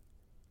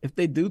 if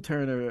they do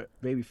turn her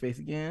babyface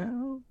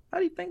again, how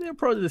do you think they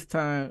approach this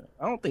time?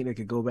 I don't think they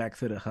could go back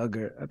to the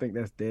hugger. I think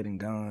that's dead and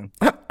gone.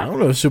 I don't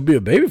know if she'll be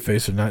a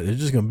babyface or not. They're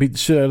just going to beat the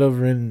shit out of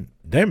her in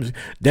Damage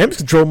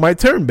Control might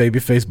turn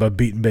babyface by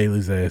beating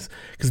Bailey's ass.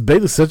 Because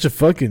Bailey's such a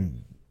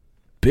fucking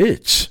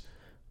bitch,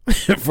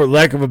 for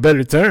lack of a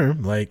better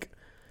term. Like,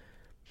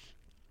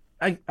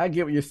 I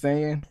get what you're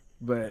saying,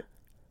 but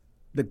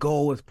the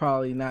goal was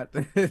probably not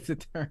to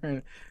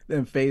turn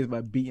them face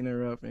by beating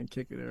her up and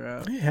kicking her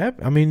out.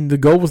 I mean, the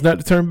goal was not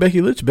to turn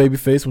Becky Lynch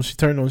babyface when she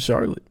turned on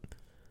Charlotte.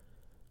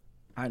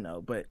 I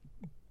know, but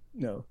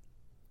no,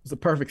 it's a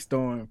perfect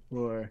storm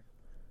for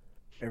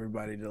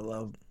everybody to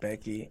love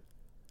Becky.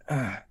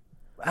 I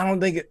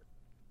don't think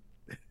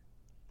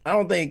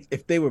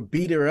if they would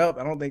beat her up,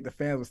 I don't think the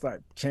fans would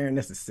start cheering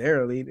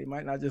necessarily. They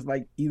might not just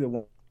like either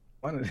one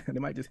of them. They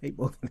might just hate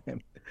both of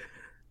them.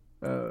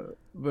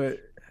 But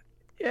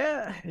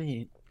yeah,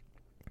 I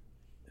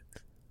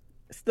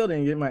still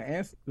didn't get my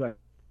answer, like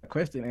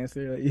question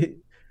answer. Like,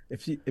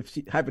 if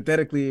she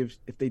hypothetically,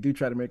 if they do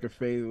try to make her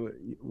face,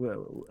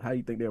 how do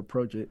you think they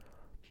approach it?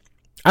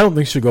 I don't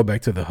think she'll go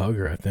back to the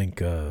hugger. I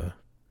think I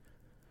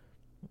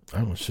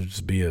don't know. She'll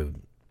just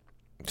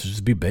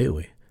be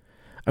Bailey.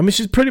 I mean,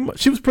 she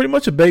was pretty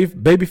much a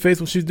baby face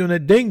when she was doing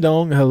that ding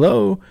dong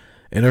hello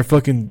in her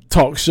fucking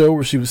talk show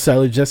where she was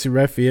Sally Jesse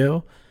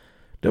Raphael.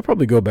 They'll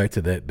probably go back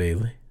to that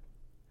Bailey.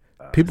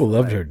 People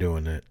loved her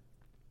doing that.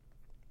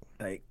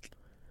 Like,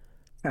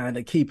 kind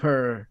of keep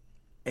her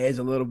edge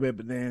a little bit,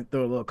 but then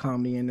throw a little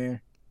comedy in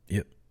there.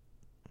 Yep.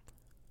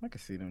 I can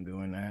see them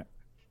doing that.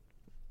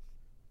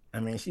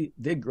 I mean, she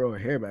did grow her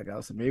hair back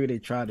out, so maybe they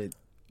try to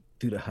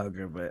do the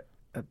hugger, but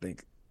I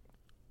think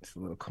it's a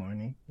little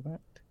corny.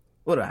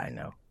 What do I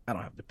know? I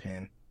don't have the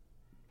pen.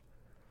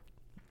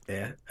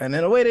 Yeah. And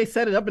then the way they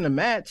set it up in the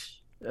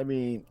match, I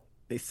mean,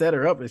 they set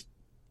her up as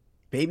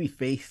baby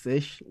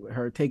face-ish, with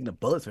her taking the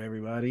bullets for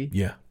everybody.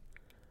 Yeah.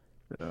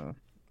 So,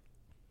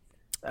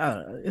 I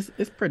don't know.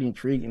 It's pretty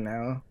intriguing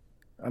now.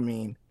 I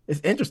mean, it's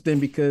interesting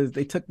because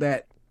they took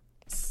that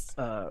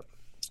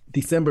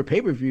December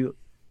pay-per-view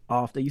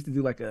off. They used to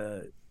do like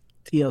a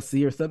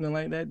TLC or something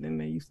like that. Then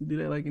they used to do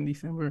that like in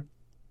December.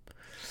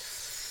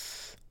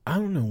 I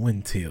don't know when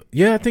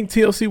I think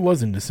TLC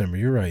was in December.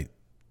 You're right.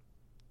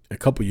 A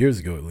couple years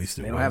ago, at least.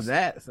 They don't have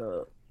that.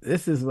 So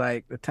this is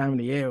like the time of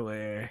the year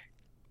where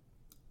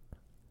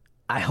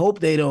I hope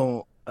they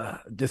don't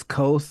just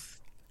coast.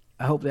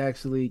 I hope they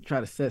actually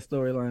try to set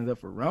storylines up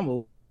for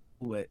Rumble.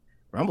 But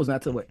Rumble's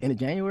not till end of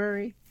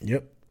January.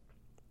 Yep.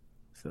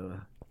 So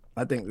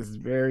I think this is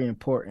very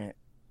important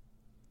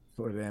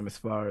for them as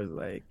far as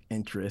like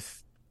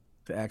interest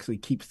to actually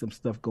keep some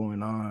stuff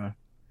going on.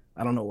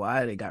 I don't know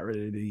why they got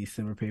rid of the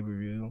December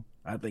pay-per-view.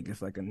 I think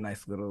it's like a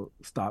nice little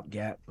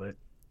stopgap, but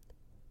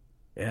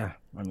yeah,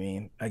 I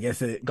mean, I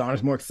guess it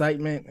garners more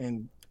excitement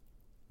and,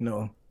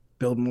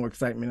 build more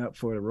excitement up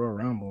for the Royal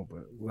Rumble,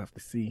 but we'll have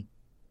to see.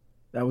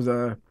 That was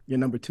your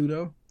number 2,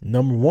 though?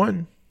 Number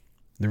 1,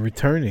 the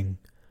returning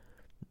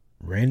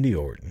Randy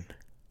Orton.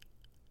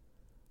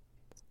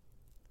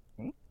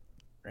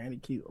 Randy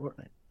Keith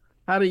Orton.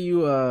 How do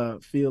you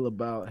feel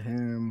about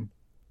him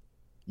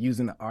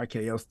using the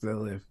RKO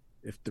still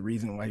if the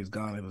reason why he's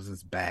gone it was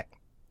his back?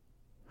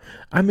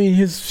 I mean,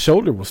 his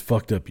shoulder was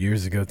fucked up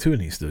years ago, too,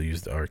 and he still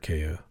used the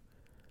RKO.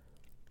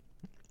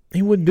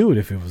 He wouldn't do it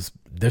if it was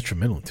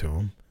detrimental to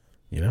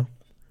him,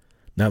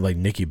 Not like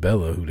Nikki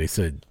Bella, who they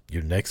said,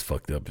 your neck's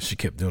fucked up, and she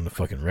kept doing the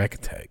fucking rack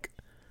attack.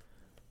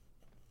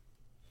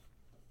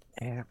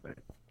 Yeah, but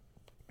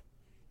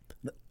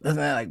doesn't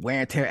that like wear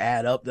and tear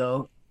add up,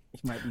 though?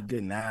 He might be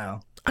good now.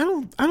 I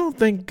don't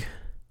think...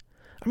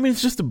 I mean,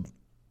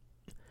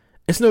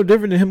 it's no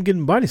different than him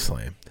getting body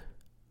slammed.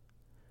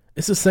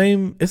 It's the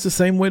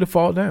same way to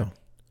fall down.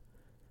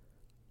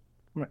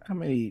 How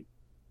many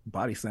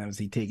body slams is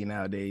he taking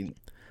nowadays?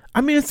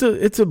 I mean, it's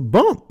a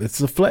bump. It's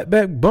a flat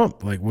back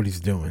bump, like what he's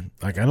doing.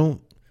 Like, I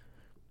don't...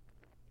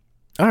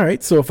 All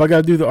right, so if I got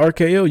to do the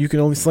RKO, you can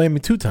only slam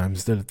me 2 times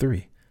instead of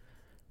 3.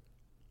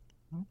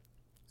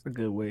 It's a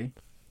good way.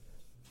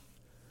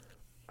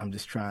 I'm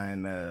just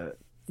trying to,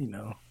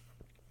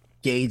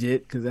 gauge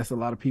it, because that's a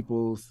lot of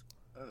people's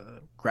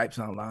gripes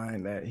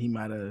online that he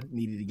might have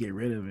needed to get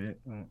rid of it.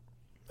 Man,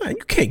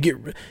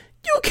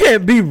 you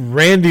can't be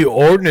Randy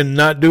Orton and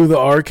not do the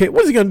RKO.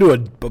 What's he gonna do?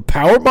 A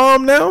power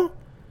bomb now?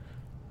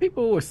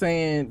 People were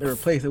saying to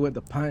replace it with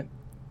the punt,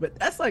 but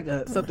that's like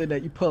something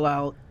that you pull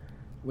out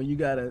when you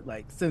gotta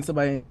like send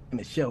somebody in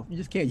the shelf. You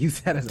just can't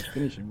use that as a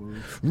finishing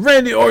move.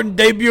 Randy Orton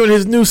debuting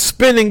his new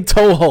spinning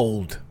toe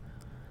hold.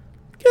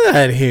 Get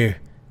out of here.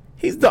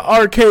 He's the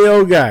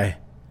RKO guy.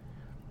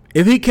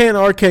 If he can't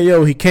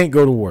RKO, he can't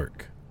go to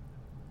work.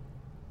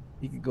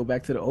 He could go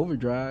back to the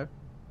overdrive.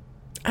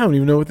 I don't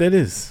even know what that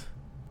is.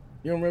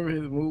 You don't remember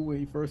his move when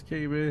he first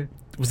came in?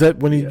 Was that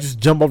when he just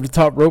jump off the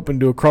top rope and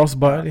do a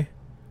crossbody?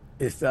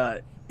 It's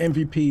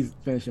MVP's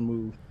finishing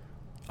move.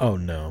 Oh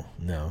no.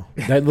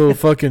 That little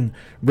fucking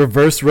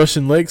reverse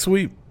Russian leg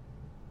sweep.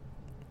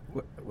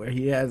 Where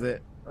he has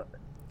it.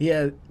 He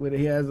has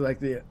like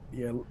the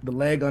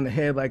leg on the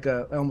head like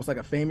almost like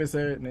a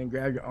famouser, and then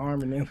grab your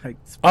arm and then like.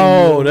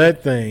 Oh,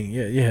 that thing.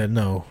 Yeah.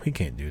 No, he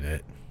can't do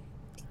that.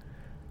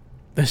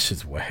 That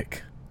shit's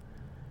whack.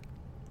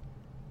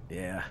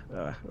 Yeah.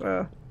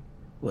 Well,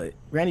 what?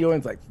 Randy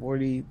Orton's like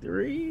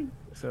 43,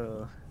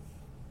 so.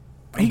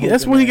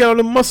 That's what he got all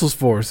the muscles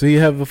for. So he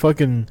have a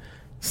fucking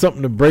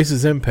something to brace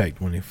his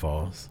impact when he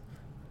falls.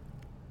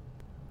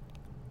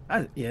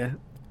 How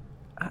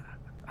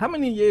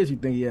many years you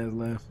think he has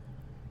left?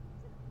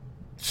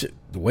 Shit,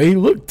 the way he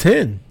looked,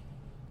 10.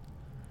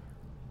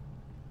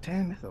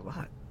 10? That's a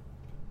lot.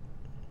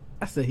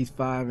 I said he's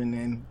 5 and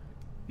then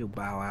he'll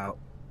bow out.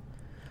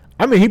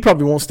 I mean, he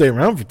probably won't stay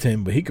around for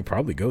 10, but he could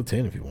probably go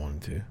 10 if he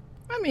wanted to.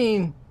 I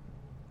mean,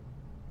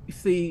 you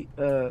see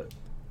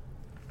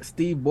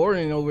Steve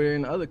Borden over there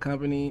in the other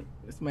company,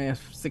 this man's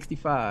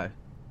 65.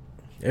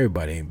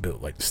 Everybody ain't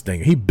built like the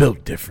Stinger. He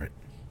built different.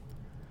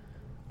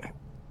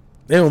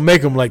 They don't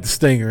make him like the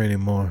Stinger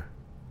anymore.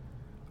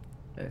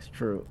 That's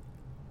true.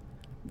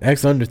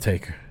 Ask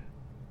Undertaker.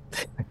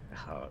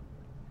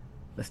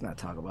 Let's not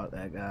talk about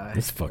that guy.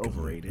 This fucking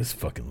overrated. This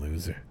fucking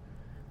loser.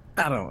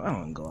 I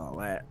don't go all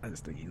that. I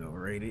just think he's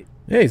overrated.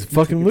 Yeah, he's a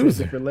fucking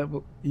loser. Different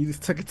level. You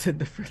just took it to a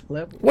different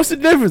level. What's the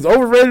difference?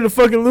 Overrated or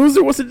fucking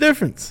loser? What's the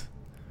difference?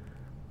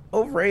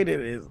 Overrated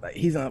is like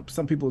he's on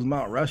some people's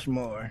Mount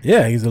Rushmore.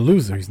 Yeah, he's a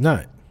loser. He's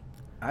not.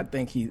 I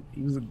think he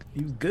was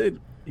good.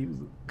 He was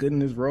good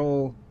in his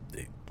role.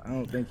 I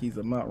don't think he's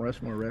a Mount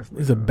Rushmore wrestler.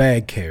 He's a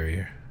bag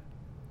carrier.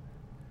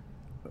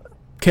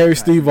 Carry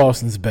Steve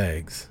Austin's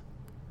bags.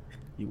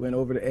 You went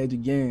over the edge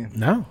again.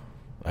 No,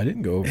 I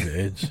didn't go over the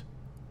edge.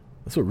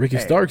 That's what Ricky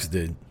Starks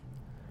did.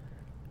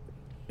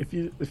 If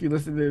you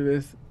listen to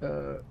this,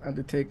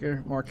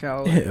 Undertaker,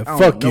 Markel,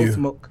 fuck you. No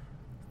smoke.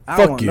 I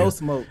fuck don't want you. no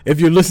smoke. If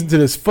you listen to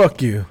this,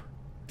 fuck you.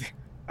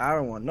 I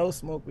don't want no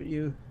smoke with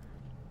you.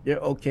 You're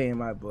okay in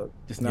my book.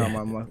 Just not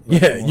my mouth.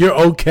 Yeah, you're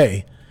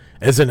okay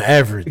as an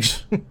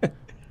average.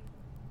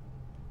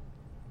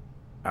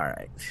 All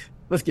right,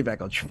 let's get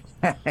back on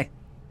track.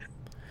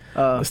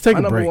 Let's take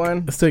a break.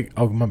 One, Let's take.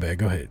 Oh, my bad.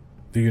 Go ahead.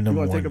 Do your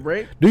number one. You want to take a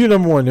break? Do your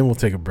number one, then we'll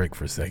take a break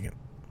for a second.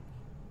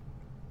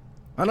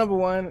 My number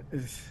one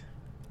is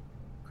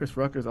Chris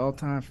Rucker's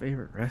all-time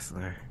favorite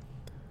wrestler.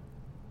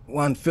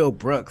 One, Phil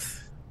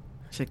Brooks,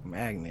 chick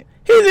magnet.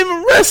 He didn't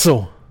even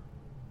wrestle.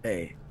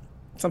 Hey,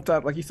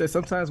 sometimes, like you said,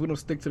 sometimes we don't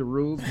stick to the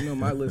rules. You know,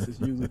 my list is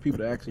usually people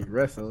that actually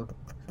wrestle.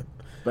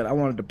 But I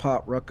wanted to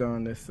pop Rucker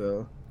on this,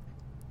 so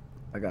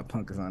I got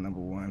Punk as on number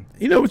one.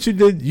 You know what you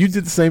did? You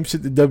did the same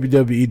shit that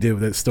WWE did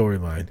with that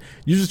storyline.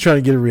 You're just trying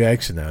to get a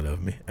reaction out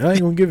of me, and I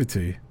ain't gonna give it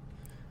to you.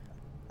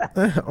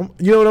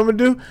 You know what I'm gonna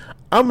do?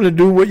 I'm gonna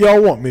do what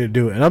y'all want me to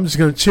do, and I'm just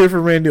gonna cheer for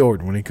Randy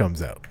Orton when he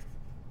comes out.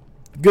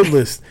 Good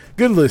list,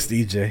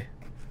 EJ.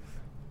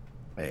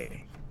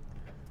 Hey,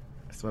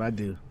 that's what I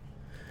do.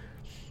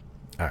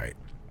 All right.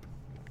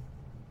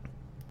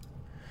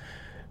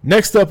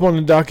 Next up on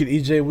the docket,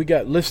 EJ, we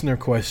got listener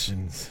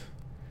questions.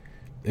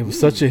 It was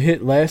such a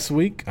hit last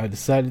week, I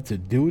decided to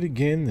do it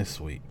again this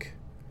week.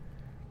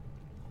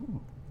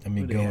 Let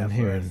me go in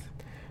here and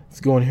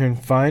let's go in here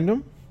and find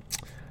them.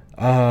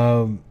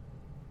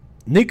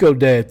 Nico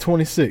Dad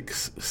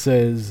 26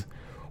 says,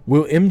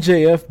 "Will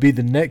MJF be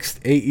the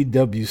next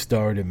AEW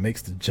star that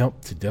makes the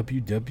jump to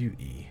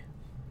WWE?"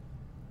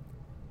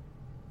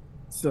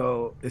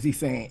 So is he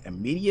saying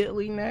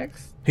immediately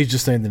next? He's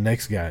just saying the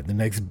next guy, the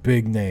next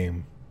big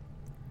name.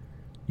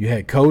 You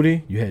had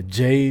Cody, you had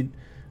Jade,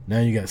 now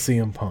you got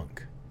CM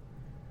Punk.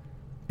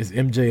 Is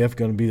MJF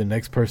going to be the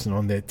next person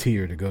on that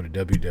tier to go to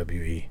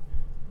WWE?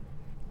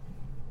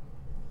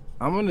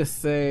 I'm going to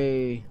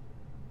say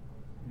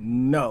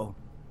no.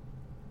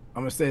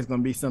 I'm going to say it's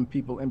going to be some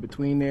people in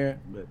between there,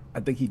 but I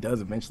think he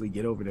does eventually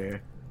get over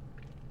there.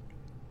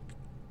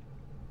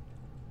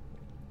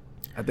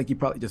 I think he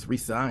probably just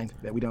re-signed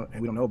that we don't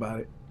know about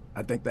it.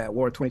 I think that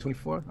War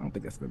 2024, I don't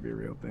think that's going to be a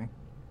real thing.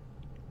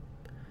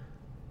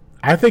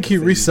 I think he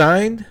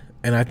re-signed,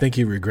 and I think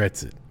he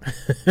regrets it.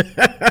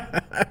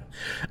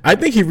 I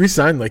think he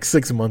re-signed like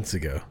 6 months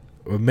ago,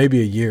 or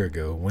maybe a year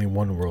ago when he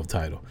won the world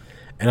title,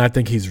 and I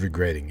think he's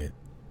regretting it.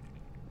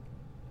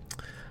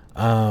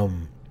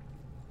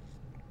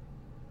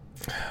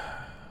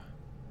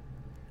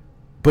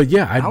 But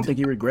yeah, I don't think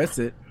he regrets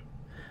it.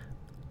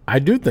 I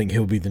do think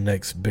he'll be the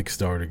next big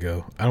star to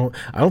go. I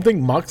don't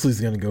think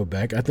Moxley's going to go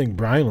back. I think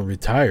Bryan will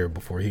retire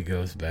before he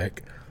goes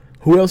back.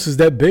 Who else is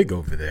that big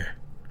over there?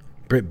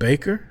 Britt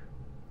Baker?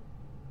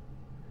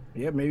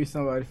 Yeah, maybe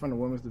somebody from the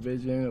women's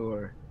division,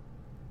 or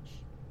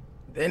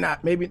they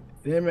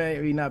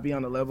may not be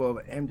on the level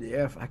of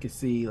MJF. I could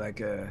see like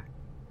a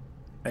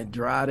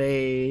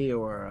Andrade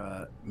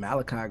or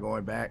Malachi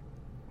going back.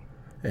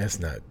 That's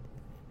not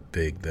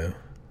big though.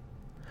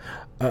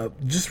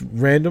 Just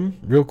random,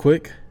 real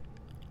quick.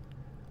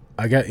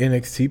 I got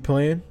NXT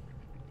playing.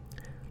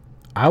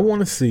 I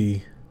want to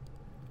see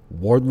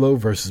Wardlow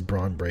versus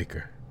Braun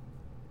Breaker.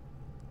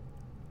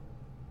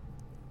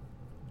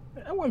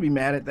 I wouldn't be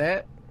mad at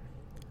that.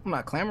 I'm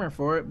not clamoring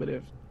for it, but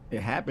if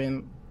it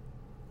happened,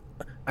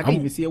 I can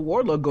even see a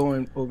Wardlow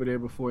going over there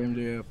before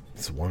MJF.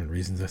 It's one of the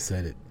reasons I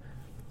said it.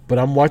 But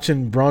I'm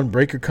watching Braun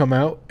Breaker come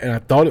out, and I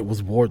thought it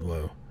was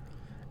Wardlow.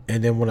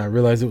 And then when I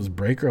realized it was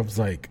Breaker, I was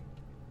like...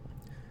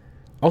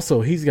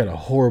 Also, he's got a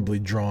horribly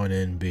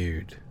drawn-in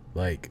beard.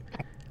 Like,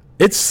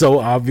 it's so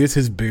obvious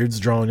his beard's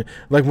drawn in.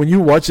 Like, when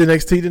you watch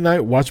NXT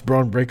tonight, watch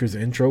Braun Breaker's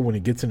intro when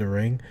he gets in the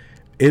ring.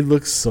 It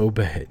looks so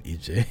bad,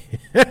 EJ.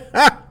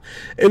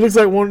 It looks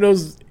like one of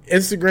those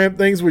Instagram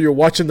things where you're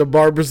watching the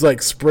barbers,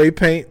 like, spray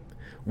paint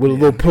with a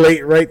little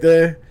plate right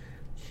there.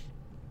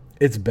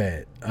 It's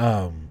bad.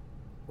 I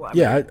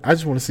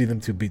just want to see them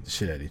two beat the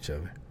shit out of each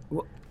other.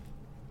 Well,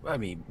 I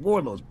mean,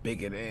 Wardlow's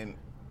bigger than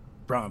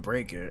Braun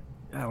Breaker.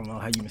 I don't know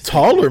how you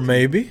taller,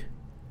 maybe.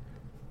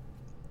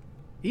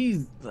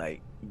 He's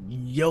like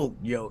yo.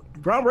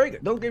 Braun Breaker.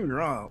 Don't get me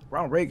wrong.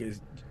 Braun Breaker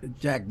is a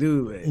jack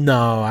dude.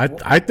 No,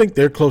 I think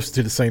they're closer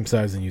to the same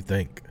size than you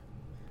think.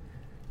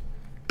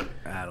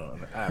 I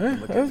don't know. I have to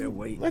look at their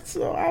weight.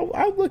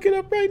 I'll look it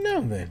up right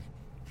now. Then.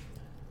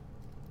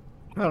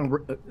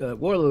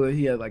 Wardlow,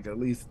 he had like at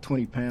least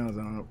 20 pounds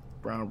on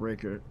Braun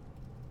Breaker.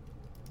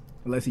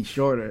 Unless he's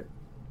shorter.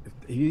 If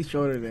he's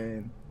shorter,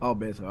 then all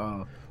bets are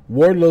off.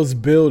 Wardlow's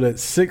billed at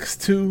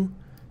 6'2",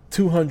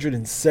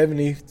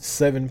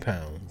 277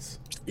 pounds.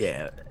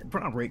 Yeah,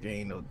 Braun Breaker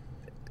ain't no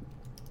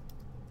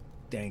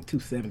dang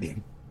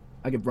 270.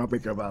 I give Braun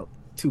Breaker about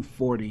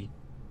 240.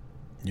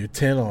 You're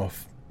 10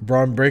 off.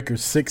 Braun Breaker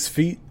 6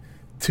 feet,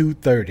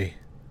 230.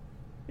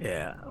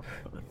 Yeah,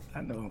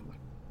 I know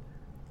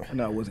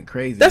it wasn't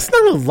crazy. That's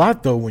not a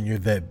lot though when you're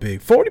that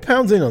big. 40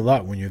 pounds ain't a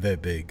lot when you're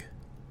that big.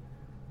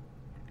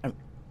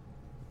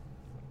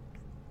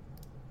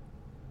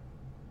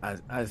 I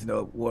just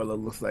know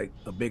Wardlow looks like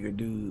a bigger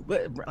dude,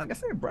 but like I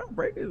said, Braun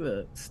Breaker's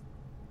a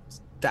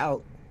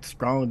stout,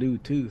 strong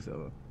dude too.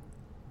 So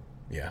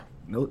yeah,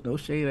 no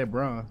shade at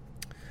Braun.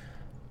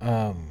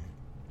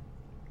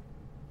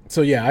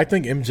 So yeah, I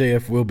think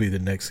MJF will be the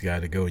next guy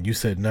to go, and you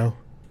said no.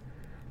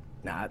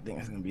 Nah, I think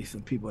there's gonna be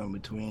some people in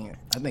between.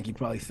 I think he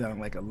probably sounded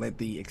like a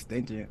lengthy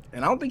extension,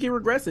 and I don't think he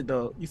regrets it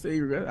though. You say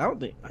he regrets? I don't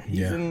think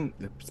he's in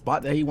the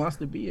spot that he wants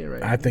to be in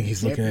right now. I think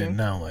he's looking at it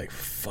now like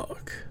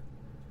fuck.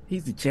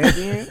 He's the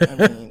champion.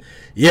 I mean,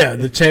 yeah,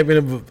 the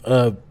champion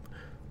of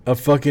a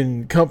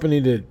fucking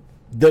company that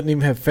doesn't even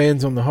have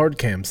fans on the hard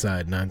cam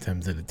side 9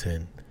 times out of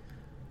 10.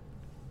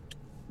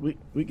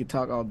 We could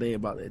talk all day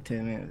about the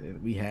attendance,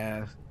 and we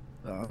have.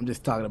 I'm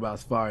just talking about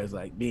as far as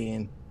like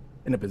being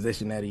in the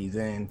position that he's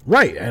in.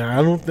 Right, and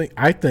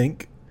I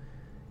think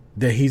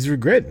that he's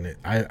regretting it.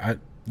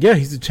 Yeah,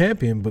 he's a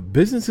champion, but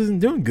business isn't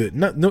doing good.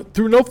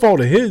 Through no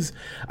fault of his.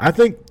 I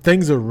think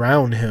things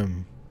around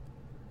him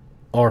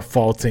are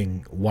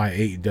faulting why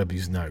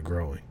AEW's not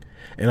growing.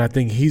 And I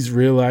think he's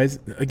realized,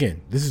 again,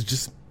 this is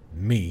just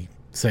me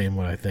saying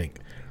what I think.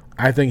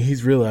 I think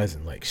he's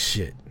realizing, like,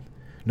 shit,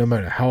 no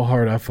matter how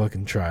hard I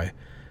fucking try,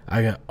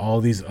 I got all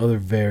these other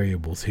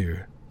variables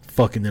here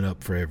fucking it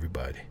up for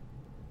everybody.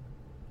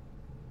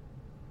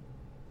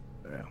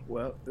 Yeah,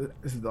 well,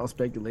 this is all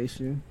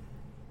speculation.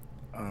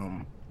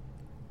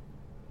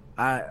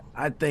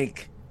 I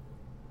think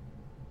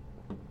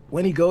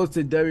when he goes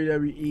to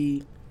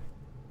WWE,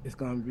 it's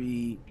going to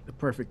be the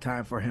perfect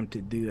time for him to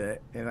do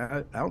that. And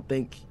I don't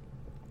think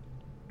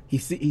he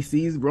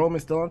sees Roman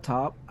still on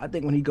top. I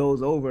think when he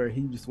goes over,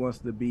 he just wants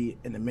to be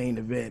in the main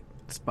event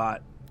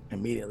spot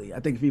immediately. I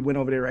think if he went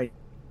over there right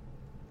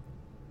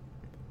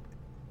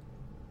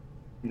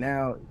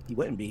now, he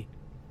wouldn't be.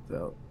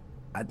 So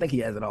I think he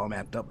has it all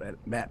mapped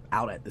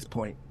out at this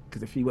point.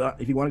 Because if he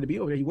wanted to be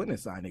over there, he wouldn't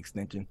have signed an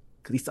extension.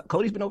 Because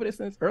Cody's been over there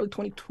since early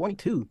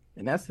 2022,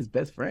 and that's his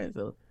best friend.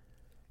 So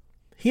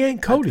he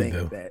ain't Cody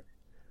though.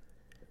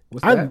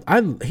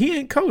 He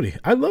ain't Cody.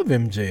 I love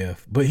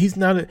MJF, but he's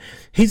not a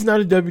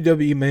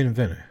WWE main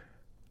eventer.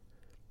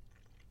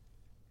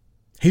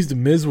 He's the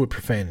Miz with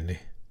profanity.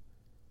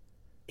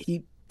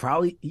 You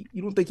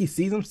don't think he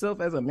sees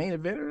himself as a main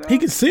eventer? Though? He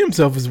can see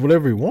himself as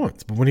whatever he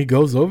wants, but when he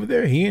goes over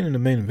there, he ain't in the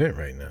main event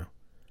right now.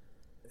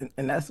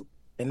 And that's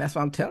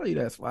why I'm telling you.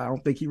 That's why I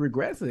don't think he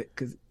regrets it,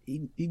 because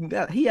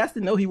he has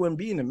to know he wouldn't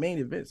be in the main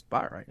event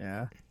spot right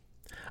now.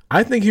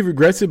 I think he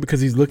regrets it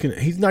because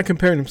he's not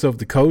comparing himself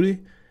to Cody.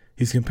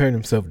 He's comparing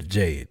himself to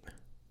Jade.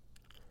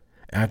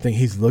 And I think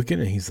he's looking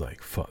and he's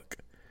like, fuck.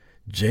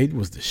 Jade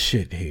was the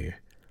shit here.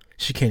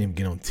 She can't even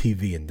get on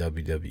TV in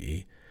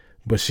WWE,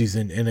 but she's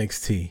in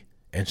NXT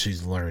and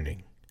she's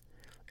learning.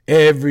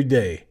 Every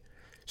day,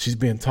 she's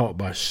being taught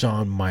by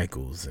Shawn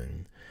Michaels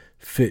and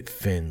Fit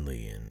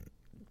Finley and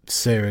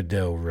Sarah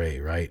Del Rey,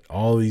 right?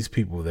 All these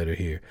people that are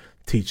here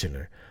teaching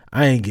her.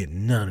 I ain't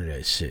getting none of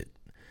that shit.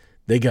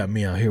 They got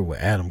me out here with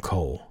Adam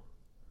Cole.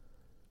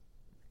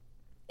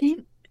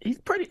 He's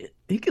pretty.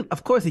 He could,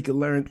 of course, he could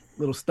learn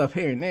little stuff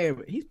here and there,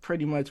 but he's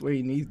pretty much where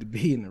he needs to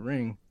be in the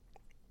ring.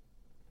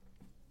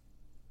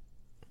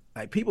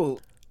 Like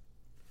people,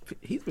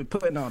 he's been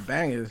putting on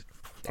bangers.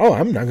 Oh,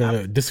 I'm not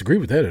gonna disagree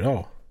with that at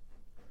all.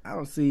 I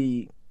don't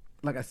see,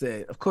 like I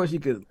said, of course you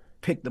could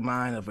pick the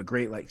mind of a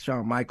great like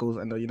Shawn Michaels.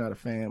 I know you're not a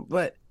fan,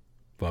 but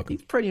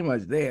he's pretty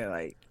much there.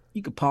 Like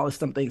you could polish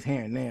some things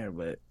here and there,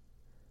 but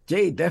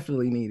Jay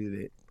definitely needed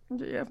it.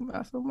 JF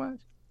not so much.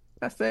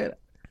 I said,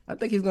 I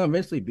think he's gonna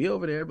eventually be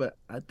over there, but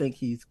I think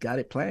he's got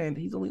it planned.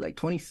 He's only like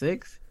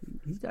 26.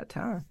 He's got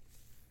time,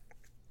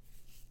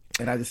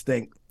 and I just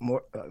think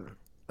more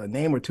a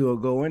name or two will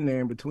go in there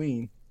in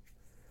between.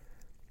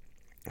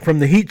 From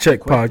the Heat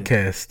Check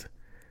podcast,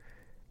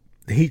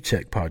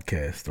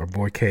 our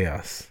boy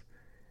Chaos.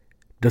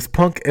 Does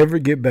Punk ever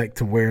get back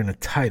to wearing a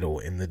title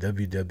in the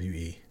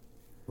WWE?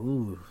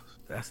 Ooh,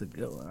 that's a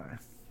good one.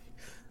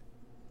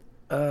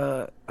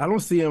 I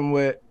don't see him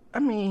with. I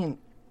mean,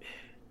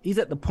 he's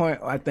at the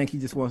point where I think he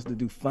just wants to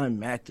do fun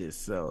matches.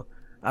 So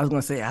I was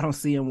gonna say I don't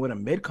see him with a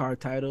mid-card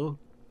title,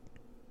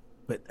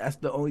 but that's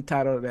the only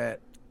title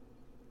that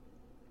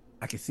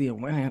I can see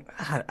him winning.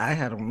 I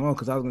don't know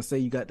because I was gonna say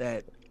you got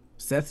that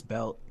Seth's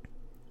belt.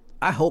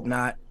 I hope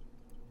not.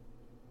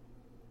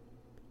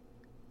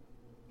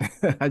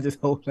 I just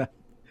hope not.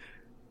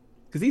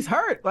 Because he's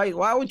hurt. Like,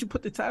 why would you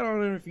put the title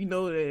on him if you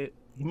know that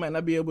he might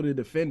not be able to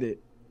defend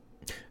it?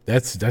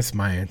 That's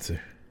my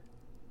answer.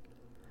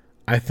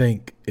 I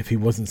think if he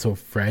wasn't so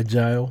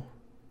fragile,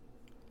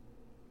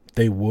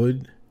 they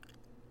would.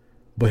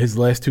 But his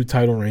last 2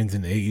 title reigns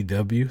in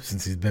AEW,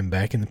 since he's been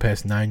back in the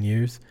past 9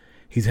 years,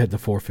 he's had to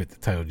forfeit the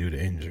title due to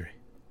injury.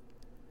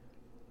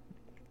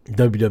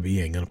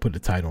 WWE ain't going to put the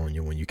title on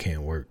you when you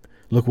can't work.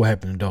 Look what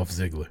happened to Dolph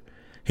Ziggler.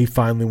 He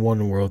finally won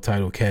the world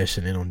title,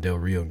 cashing in on Del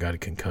Rio, and got a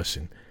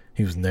concussion.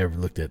 He was never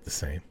looked at the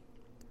same.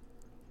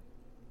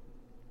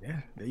 Yeah,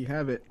 there you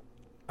have it.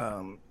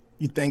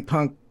 You think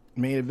Punk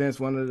main event's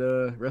one of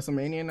the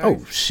WrestleMania nights?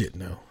 Oh, shit,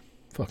 no.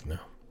 Fuck no.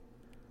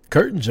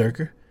 Curtain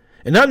jerker.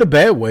 And not in a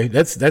bad way.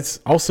 That's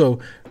also,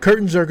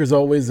 curtain jerker is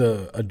always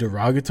a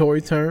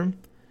derogatory term.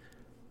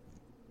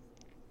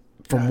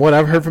 From what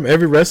I've heard from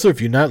every wrestler,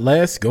 if you're not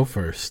last, go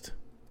first.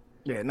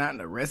 Yeah, not in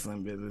the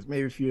wrestling business.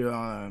 Maybe if you're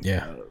on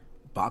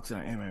boxing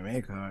or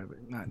MMA card,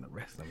 but not in the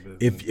wrestling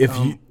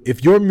business.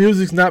 If your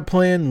music's not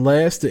playing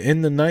last to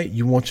end the night,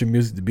 you want your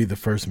music to be the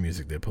first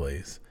music that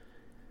plays.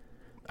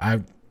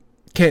 I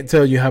can't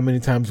tell you how many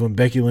times when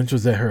Becky Lynch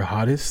was at her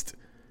hottest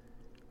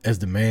as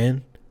the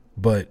man,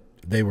 but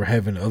they were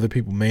having other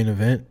people main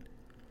event,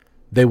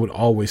 they would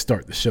always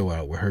start the show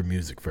out with her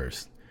music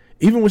first.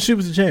 Even when she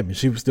was a champion,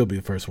 she would still be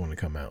the first one to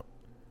come out.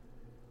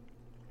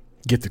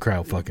 Get the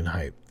crowd fucking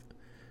hyped.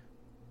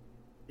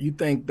 You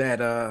think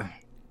that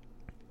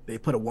they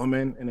put a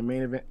woman in the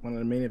main event, one of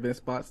the main event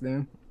spots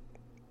then?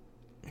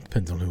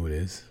 Depends on who it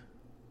is.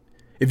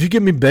 If you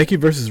give me Becky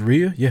versus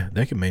Rhea, yeah,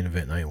 that could main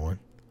event night 1.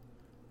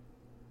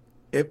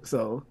 If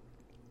so,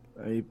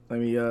 let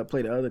me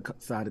play the other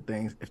side of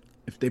things.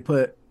 If they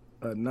put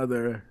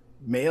another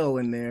male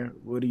in there,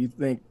 what do you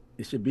think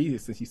it should be?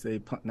 Since you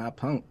say not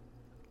Punk,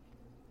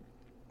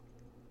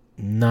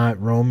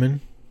 not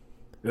Roman.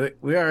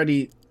 We're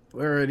already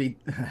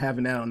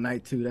having that on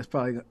night 2. That's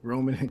probably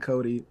Roman and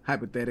Cody,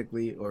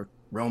 hypothetically, or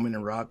Roman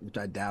and Rock, which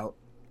I doubt.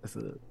 That's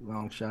a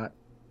long shot.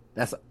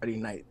 That's already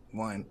night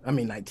 1. I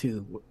mean night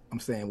 2. I'm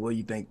saying, what do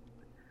you think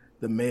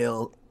the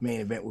male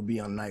main event would be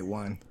on night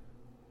 1?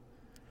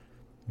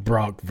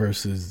 Brock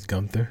versus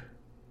Gunther.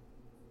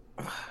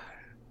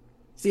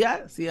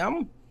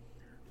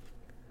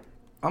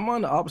 I'm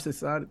on the opposite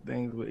side of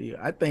things with you.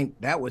 I think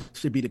that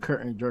should be the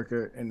curtain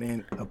jerker, and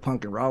then a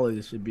Punk and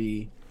Rollins should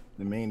be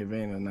the main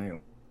event of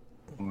night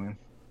 1.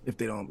 If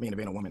they don't main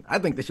event a woman, I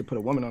think they should put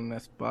a woman on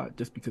that spot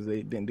just because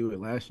they didn't do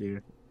it last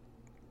year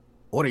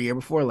or the year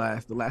before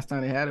last. The last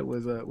time they had it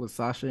was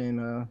Sasha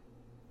and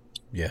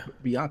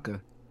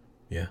Bianca.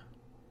 Yeah.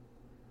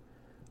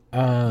 You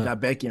got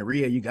Becky and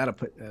Rhea. You got to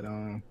put that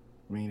on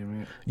main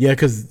event. Yeah,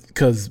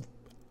 because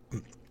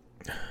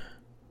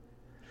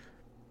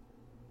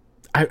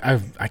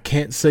I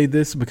can't say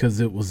this because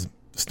it was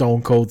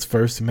Stone Cold's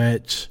first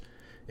match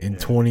in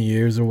 20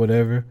 years or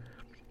whatever.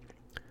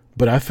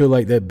 But I feel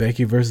like that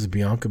Becky versus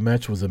Bianca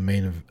match was a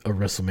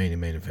WrestleMania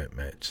main event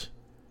match.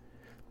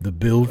 The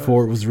build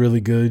for it was really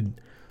good.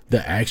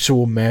 The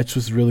actual match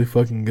was really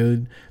fucking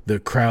good. The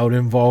crowd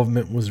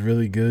involvement was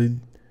really good.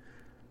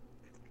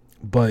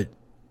 But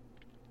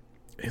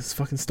it's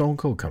fucking Stone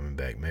Cold coming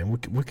back, man.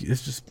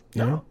 It's just,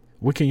 you know,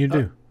 what can you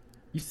do?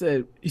 You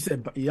said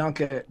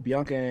Bianca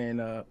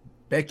and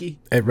Becky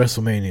at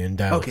WrestleMania in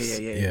Dallas.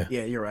 Okay,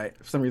 yeah, you're right.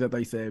 For some reason, I thought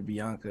you said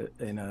Bianca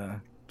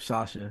and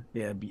Sasha.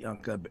 Yeah,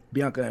 Bianca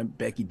and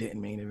Becky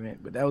didn't main event,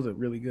 but that was a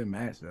really good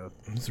match, though.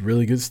 It's a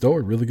really good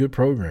story, really good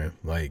program.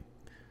 Like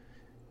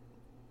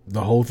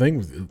the whole thing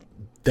was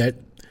that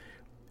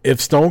if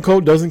Stone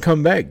Cold doesn't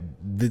come back,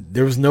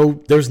 there's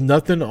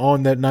nothing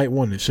on that night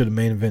one that should have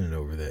main evented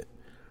over that.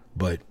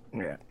 But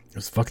Yeah.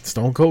 it's fucking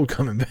Stone Cold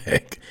coming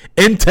back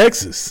in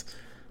Texas.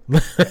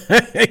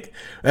 That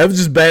was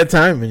just bad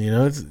timing, you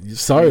know.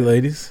 Sorry,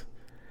 ladies.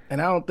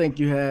 And I don't think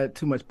you had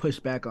too much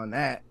pushback on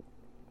that.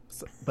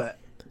 So, but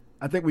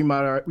I think we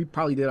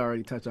probably did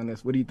already touch on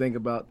this. What do you think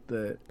about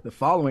the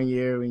following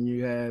year when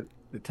you had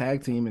the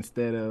tag team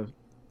instead of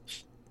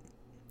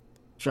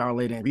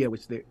Charlotte and Rhea,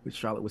 which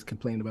Charlotte was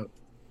complaining about?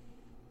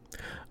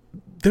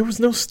 There was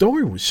no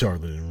story with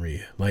Charlotte and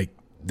Rhea. Like,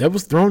 that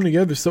was thrown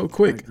together so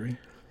quick. I agree.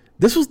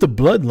 This was the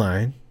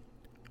bloodline,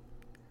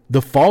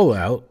 the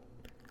fallout,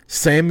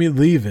 Sammy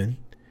leaving,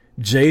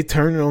 Jay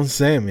turning on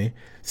Sammy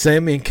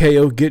and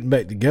KO getting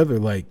back together.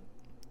 Like,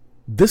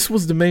 this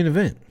was the main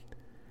event.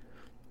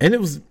 And it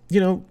was, you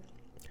know,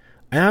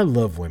 and I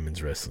love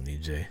women's wrestling,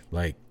 EJ.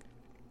 Like,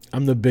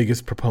 I'm the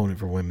biggest proponent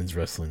for women's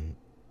wrestling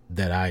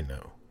that I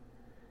know.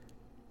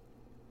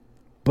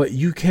 But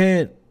you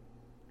can't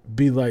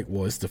be like,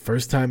 well, it's the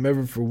first time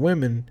ever for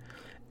women,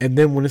 and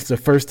then when it's the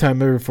first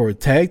time ever for a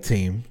tag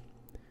team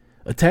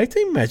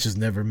match is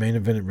never main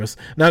evented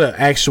wrestling. Not an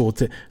actual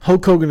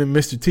Hulk Hogan and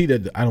Mr. T.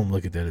 That I don't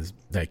look at that as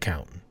that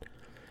counting.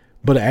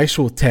 But an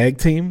actual tag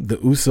team, the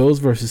Usos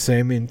versus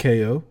Sammy and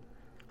KO,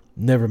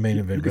 never main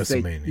event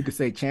WrestleMania. You could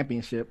say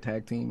championship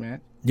tag team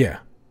match. Yeah,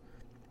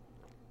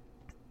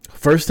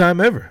 first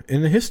time ever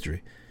in the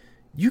history.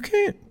 You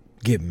can't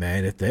get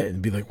mad at that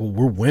and be like, well,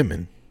 we're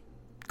women.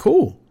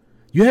 Cool.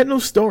 You had no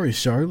story,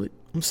 Charlotte.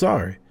 I'm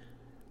sorry.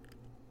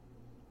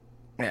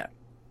 Yeah.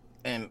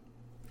 And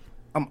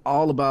I'm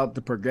all about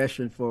the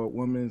progression for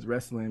women's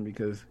wrestling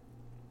because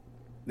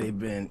they've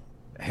been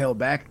held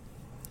back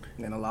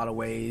in a lot of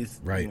ways.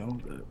 Right. You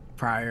know, the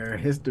prior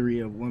history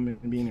of women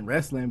being in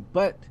wrestling.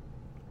 But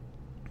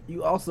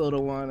you also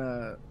don't want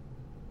to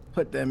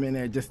put them in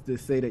there just to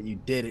say that you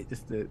did it,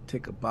 just to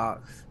tick a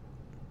box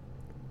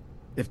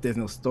if there's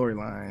no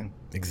storyline.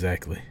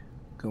 Exactly.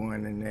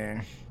 Going in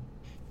there.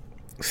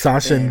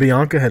 Sasha and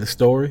Bianca had a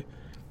story.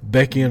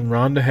 Becky and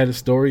Ronda had a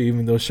story,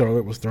 even though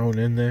Charlotte was thrown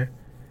in there.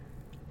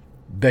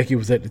 Becky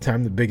was at the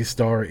time the biggest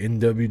star in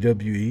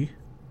WWE.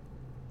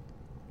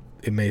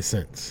 It made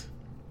sense.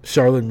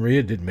 Charlotte and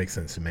Rhea didn't make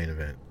sense in main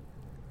event.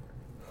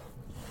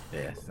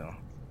 Yeah,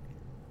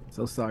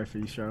 so sorry for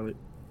you, Charlotte.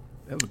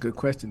 That was a good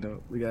question,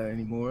 though. We got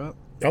any more up?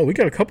 Oh, we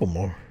got a couple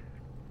more.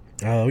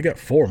 We got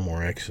 4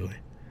 more, actually.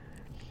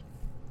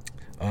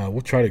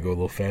 We'll try to go a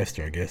little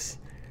faster, I guess,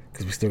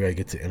 because we still got to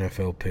get to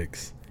NFL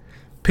picks.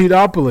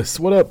 Peteopolis,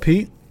 what up,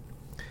 Pete?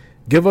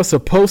 Give us a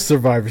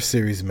post-Survivor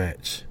Series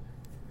match.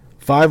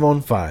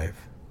 5-on-5.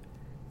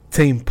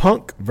 Team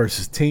Punk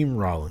versus Team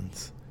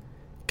Rollins.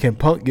 Can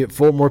Punk get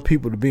 4 more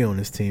people to be on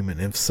his team?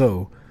 And if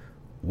so,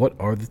 what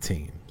are the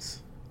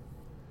teams?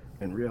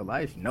 In real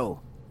life,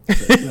 no.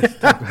 Let's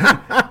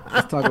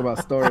talk about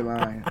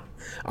storyline.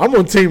 I'm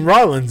on Team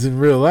Rollins in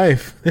real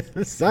life.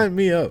 Sign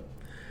me up.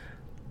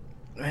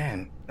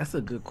 Man, that's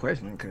a good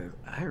question because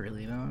I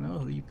really don't know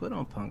who you put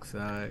on Punk's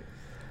side.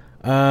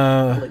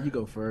 I'll let you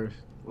go first.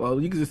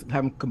 Well, you can just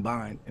have them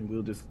combined, and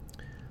we'll just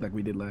like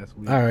we did last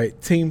week. All right,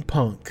 Team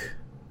Punk.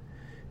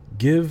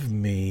 Give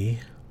me.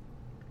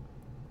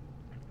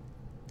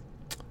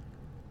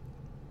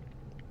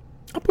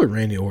 I'll put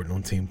Randy Orton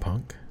on Team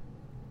Punk.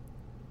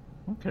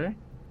 Okay.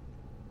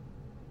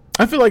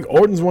 I feel like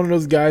Orton's one of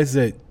those guys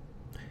that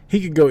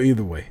he could go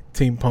either way,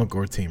 Team Punk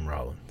or Team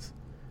Rollins.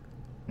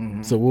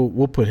 Mm-hmm. So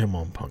we'll put him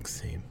on Punk's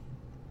team.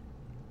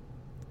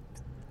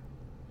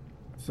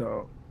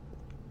 So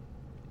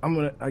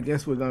I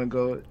guess we're gonna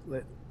go.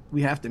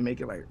 We have to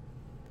make it like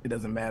it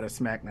doesn't matter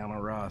SmackDown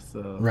or Raw.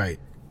 So right.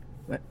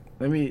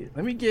 Let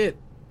me get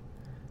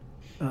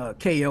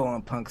KO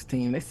on Punk's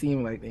team. They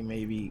seem like they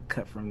may be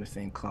cut from the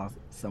same cloth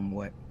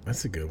somewhat.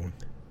 That's a good one.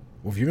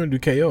 Well, if you're gonna do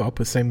KO, I'll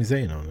put Sami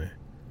Zayn on there.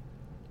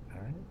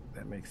 All right,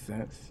 that makes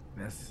sense.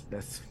 That's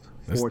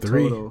 4 That's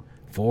 3. total.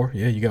 4?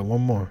 Yeah, you got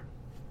 1 more.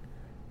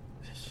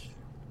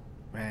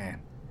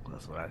 Man,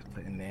 that's what I was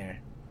putting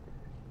there.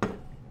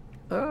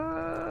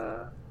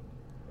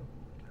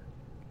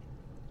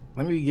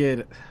 Let me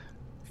get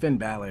Finn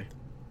Balor.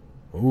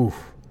 Ooh,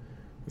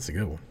 that's a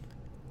good one.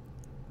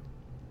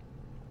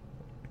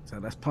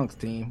 So that's Punk's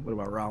team. What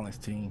about Rollins'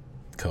 team?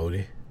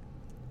 Cody.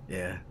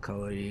 Yeah,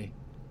 Cody.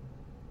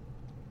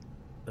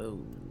 Oh,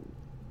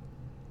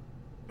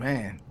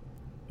 man.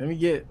 Let me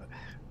get.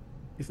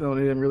 This one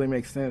didn't really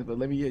make sense, but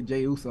let me get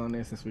Jey Uso on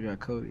there since we got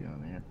Cody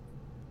on there.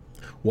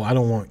 Well, I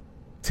don't want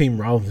Team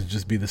Rollins to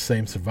just be the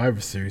same Survivor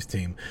Series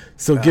team.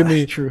 So give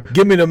me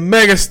the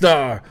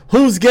megastar.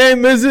 Whose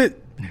game is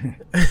it?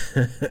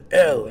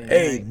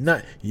 LA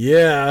Knight.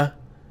 Yeah.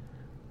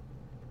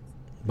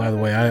 By the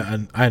way,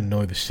 I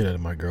annoy the shit out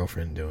of my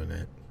girlfriend doing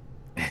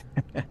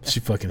that. She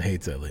fucking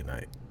hates LA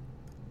Knight.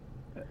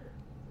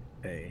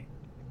 Hey,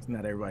 it's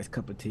not everybody's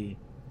cup of tea.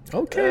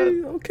 Okay,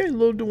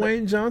 little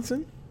Dwayne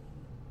Johnson.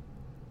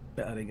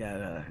 They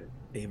got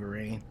Ava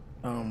Rain.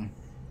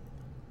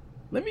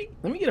 Let me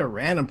get a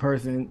random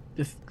person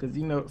just because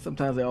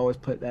sometimes they always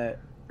put that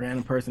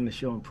random person to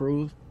show and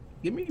prove.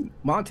 Give me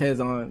Montez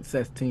on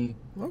Seth's team.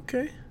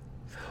 Okay.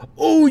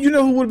 Oh, you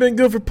know who would have been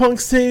good for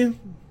Punk's team?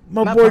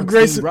 My Not boy Punk's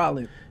Grayson. team,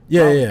 Rollins.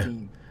 Yeah, Rollins' yeah.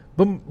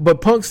 team.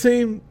 But Punk's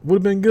team would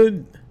have been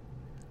good.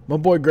 My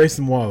boy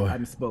Grayson I Waller.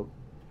 misspoke.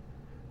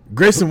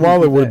 Grayson Who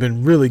Waller did would have that?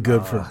 been really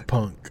good for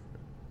Punk.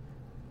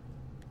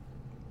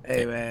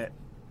 Hey man,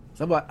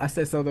 I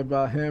said something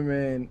about him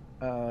and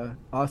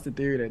Austin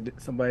Theory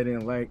that somebody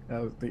didn't like.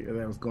 That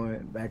was going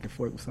back and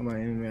forth with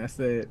somebody in there.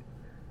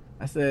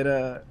 I said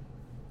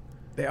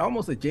they're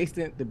almost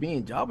adjacent to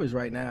being jobbers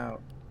right now.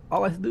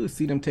 All I have to do is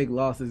see them take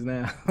losses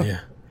now. Yeah,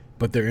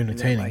 but they're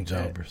entertaining like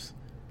that. jobbers.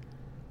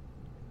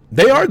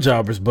 They are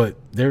jobbers, but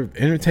they're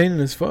entertaining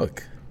as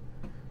fuck.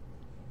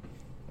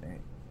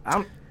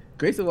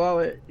 Grayson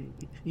Waller,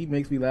 he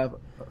makes me laugh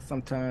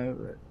sometimes.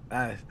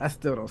 But I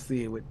still don't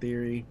see it with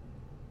Theory.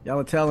 Y'all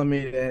are telling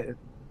me that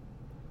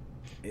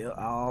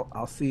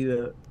I'll see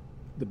the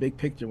big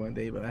picture one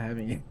day, but I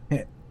haven't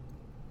yet.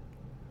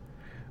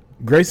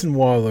 Grayson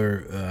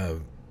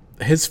Waller,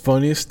 his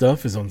funniest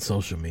stuff is on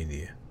social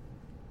media.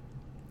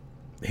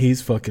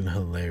 He's fucking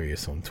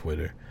hilarious on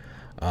Twitter.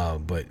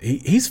 But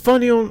he's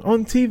funny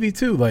on TV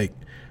too. Like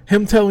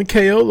him telling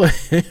KO,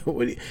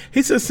 like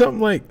he said something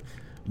like,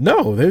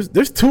 "No,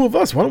 there's two of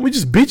us. Why don't we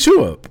just beat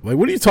you up?" Like,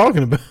 what are you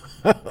talking about?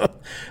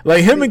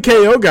 Like him and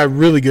KO got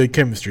really good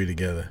chemistry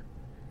together.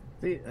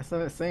 See, that's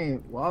what I'm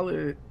saying.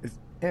 Waller is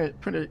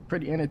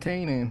pretty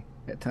entertaining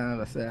at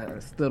times. I said I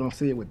still don't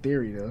see it with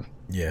Theory though.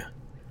 Yeah.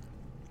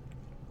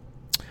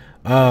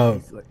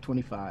 He's like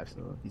 25,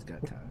 so he's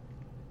got time.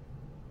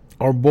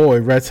 Our boy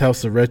Rat's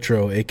House of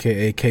Retro,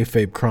 aka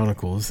Kayfabe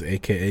Chronicles,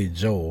 aka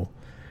Joel,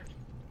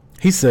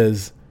 he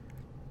says,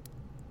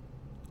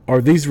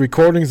 "Are these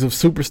recordings of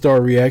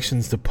superstar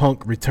reactions to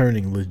Punk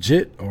returning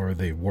legit, or are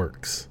they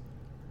works?"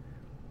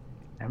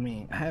 I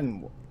mean, I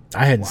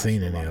hadn't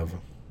seen any of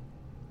them.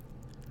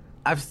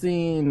 I've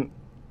seen.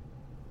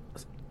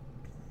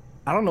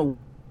 I don't know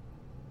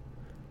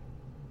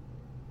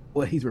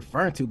what he's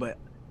referring to, but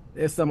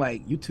there's some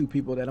like YouTube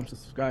people that I'm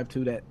subscribed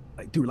to that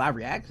like do live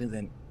reactions,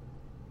 and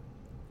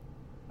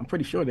I'm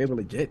pretty sure they were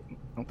legit. I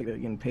don't think they're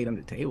getting paid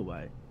under the table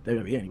by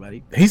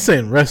anybody. He's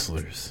saying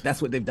wrestlers. That's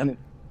what they've done.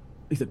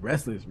 He said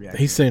wrestlers react.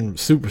 He's saying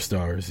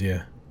superstars,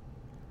 yeah.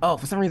 Oh,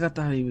 for some reason I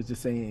thought he was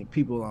just saying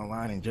people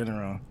online in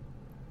general.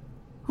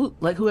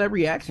 Who have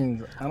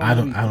reactions? I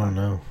don't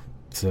know.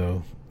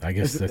 So I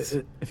guess that's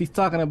if he's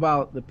talking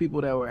about the people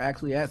that were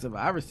actually at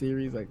Survivor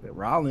Series, like the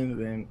Rollins,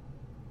 then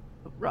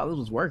Rollins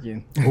was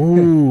working.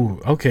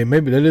 Ooh, okay,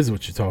 maybe that is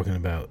what you're talking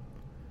about.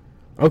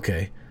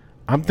 Okay.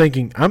 I'm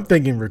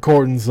thinking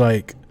recordings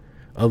like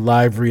a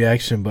live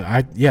reaction, but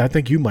I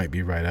think you might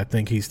be right. I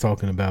think he's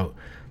talking about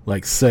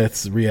like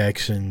Seth's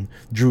reaction,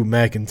 Drew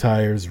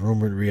McIntyre's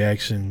rumored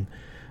reaction.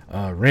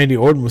 Randy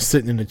Orton was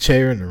sitting in a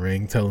chair in the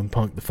ring telling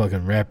Punk to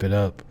fucking wrap it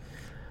up.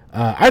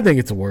 I think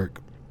it's a work.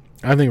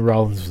 I think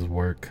Rollins was a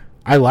work.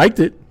 I liked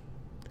it.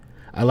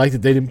 I liked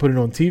that they didn't put it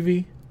on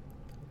TV.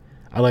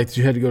 I liked that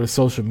you had to go to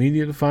social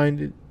media to find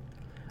it.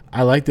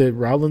 I liked that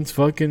Rollins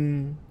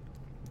fucking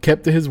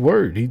kept to his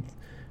word.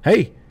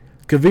 Hey,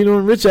 Cavino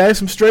and Rich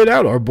asked him straight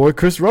out. Our boy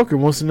Chris Rucker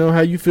wants to know how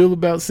you feel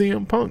about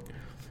CM Punk.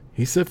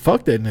 He said,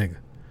 "Fuck that nigga."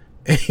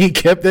 And he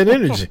kept that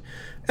energy.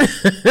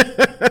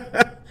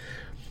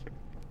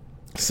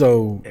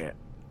 So, yeah.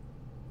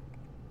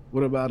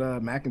 What about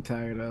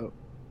McIntyre though?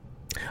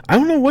 I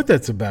don't know what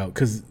that's about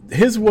because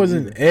his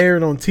wasn't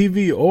aired on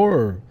TV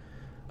or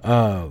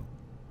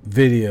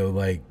video.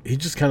 Like he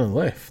just kind of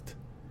left.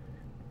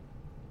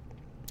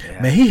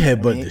 Yeah, man, he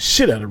headbutted the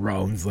shit out of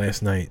Rollins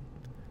last night.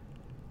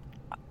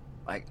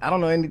 Like I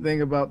don't know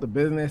anything about the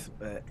business,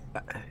 but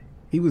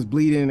he was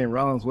bleeding and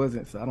Rollins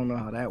wasn't, so I don't know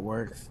how that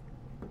works.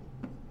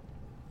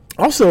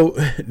 Also,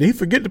 did he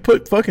forget to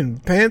put fucking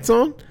pants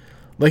on?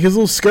 Like his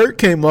little skirt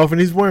came off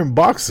and he's wearing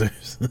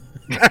boxers.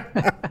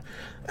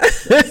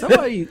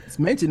 Somebody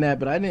mentioned that,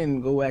 but I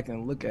didn't go back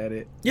and look at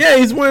it. Yeah,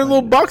 he's wearing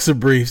little boxer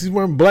briefs. He's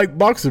wearing black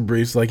boxer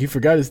briefs like he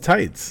forgot his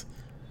tights.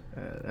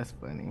 That's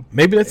funny.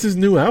 Maybe that's his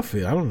new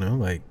outfit. I don't know.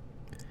 Like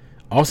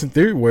Austin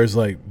Theory wears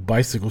like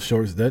bicycle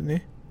shorts, doesn't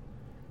he?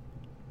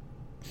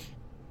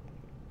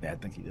 Yeah, I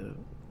think he does.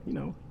 You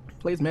know,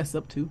 plays mess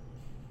up too.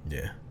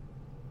 Yeah.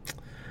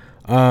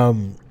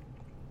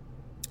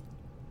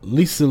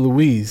 Lisa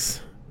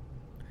Louise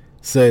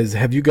says,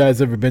 "Have you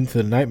guys ever been to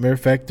the Nightmare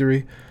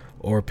Factory,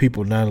 or are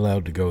people not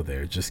allowed to go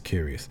there? Just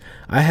curious."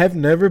 I have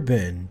never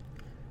been,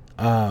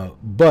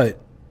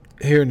 but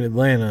here in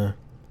Atlanta,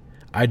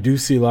 I do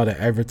see a lot of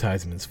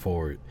advertisements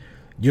for it.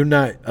 You're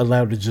not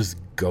allowed to just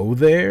go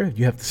there.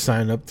 You have to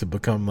sign up to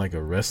become like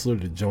a wrestler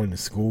to join the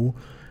school,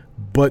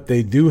 but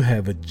they do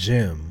have a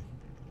gym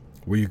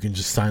where you can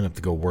just sign up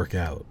to go work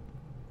out.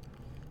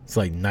 It's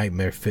like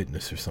Nightmare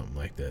Fitness or something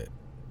like that.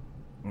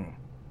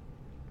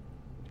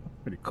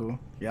 Pretty cool.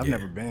 Yeah, I've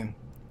never been.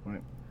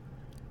 But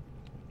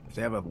if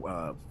they have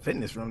a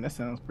fitness room, that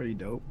sounds pretty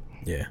dope.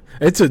 Yeah,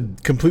 it's a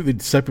completely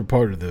separate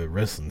part of the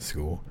wrestling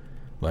school.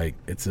 Like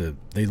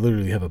they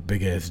literally have a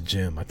big ass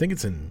gym. I think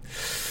it's in.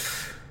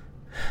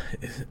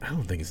 I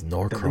don't think it's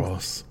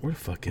Norcross. Where the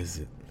fuck is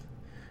it?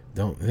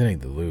 It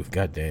ain't Duluth.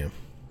 Goddamn.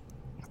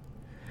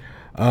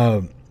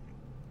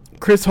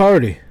 Chris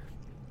Hardy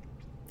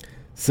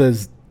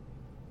says,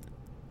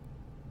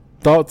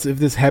 thoughts if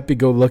this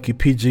happy-go-lucky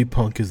PG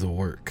Punk is a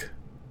work?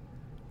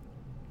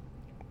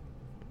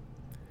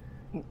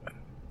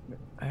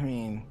 I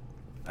mean,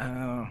 I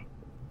don't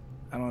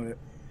know.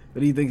 But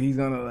do you think he's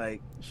gonna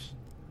like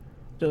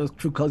show his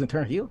true colors and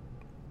turn heel?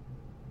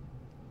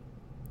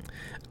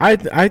 I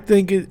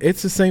think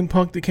it's the same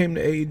Punk that came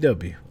to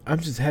AEW. I'm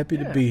just happy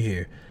to be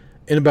here.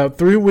 In about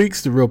 3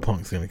 weeks, the real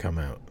Punk's gonna come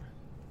out.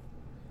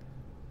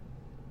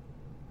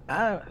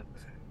 I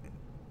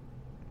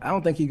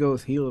don't think he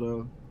goes heel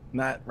though.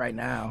 Not right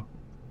now.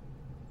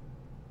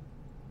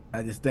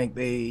 I just think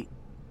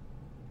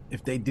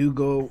if they do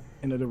go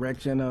in the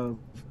direction of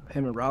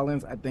him and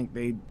Rollins, I think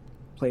they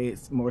play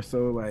it more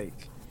so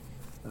like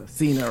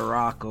Cena or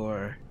Rock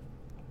or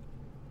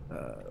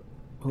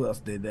who else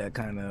did that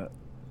kind of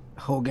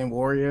Hogan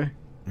Warrior,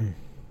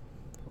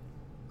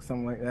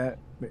 something like that.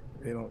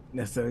 They don't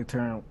necessarily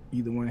turn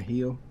either one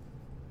heel.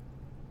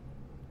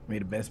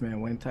 Made a best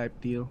man win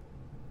type deal.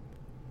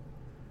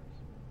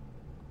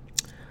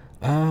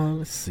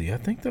 Let's see. I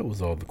think that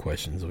was all the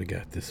questions we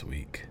got this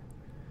week.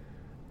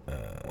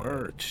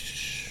 Word.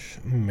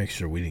 Let me make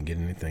sure we didn't get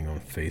anything on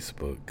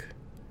Facebook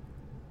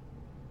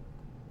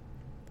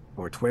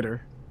Or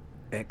Twitter,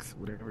 X,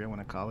 whatever you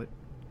want to call it.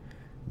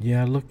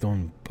 Yeah, I looked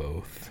on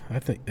both. I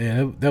think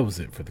that was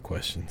it for the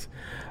questions.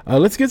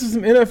 Let's get to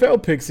some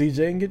NFL picks,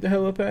 CJ, and get the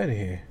hell up out of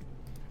here.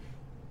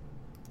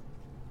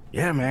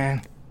 Yeah,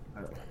 man.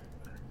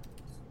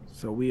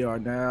 So we are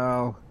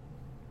now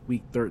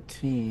week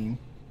 13.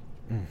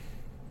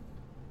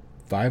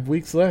 5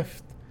 weeks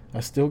left. I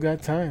still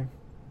got time.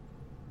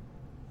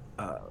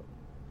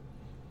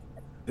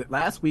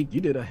 Last week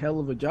you did a hell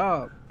of a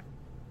job.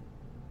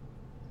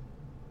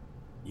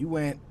 You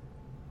went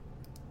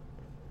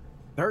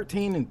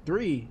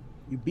 13-3.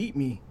 You beat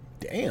me.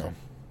 Damn.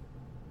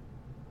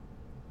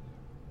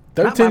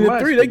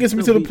 13-3. That gets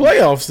me to the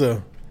playoffs,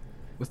 though.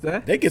 What's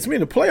that? That gets me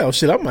in the playoffs.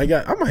 Shit, I might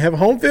have a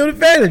home field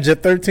advantage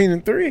at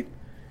 13-3.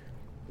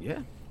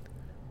 Yeah.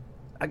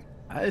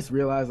 I just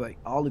realized like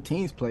all the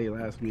teams played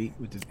last week,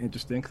 which is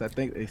interesting because I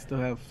think they still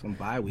have some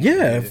bye weeks.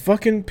 Yeah,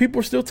 fucking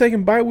people are still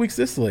taking bye weeks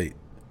this late.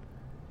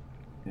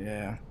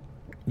 Yeah.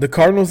 The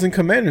Cardinals and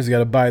Commanders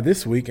got a bye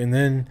this week, and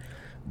then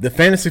the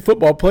fantasy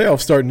football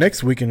playoffs start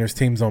next week, and there's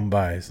teams on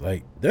byes.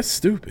 Like, that's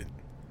stupid.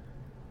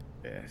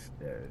 Yes.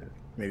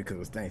 Maybe because it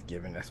was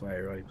Thanksgiving, that's why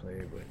everybody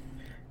played. But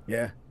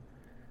yeah,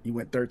 you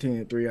went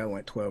 13-3. I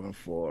went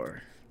 12-4.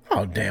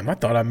 Oh damn! I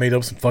thought I made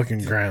up some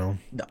fucking ground.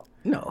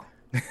 No.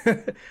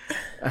 That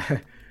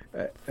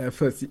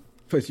puts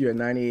you at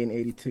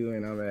 98-82,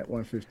 and I'm at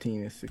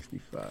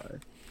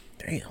 115-65.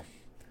 Damn.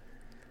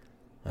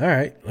 All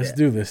right, let's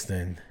do this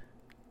then.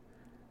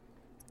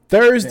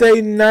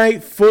 Thursday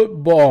night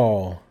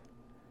football.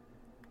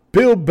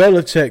 Bill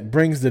Belichick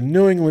brings the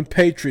New England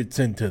Patriots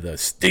into the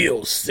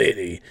Steel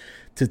City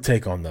to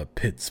take on the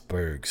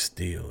Pittsburgh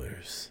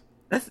Steelers.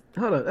 That's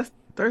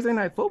Thursday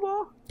night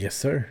football? Yes,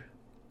 sir.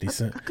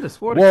 Decent. I could have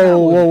sworn.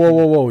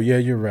 Whoa. Yeah,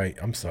 you're right.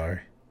 I'm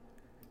sorry.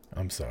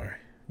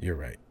 You're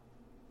right.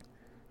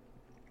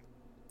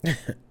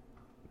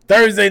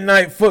 Thursday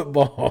night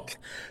football.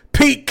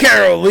 Pete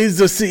Carroll leads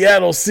the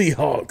Seattle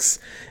Seahawks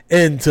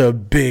into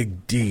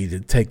Big D to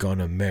take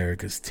on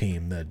America's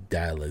team, the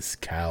Dallas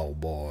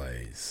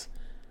Cowboys.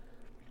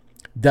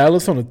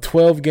 Dallas on a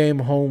 12-game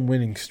home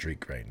winning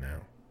streak right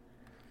now.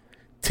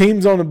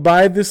 Teams on a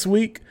bye this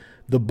week: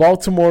 the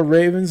Baltimore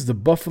Ravens, the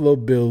Buffalo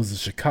Bills, the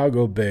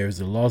Chicago Bears,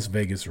 the Las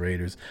Vegas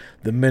Raiders,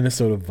 the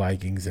Minnesota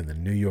Vikings, and the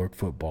New York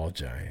Football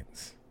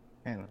Giants.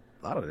 And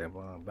a lot of them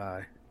are on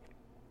bye.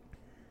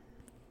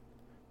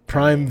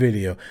 Prime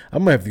Video.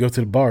 I'm going to have to go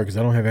to the bar because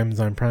I don't have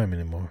Amazon Prime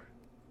anymore.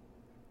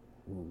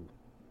 Ooh.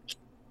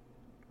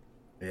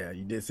 Yeah,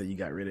 you did say you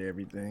got rid of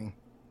everything.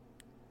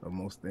 Or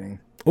most things.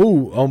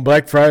 Ooh, on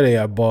Black Friday,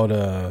 I bought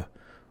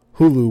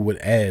Hulu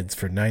with ads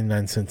for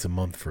 99 cents a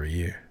month for a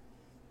year.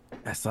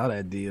 I saw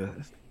that deal.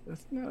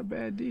 That's not a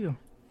bad deal.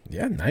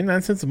 Yeah,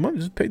 99 cents a month.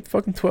 Just pay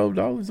fucking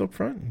 $12 up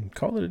front and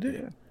call it a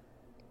day.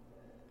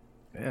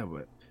 Yeah,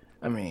 but,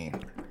 I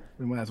mean,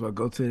 we might as well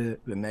go to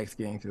the next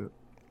game because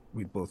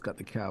we both got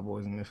the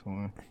Cowboys in this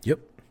one. Yep.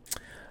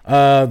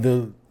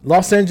 The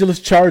Los Angeles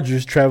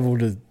Chargers travel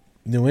to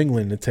New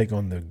England to take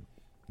on the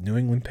New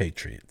England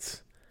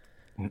Patriots.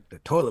 The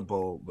toilet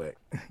bowl, but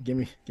give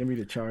me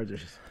the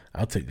Chargers.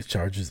 I'll take the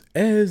Chargers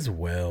as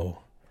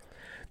well.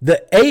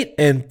 The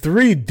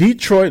 8-3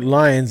 Detroit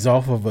Lions,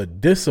 off of a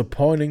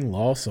disappointing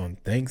loss on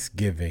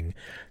Thanksgiving,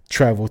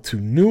 travel to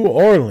New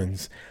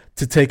Orleans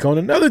to take on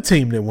another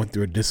team that went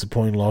through a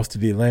disappointing loss to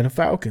the Atlanta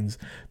Falcons,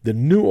 the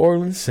New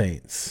Orleans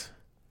Saints.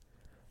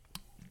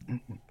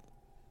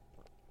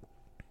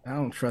 I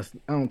don't trust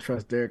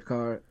Derek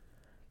Carr.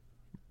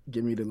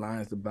 Give me the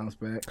Lions to bounce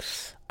back.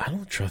 I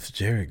don't trust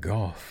Jared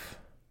Goff.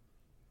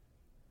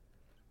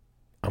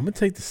 I'm going to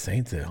take the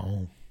Saints at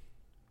home.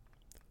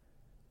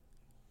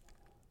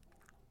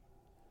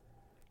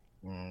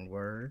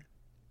 Word.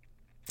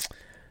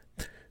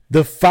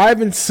 The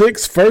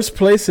 5-6 first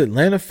place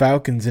Atlanta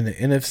Falcons in the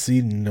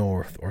NFC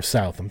North or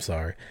South,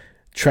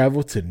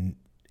 travel to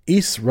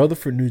East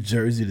Rutherford, New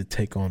Jersey to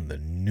take on the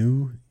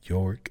New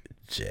York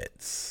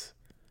Jets.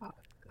 Oh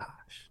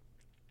gosh.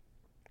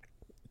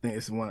 I think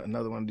it's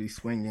another one of these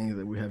swing games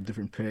that we have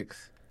different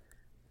picks.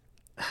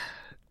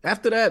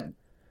 After that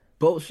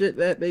bullshit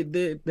that they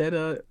did,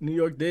 that New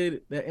York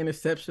did, that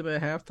interception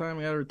at halftime,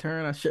 we got a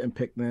return, I shouldn't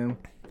pick them.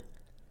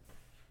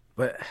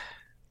 But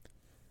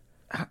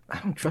I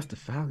don't trust the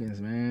Falcons,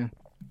 man.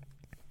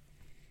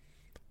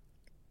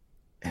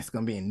 It's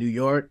gonna be in New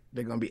York.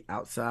 They're gonna be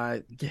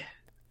outside. Yeah,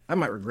 I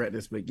might regret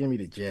this, but give me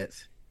the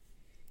Jets.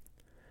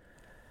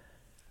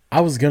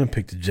 I was gonna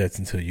pick the Jets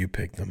until you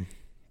picked them,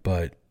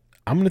 but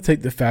I'm gonna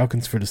take the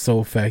Falcons for the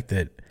sole fact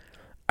that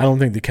I don't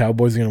think the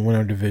Cowboys are gonna win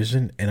our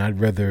division, and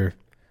I'd rather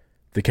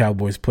the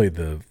Cowboys play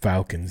the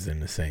Falcons than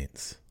the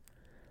Saints.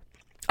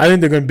 I think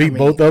they're gonna beat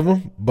both of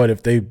them, but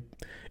if they're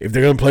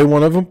gonna play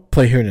one of them,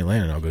 play here in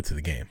Atlanta, and I'll go to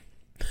the game.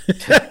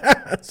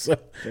 So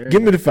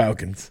give me the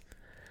Falcons.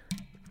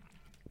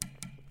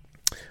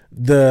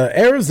 The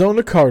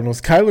Arizona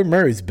Cardinals, Kyler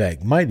Murray's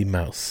back, Mighty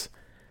Mouse,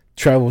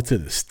 travel to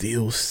the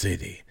Steel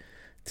City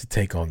to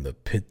take on the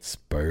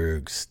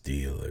Pittsburgh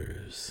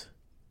Steelers.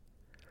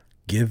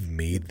 Give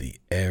me the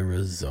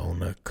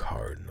Arizona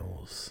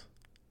Cardinals.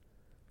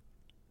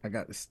 I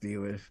got the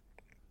Steelers.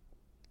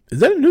 Is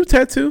that a new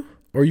tattoo?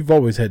 Or you've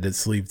always had that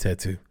sleeve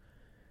tattoo?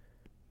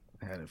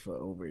 I had it for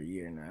over a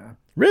year now.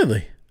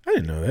 Really? I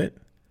didn't know that.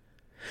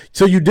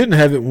 So you didn't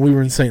have it when we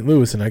were in St.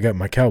 Louis and I got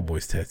my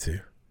Cowboys tattoo.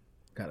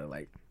 I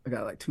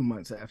got like 2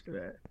 months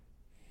after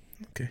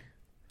that.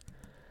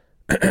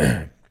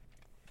 Okay.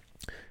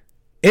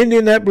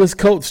 Indianapolis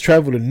Colts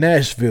travel to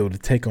Nashville to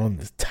take on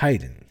the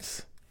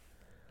Titans.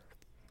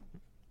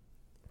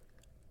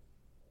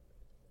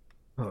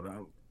 Hold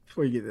on.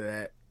 Before you get to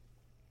that,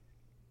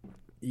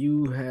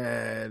 you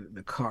had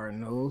the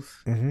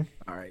Cardinals. Mm-hmm.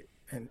 All right.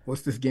 And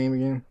what's this game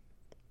again?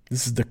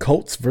 This is the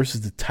Colts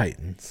versus the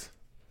Titans.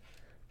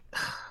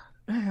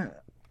 Man,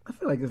 I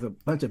feel like there's a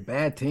bunch of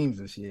bad teams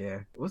this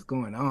year. What's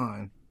going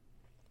on?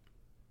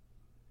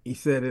 He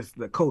said it's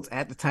the Colts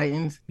at the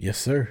Titans. Yes,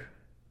 sir.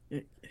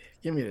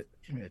 Give me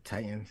the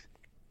Titans.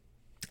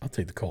 I'll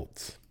take the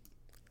Colts.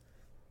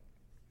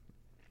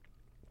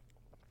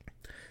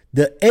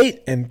 The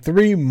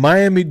 8-3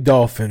 Miami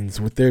Dolphins,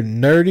 with their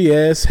nerdy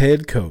ass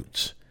head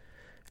coach,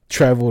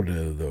 travel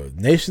to the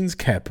nation's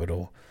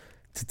capital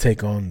to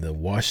take on the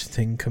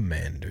Washington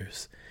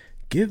Commanders.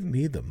 Give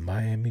me the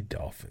Miami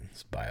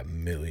Dolphins by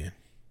 1,000,000.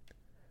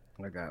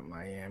 I got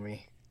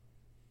Miami.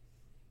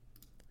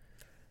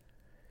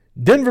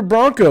 Denver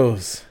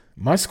Broncos,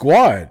 my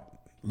squad.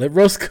 Let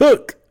Russ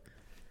cook.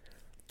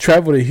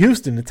 Travel to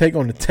Houston to take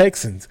on the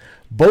Texans.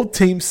 Both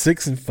teams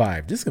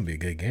 6-5. This is gonna be a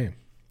good game.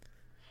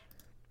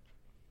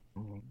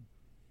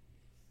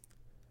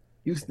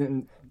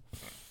 Houston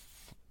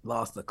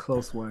lost a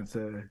close one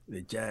to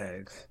the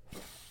Jags.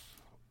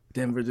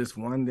 Denver just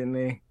won, didn't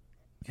they?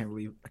 I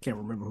can't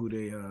remember who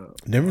they.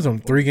 Denver's on a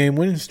 3-game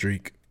winning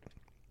streak.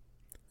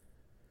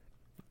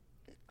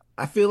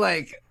 I feel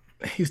like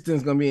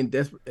Houston's gonna be in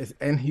desperate.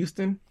 And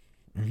Houston.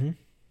 Mm-hmm.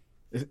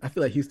 I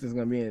feel like Houston's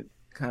gonna be in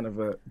kind of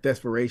a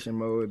desperation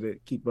mode to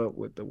keep up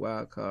with the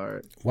wild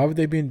card. Why would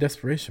they be in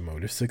desperation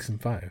mode? They're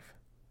 6-5.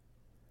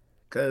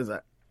 Because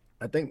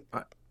I think,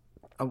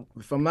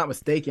 if I'm not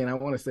mistaken, I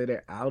want to say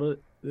they're out of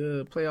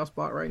the playoff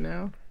spot right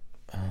now.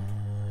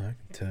 I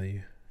can tell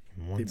you.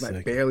 They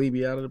might barely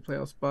be out of the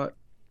playoff spot.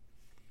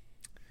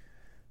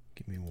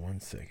 Give me 1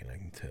 second. I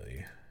can tell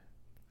you.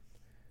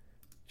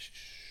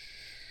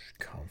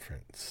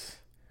 Conference.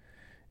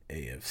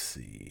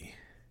 AFC.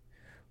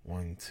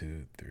 1,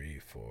 2, 3,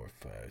 4,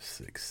 5,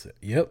 6, 7.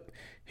 Yep.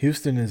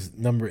 Houston is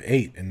number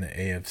 8 in the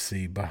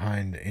AFC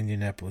behind the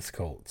Indianapolis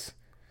Colts.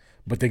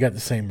 But they got the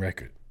same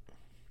record.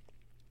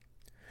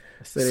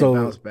 So they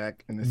bounce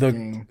back in this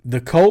game.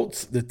 The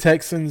Colts, the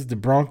Texans, the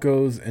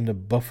Broncos, and the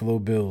Buffalo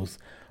Bills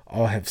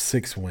all have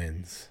 6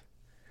 wins.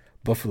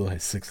 Buffalo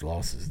has 6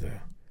 losses,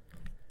 though.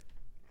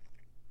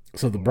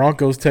 So the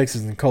Broncos,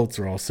 Texans, and Colts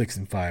are all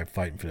 6-5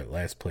 fighting for that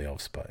last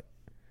playoff spot.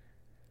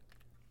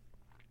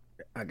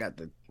 I got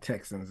the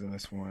Texans in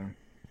this one,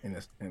 in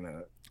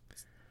a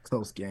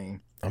close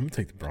game. I'm going to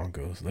take the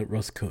Broncos. Let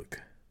Russ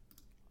cook.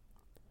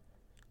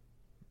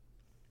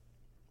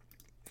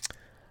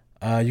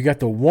 You got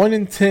the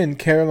 1-10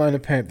 Carolina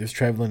Panthers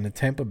traveling to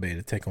Tampa Bay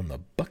to take on the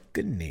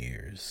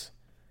Buccaneers.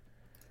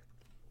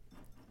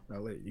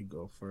 I'll let you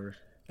go first.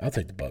 I'll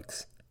take the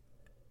Bucs.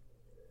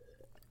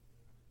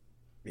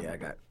 Yeah,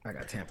 I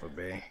got Tampa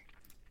Bay.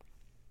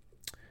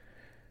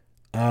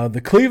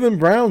 The Cleveland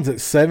Browns at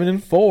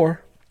 7-4,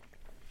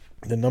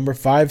 the number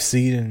 5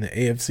 seed in the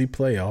AFC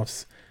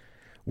playoffs,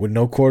 with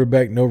no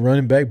quarterback, no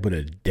running back, but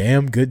a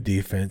damn good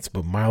defense.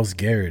 But Myles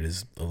Garrett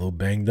is a little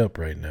banged up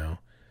right now.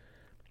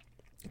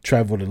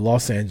 Travel to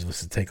Los Angeles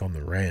to take on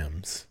the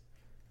Rams.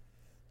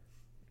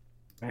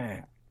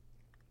 Man,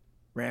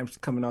 Rams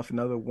coming off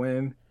another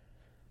win.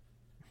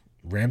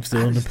 Rams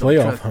still in the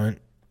playoff hunt.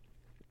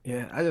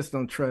 Yeah, I just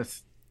don't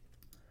trust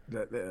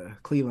the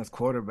Cleveland's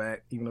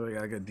quarterback, even though they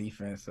got a good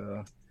defense.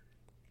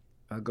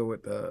 I'll go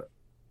with the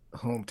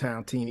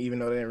hometown team, even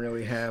though they didn't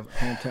really have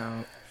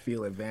hometown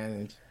field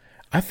advantage.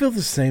 I feel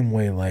the same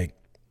way. Like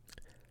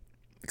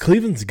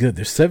Cleveland's good.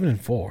 They're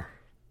 7-4.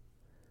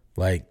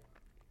 Like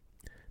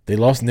they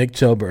lost Nick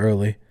Chubb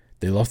early.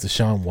 They lost to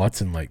Deshaun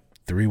Watson like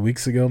 3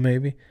 weeks ago,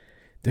 maybe.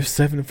 They're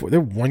 7-4.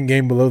 They're one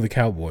game below the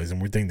Cowboys,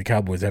 and we think the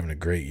Cowboys are having a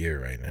great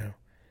year right now.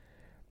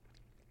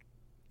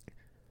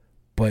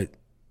 But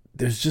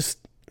there's just,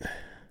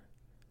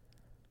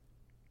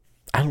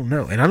 I don't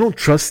know, and I don't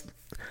trust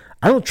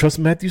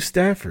Matthew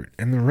Stafford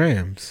and the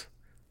Rams.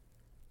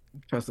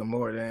 Trust him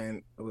more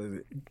than was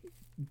it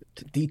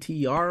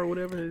DTR or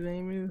whatever his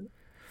name is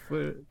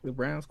for the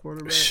Browns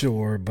quarterback.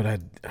 Sure,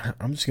 but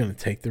I'm just gonna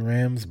take the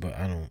Rams, but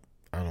I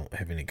don't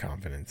have any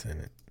confidence in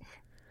it.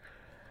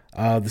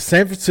 The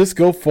San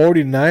Francisco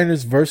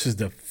 49ers versus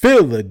the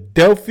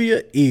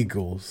Philadelphia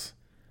Eagles.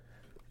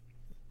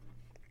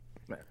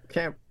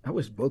 I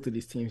wish both of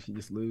these teams could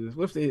just lose.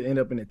 What if they end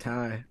up in a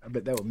tie? I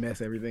bet that would mess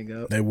everything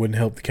up. They wouldn't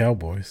help the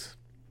Cowboys.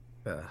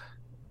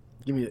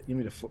 Give me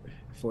the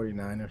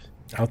 49ers.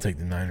 I'll take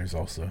the Niners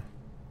also.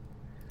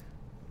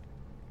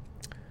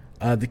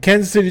 The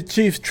Kansas City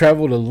Chiefs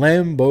travel to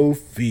Lambeau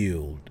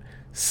Field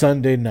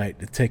Sunday night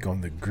to take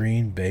on the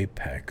Green Bay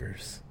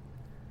Packers.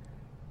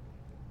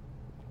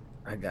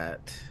 I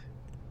got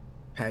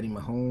Patty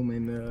Mahomes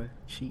and the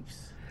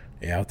Chiefs.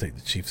 Yeah, I'll take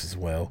the Chiefs as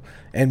well.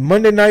 And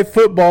Monday Night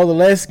Football, the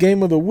last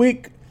game of the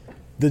week,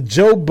 the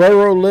Joe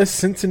Burrow-less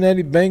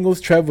Cincinnati Bengals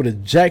travel to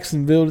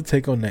Jacksonville to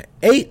take on the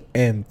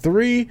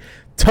 8-3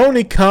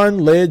 Tony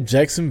Khan-led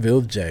Jacksonville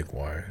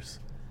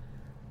Jaguars.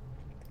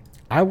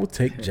 I will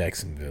take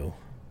Jacksonville.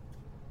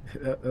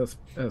 That's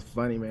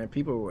funny, man.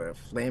 People were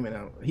flaming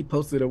out. He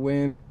posted a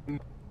win,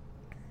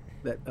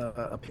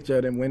 a picture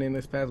of them winning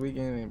this past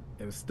weekend, and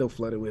it was still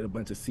flooded with a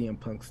bunch of CM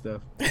Punk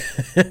stuff.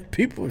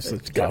 People are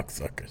such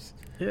cocksuckers.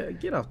 Yeah,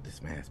 get off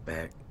this man's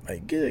back.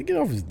 Like, get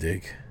off his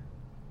dick.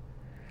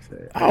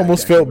 I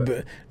almost felt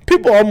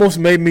people almost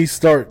made me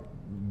start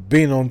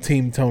being on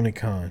Team Tony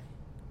Khan.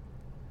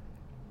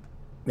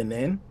 And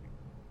then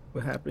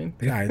what happened?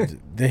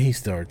 Then he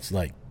starts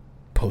like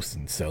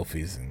posting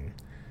selfies and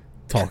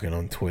talking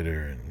on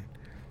Twitter and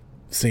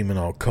seeming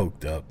all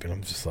coked up, and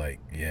I'm just like,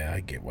 yeah, I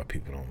get why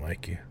people don't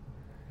like you.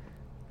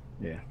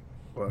 Yeah.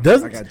 Well,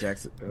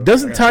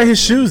 doesn't tie his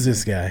shoes,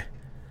 this guy.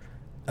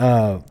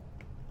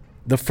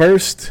 The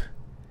first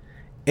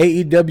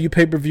AEW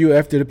pay-per-view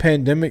after the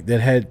pandemic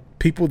that had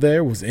people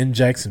there was in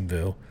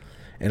Jacksonville,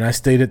 and I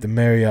stayed at the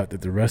Marriott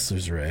that the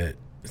wrestlers were at.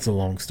 It's a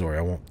long story.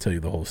 I won't tell you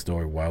the whole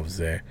story while I was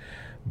there.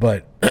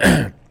 But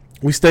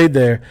we stayed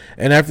there,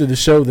 and after the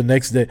show the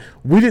next day,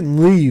 we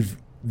didn't leave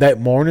that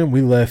morning.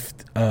 We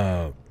left.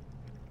 So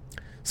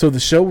the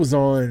show was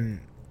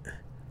on.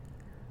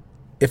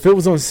 If it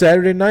was on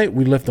Saturday night,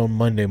 we left on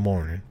Monday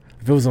morning.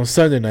 If it was on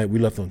Sunday night, we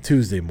left on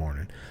Tuesday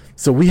morning.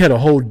 So we had a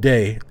whole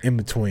day in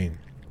between.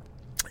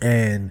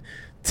 And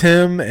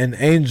Tim and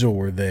Angel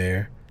were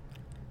there.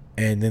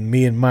 And then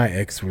me and my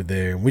ex were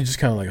there. And we just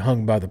kind of like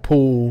hung by the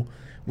pool.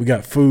 We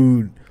got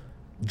food.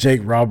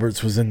 Jake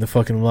Roberts was in the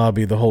fucking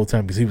lobby the whole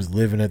time because he was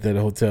living at that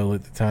hotel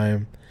at the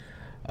time.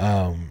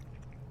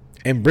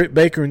 And Britt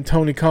Baker and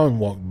Tony Khan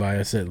walked by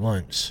us at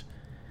lunch.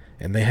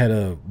 And they had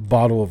a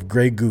bottle of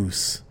Grey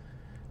Goose,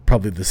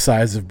 probably the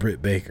size of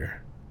Britt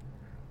Baker.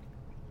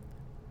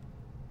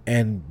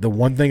 And the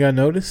one thing I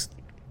noticed,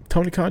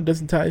 Tony Khan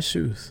doesn't tie his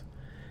shoes.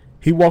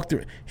 He walked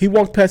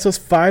past us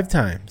 5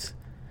 times,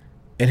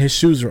 and his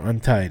shoes were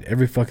untied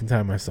every fucking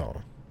time I saw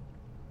him.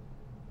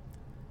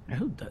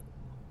 Who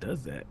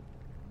does that?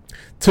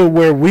 To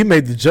where we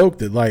made the joke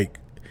that, like,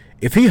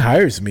 if he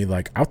hires me,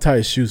 like, I'll tie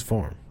his shoes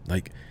for him.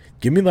 Like,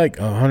 give me like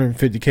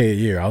 $150K a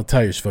year, I'll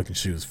tie your fucking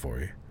shoes for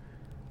you.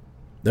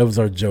 That was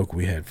our joke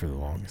we had for the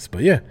longest.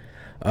 But yeah,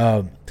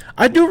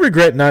 I do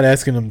regret not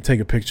asking him to take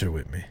a picture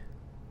with me.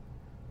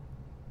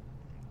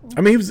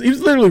 I mean, he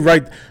was literally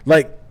right.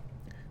 Like,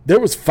 there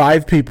was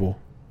 5 people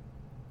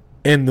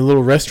in the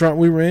little restaurant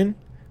we were in.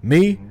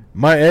 Me,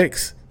 my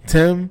ex,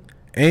 Tim,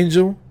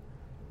 Angel,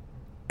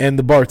 and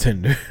the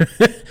bartender.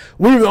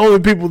 We were the only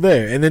people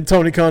there. And then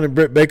Tony Khan and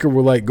Britt Baker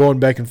were like going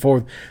back and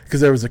forth because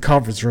there was a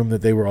conference room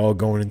that they were all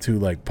going into,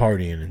 like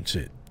partying and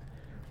shit.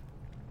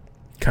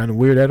 Kind of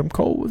weird Adam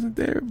Cole wasn't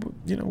there, but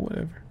you know,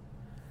 whatever.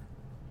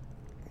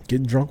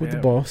 Getting drunk with the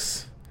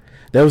boss.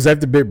 That was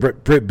after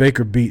Britt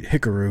Baker beat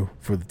Hikaru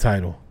for the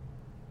title.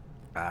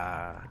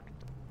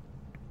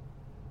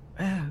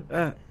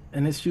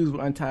 And his shoes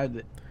were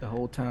untied the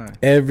whole time.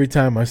 Every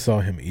time I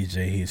saw him,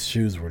 EJ, his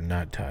shoes were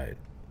not tied.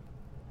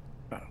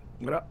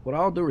 With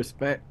all due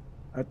respect,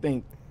 I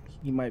think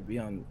he might be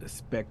on the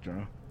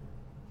spectrum.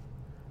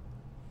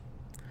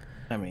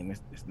 I mean,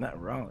 it's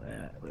not wrong with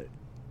that, but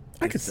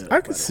I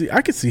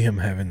could see him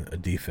having a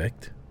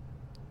defect.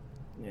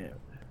 Yeah,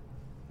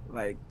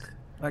 like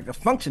a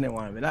functioning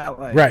one, but not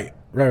like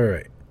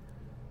right.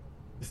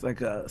 It's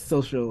like a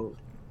social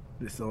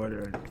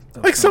disorder,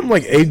 like something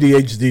like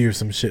ADHD or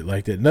some shit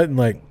like that. Nothing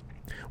like.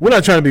 We're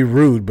not trying to be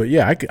rude, but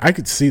yeah, I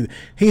could see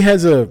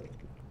that.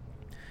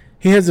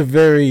 he has a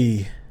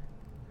very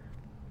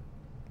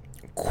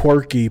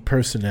quirky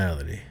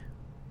personality.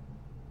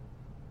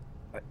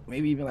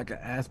 Maybe even like an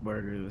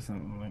Asperger's or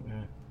something like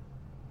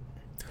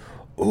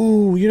that.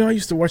 Ooh, I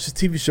used to watch this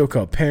TV show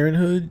called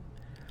Parenthood,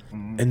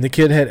 and the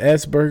kid had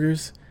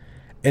Asperger's.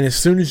 And as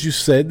soon as you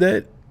said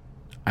that,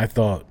 I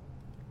thought,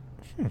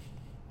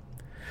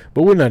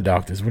 But we're not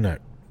doctors. We're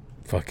not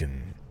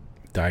fucking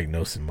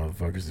diagnosing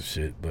motherfuckers of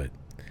shit. But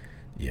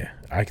yeah,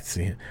 I can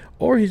see him.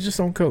 Or he's just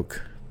on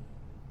coke.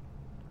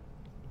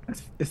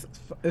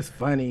 It's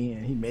funny,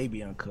 and he may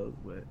be on coke,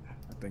 but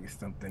I think it's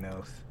something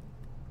else.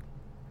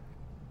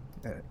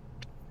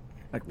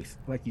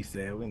 Like you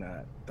said, we're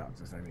not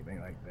doctors or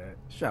anything like that.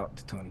 Shout out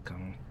to Tony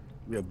Khan,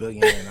 real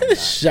billionaire.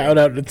 Shout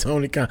out to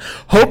Tony Khan.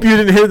 Hope you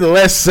didn't hear the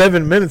last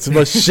 7 minutes of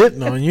us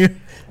shitting on you.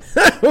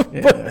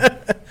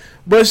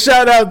 but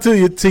shout out to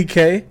you,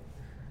 TK.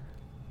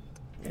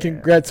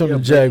 Congrats on the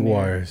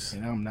Jaguars.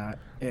 And I'm not.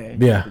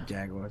 Yeah. The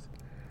Jaguars.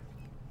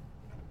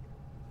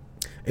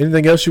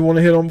 Anything else you want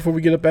to hit on before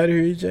we get up out of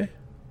here, EJ?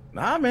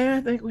 Nah, man.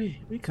 I think we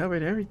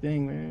covered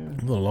everything, man.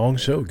 A little long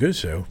show. Good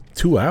show.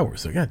 2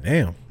 hours. So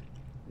goddamn.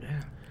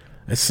 Yeah.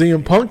 Let's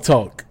CM Punk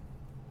talk.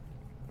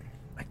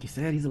 Like you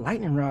said, he's a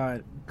lightning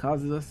rod.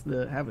 Causes us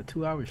to have a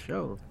 2-hour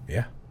show.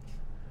 Yeah.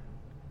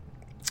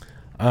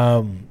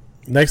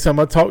 Next time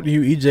I talk to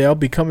you, EJ, I'll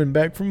be coming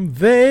back from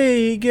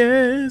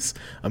Vegas.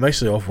 I'm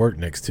actually off work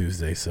next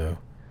Tuesday, so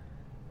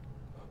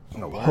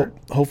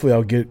hopefully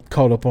I'll get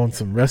caught up on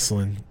some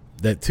wrestling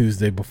that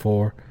Tuesday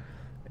before.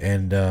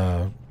 And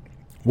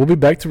we'll be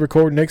back to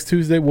record next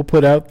Tuesday. We'll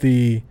put out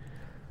the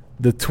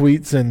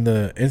tweets and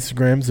the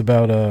Instagrams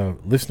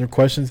about listener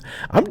questions.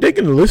 I'm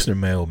digging the listener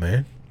mail,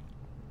 man.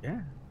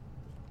 Yeah.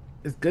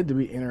 It's good to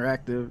be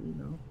interactive,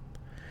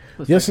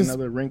 Yes, like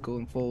another wrinkle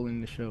and fold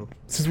in the show.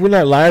 Since we're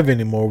not live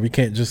anymore, we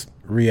can't just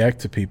react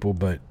to people,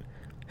 but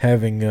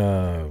having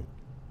oh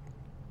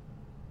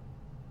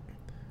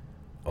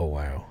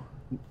wow.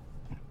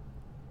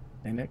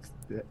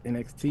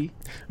 NXT?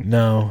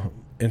 No,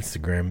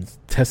 Instagram.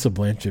 Tessa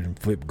Blanchard and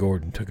Flip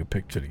Gordon took a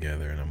picture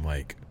together, and I'm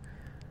like,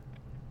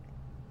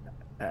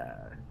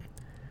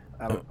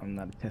 I'm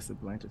not a Tessa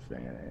Blanchard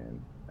fan,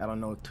 and I don't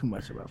know too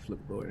much about Flip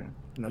Gordon.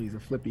 I know he's a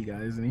flippy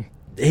guy, isn't he?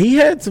 He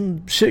had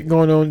some shit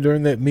going on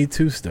during that Me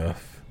Too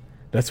stuff.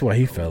 That's why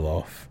he fell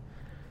off.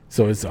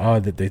 So it's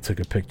odd that they took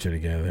a picture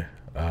together.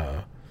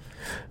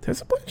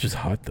 Tessa Blanchard's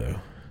hot,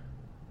 though.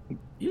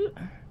 Yeah.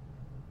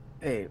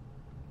 Hey,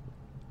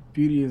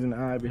 beauty is in the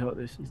eye of the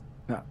beholder. She's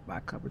not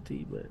my cup of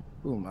tea, but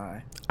who am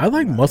I? I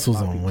like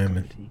muscles on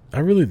women.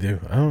 I really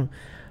do.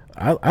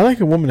 I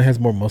like a woman that has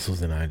more muscles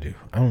than I do.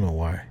 I don't know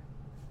why.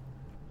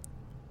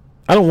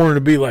 I don't want her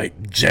to be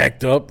like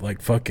jacked up like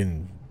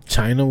fucking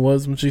China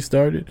was when she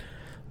started.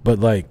 But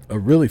like a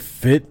really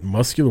fit,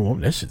 muscular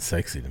woman, that shit's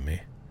sexy to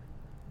me.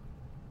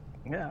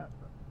 Yeah.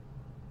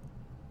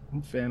 I'm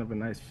a fan of a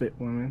nice fit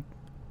woman.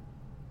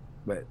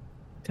 But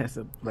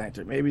Tessa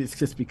Blanchard, maybe it's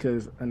just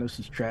because I know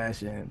she's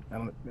trash and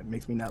it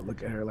makes me not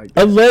look at her like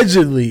that.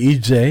 Allegedly,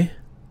 EJ.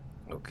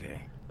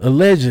 Okay.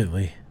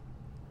 Allegedly.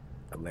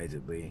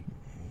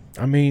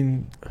 I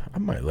mean, I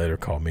might let her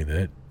call me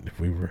that if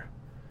we were.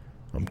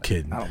 I'm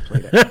kidding. I don't play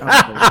that.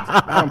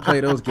 I don't play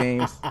those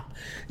games.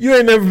 You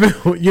ain't never been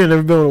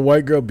with a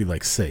white girl. Be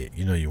like, say it.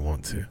 You know you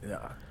want to.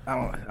 Yeah,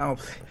 I don't.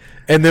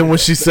 And then when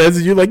she says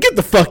it, you're like, get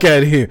the fuck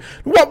out of here.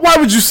 Why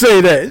would you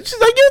say that? And she's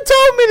like, you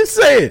told me to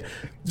say it.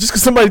 Just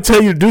because somebody tell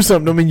you to do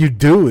something, don't mean you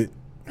do it.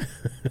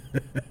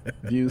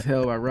 Views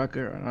held by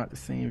Rucker are not the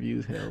same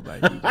views held by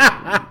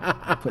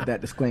DJ. Put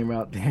that disclaimer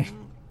out there.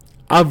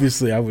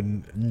 Obviously, I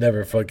would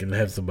never fucking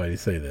have somebody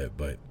say that,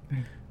 but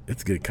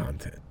it's good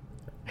content.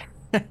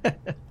 I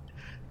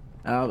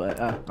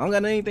don't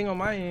got anything on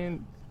my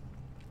end.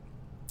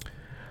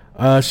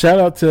 Shout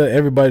out to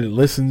everybody that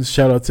listens.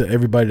 Shout out to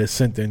everybody that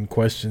sent in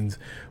questions.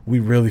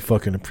 We really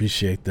fucking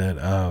appreciate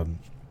that.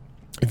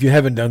 If you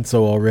haven't done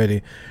so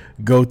already,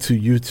 go to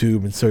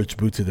YouTube and search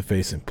Boot to the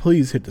Face, and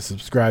please hit the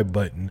subscribe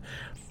button.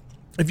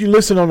 If you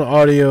listen on the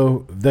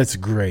audio, that's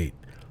great,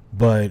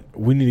 but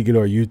we need to get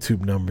our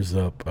YouTube numbers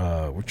up.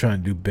 We're trying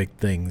to do big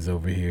things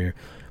over here.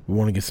 We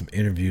want to get some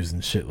interviews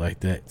and shit like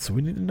that. So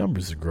we need the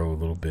numbers to grow a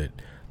little bit.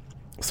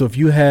 So if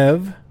you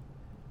have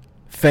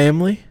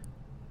family,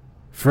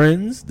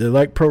 friends that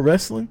like pro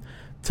wrestling,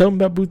 tell them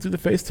about Boot to the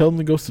Face. Tell them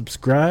to go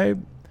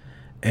subscribe.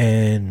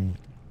 And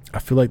I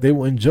feel like they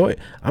will enjoy it.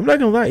 I'm not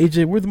going to lie,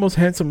 AJ. We're the most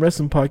handsome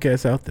wrestling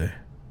podcast out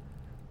there.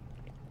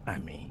 I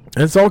mean.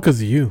 And it's all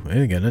because of you. It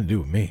ain't got nothing to do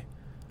with me.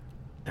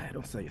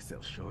 Don't sell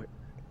yourself short.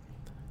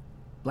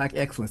 Black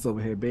excellence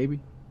over here, baby.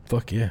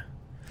 Fuck yeah.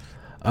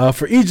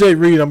 For EJ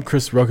Reed, I'm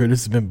Chris Rucker.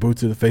 This has been Boot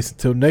to the Face.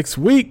 Until next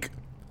week,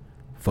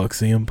 fuck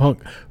CM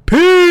Punk.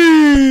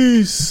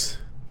 Peace!